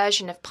new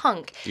version of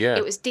punk. Yeah.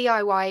 It was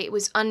DIY, it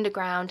was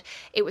underground,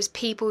 it was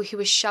people who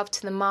were shoved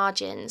to the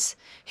margins,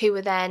 who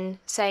were then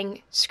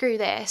saying, screw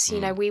this, you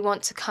know, we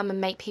want to come and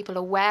make people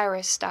aware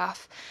of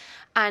stuff.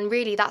 And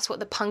really that's what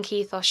the punk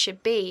ethos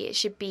should be. It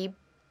should be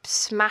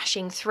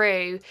smashing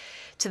through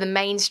to the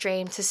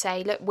mainstream to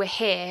say, look, we're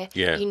here,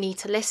 you need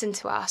to listen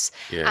to us.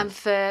 And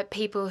for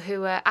people who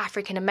were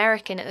African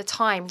American at the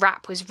time,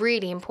 rap was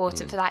really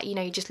important for that. You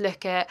know, you just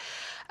look at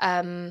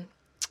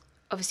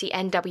obviously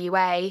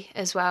NWA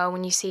as well,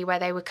 when you see where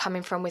they were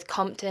coming from with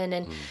Compton,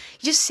 and you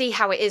just see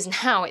how it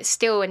is now. It's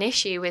still an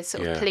issue with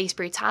sort of police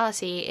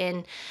brutality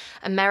in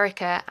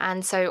America.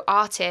 And so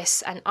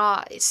artists and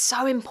art is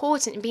so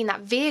important in being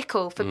that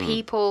vehicle for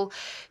people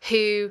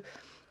who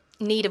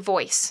need a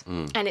voice.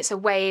 And it's a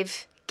way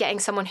of getting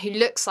someone who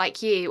looks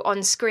like you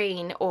on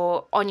screen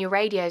or on your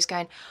radios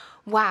going,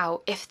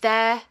 wow, if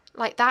they're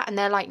like that and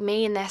they're like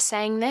me and they're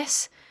saying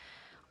this,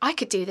 I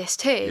could do this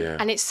too.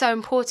 And it's so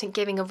important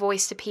giving a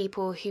voice to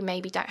people who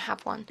maybe don't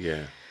have one.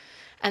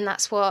 And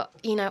that's what,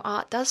 you know,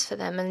 art does for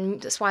them. And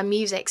that's why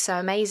music's so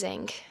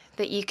amazing,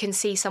 that you can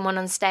see someone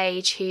on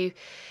stage who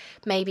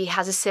maybe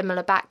has a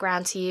similar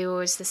background to you,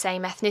 or is the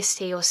same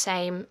ethnicity or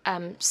same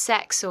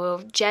sex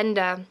or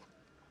gender,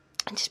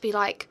 and just be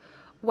like,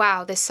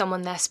 wow, there's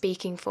someone there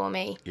speaking for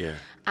me.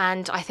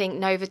 And I think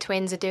Nova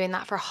Twins are doing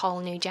that for a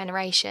whole new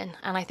generation,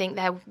 and I think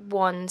they're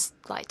ones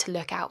like to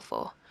look out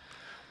for.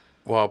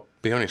 Well, I'll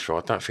be honest,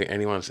 Rob, I don't think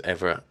anyone's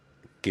ever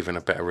given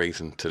a better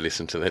reason to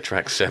listen to their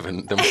track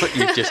 7 than what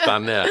you've just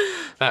done there.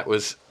 That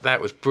was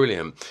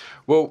brilliant.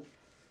 Well,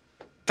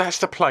 that's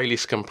the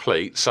playlist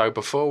complete. So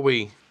before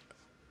we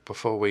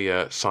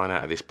sign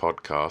out of this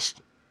podcast,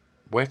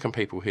 where can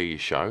people hear your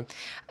show?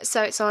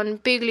 So it's on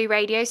Boogaloo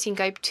Radio, so you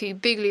can go to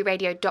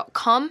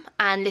boogalooradio.com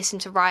and listen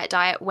to Riot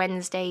Diet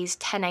Wednesdays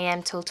 10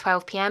 a.m. till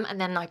 12 p.m. And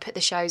then I put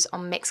the shows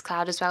on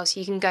Mixcloud as well. So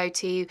you can go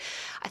to,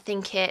 I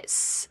think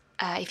it's,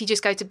 if you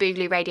just go to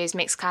Boogaloo Radio's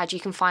Mixcloud, you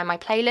can find my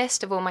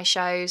playlist of all my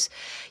shows.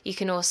 You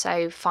can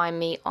also find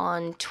me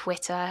on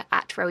Twitter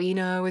at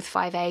Rowena with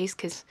 5 A's,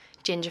 because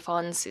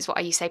Gingerfons is what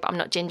I used to say, but I'm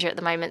not ginger at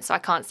the moment, so I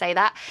can't say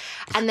that.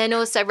 And then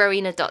also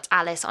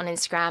Rowena.Alice on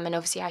Instagram, and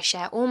obviously I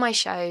share all my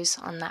shows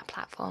on that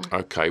platform.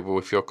 Okay, well,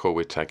 if you're cool,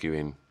 we'll tag you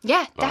in.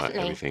 Yeah,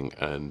 definitely. Everything.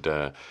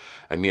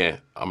 And yeah,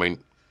 I mean,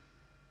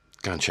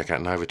 go and check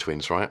out Nova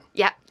Twins, right?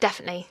 Yeah,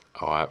 definitely.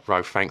 All right,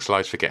 Ro, thanks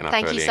loads for getting up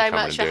early. Thank you so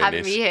much for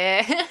having me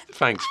here.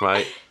 Thanks,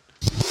 mate.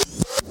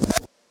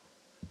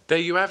 There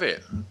you have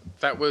it.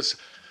 That was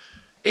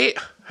it.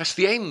 That's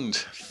the end.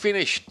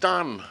 Finished,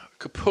 done,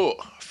 kaput,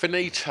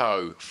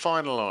 finito,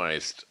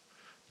 finalised,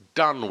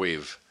 done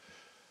with.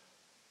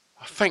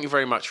 Thank you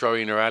very much,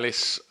 Rowena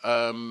Alice.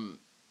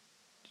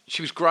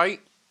 She was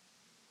great.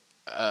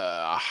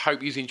 I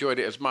hope you enjoyed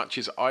it as much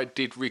as I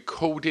did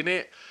recording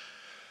it.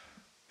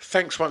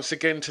 Thanks once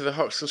again to the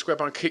Hoxton Square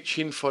Barn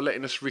Kitchen for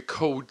letting us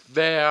record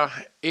there.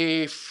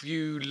 If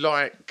you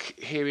like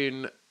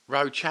hearing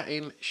Ro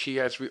chatting, she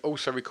has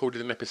also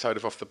recorded an episode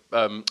of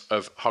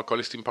Hardcore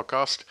Listening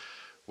Podcast,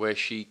 where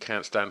she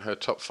counts down her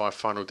top 5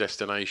 Final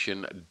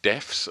Destination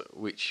deaths,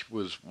 which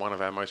was one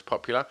of our most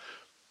popular.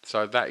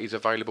 So that is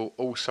available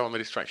also on the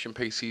Distraction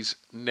Pieces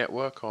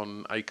network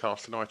on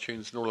Acast and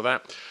iTunes and all of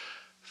that.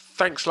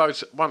 Thanks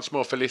loads once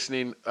more for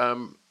listening.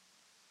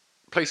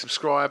 Please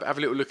subscribe, have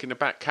a little look in the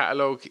back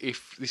catalogue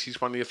if this is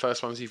one of your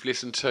first ones you've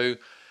listened to.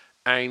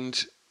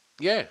 And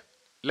yeah,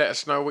 let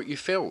us know what you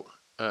feel.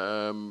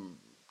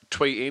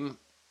 Tweet in,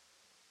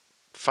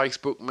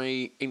 Facebook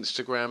me,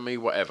 Instagram me,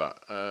 whatever.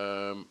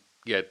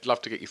 Yeah,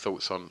 love to get your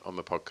thoughts on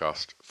the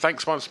podcast.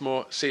 Thanks once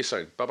more. See you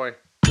soon. Bye-bye.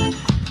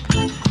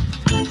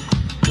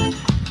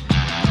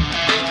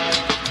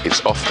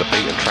 It's Off the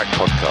Beaten Track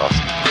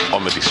podcast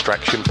on the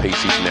Distraction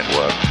Pieces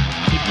network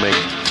with me,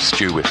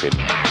 Stu Whiffen.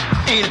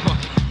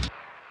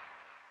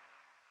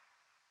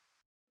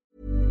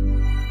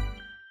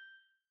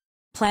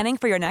 Planning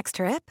for your next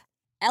trip?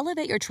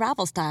 Elevate your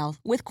travel style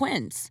with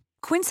Quince.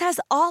 Quince has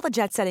all the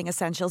jet-setting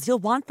essentials you'll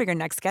want for your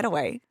next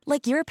getaway,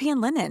 like European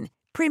linen,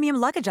 premium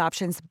luggage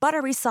options,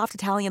 buttery soft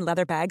Italian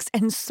leather bags,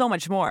 and so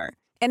much more.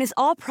 And is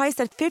all priced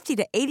at 50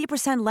 to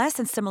 80% less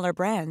than similar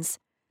brands.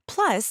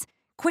 Plus,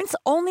 Quince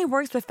only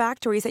works with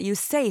factories that use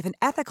safe and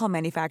ethical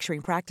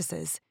manufacturing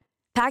practices.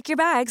 Pack your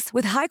bags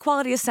with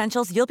high-quality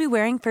essentials you'll be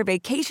wearing for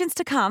vacations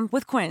to come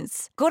with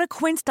Quince. Go to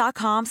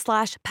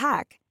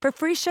quince.com/pack for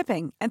free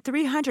shipping and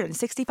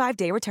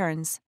 365-day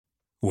returns.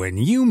 When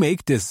you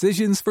make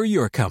decisions for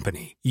your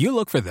company, you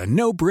look for the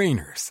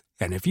no-brainers.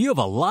 And if you have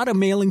a lot of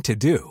mailing to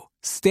do,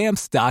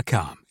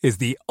 Stamps.com is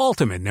the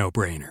ultimate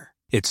no-brainer.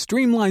 It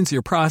streamlines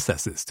your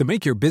processes to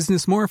make your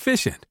business more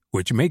efficient,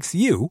 which makes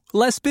you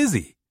less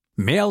busy.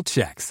 Mail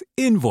checks,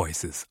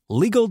 invoices,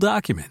 legal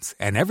documents,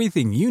 and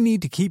everything you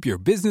need to keep your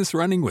business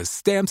running with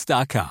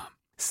Stamps.com.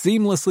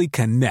 Seamlessly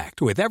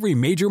connect with every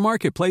major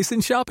marketplace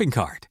and shopping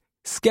cart.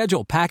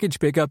 Schedule package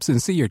pickups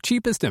and see your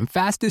cheapest and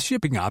fastest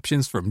shipping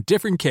options from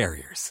different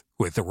carriers.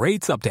 With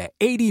rates up to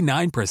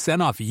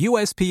 89% off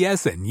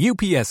USPS and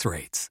UPS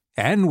rates.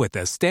 And with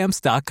the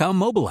Stamps.com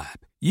mobile app,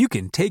 you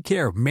can take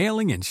care of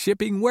mailing and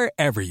shipping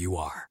wherever you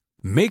are.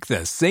 Make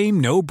the same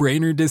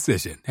no-brainer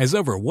decision as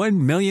over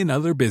 1 million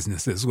other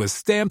businesses with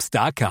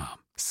Stamps.com.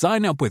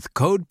 Sign up with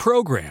code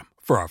PROGRAM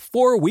for a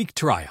 4-week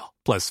trial,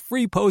 plus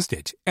free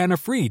postage and a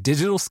free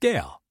digital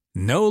scale.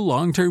 No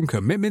long-term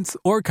commitments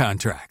or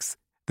contracts.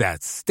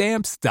 That's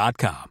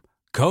Stamps.com.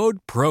 Code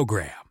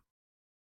PROGRAM.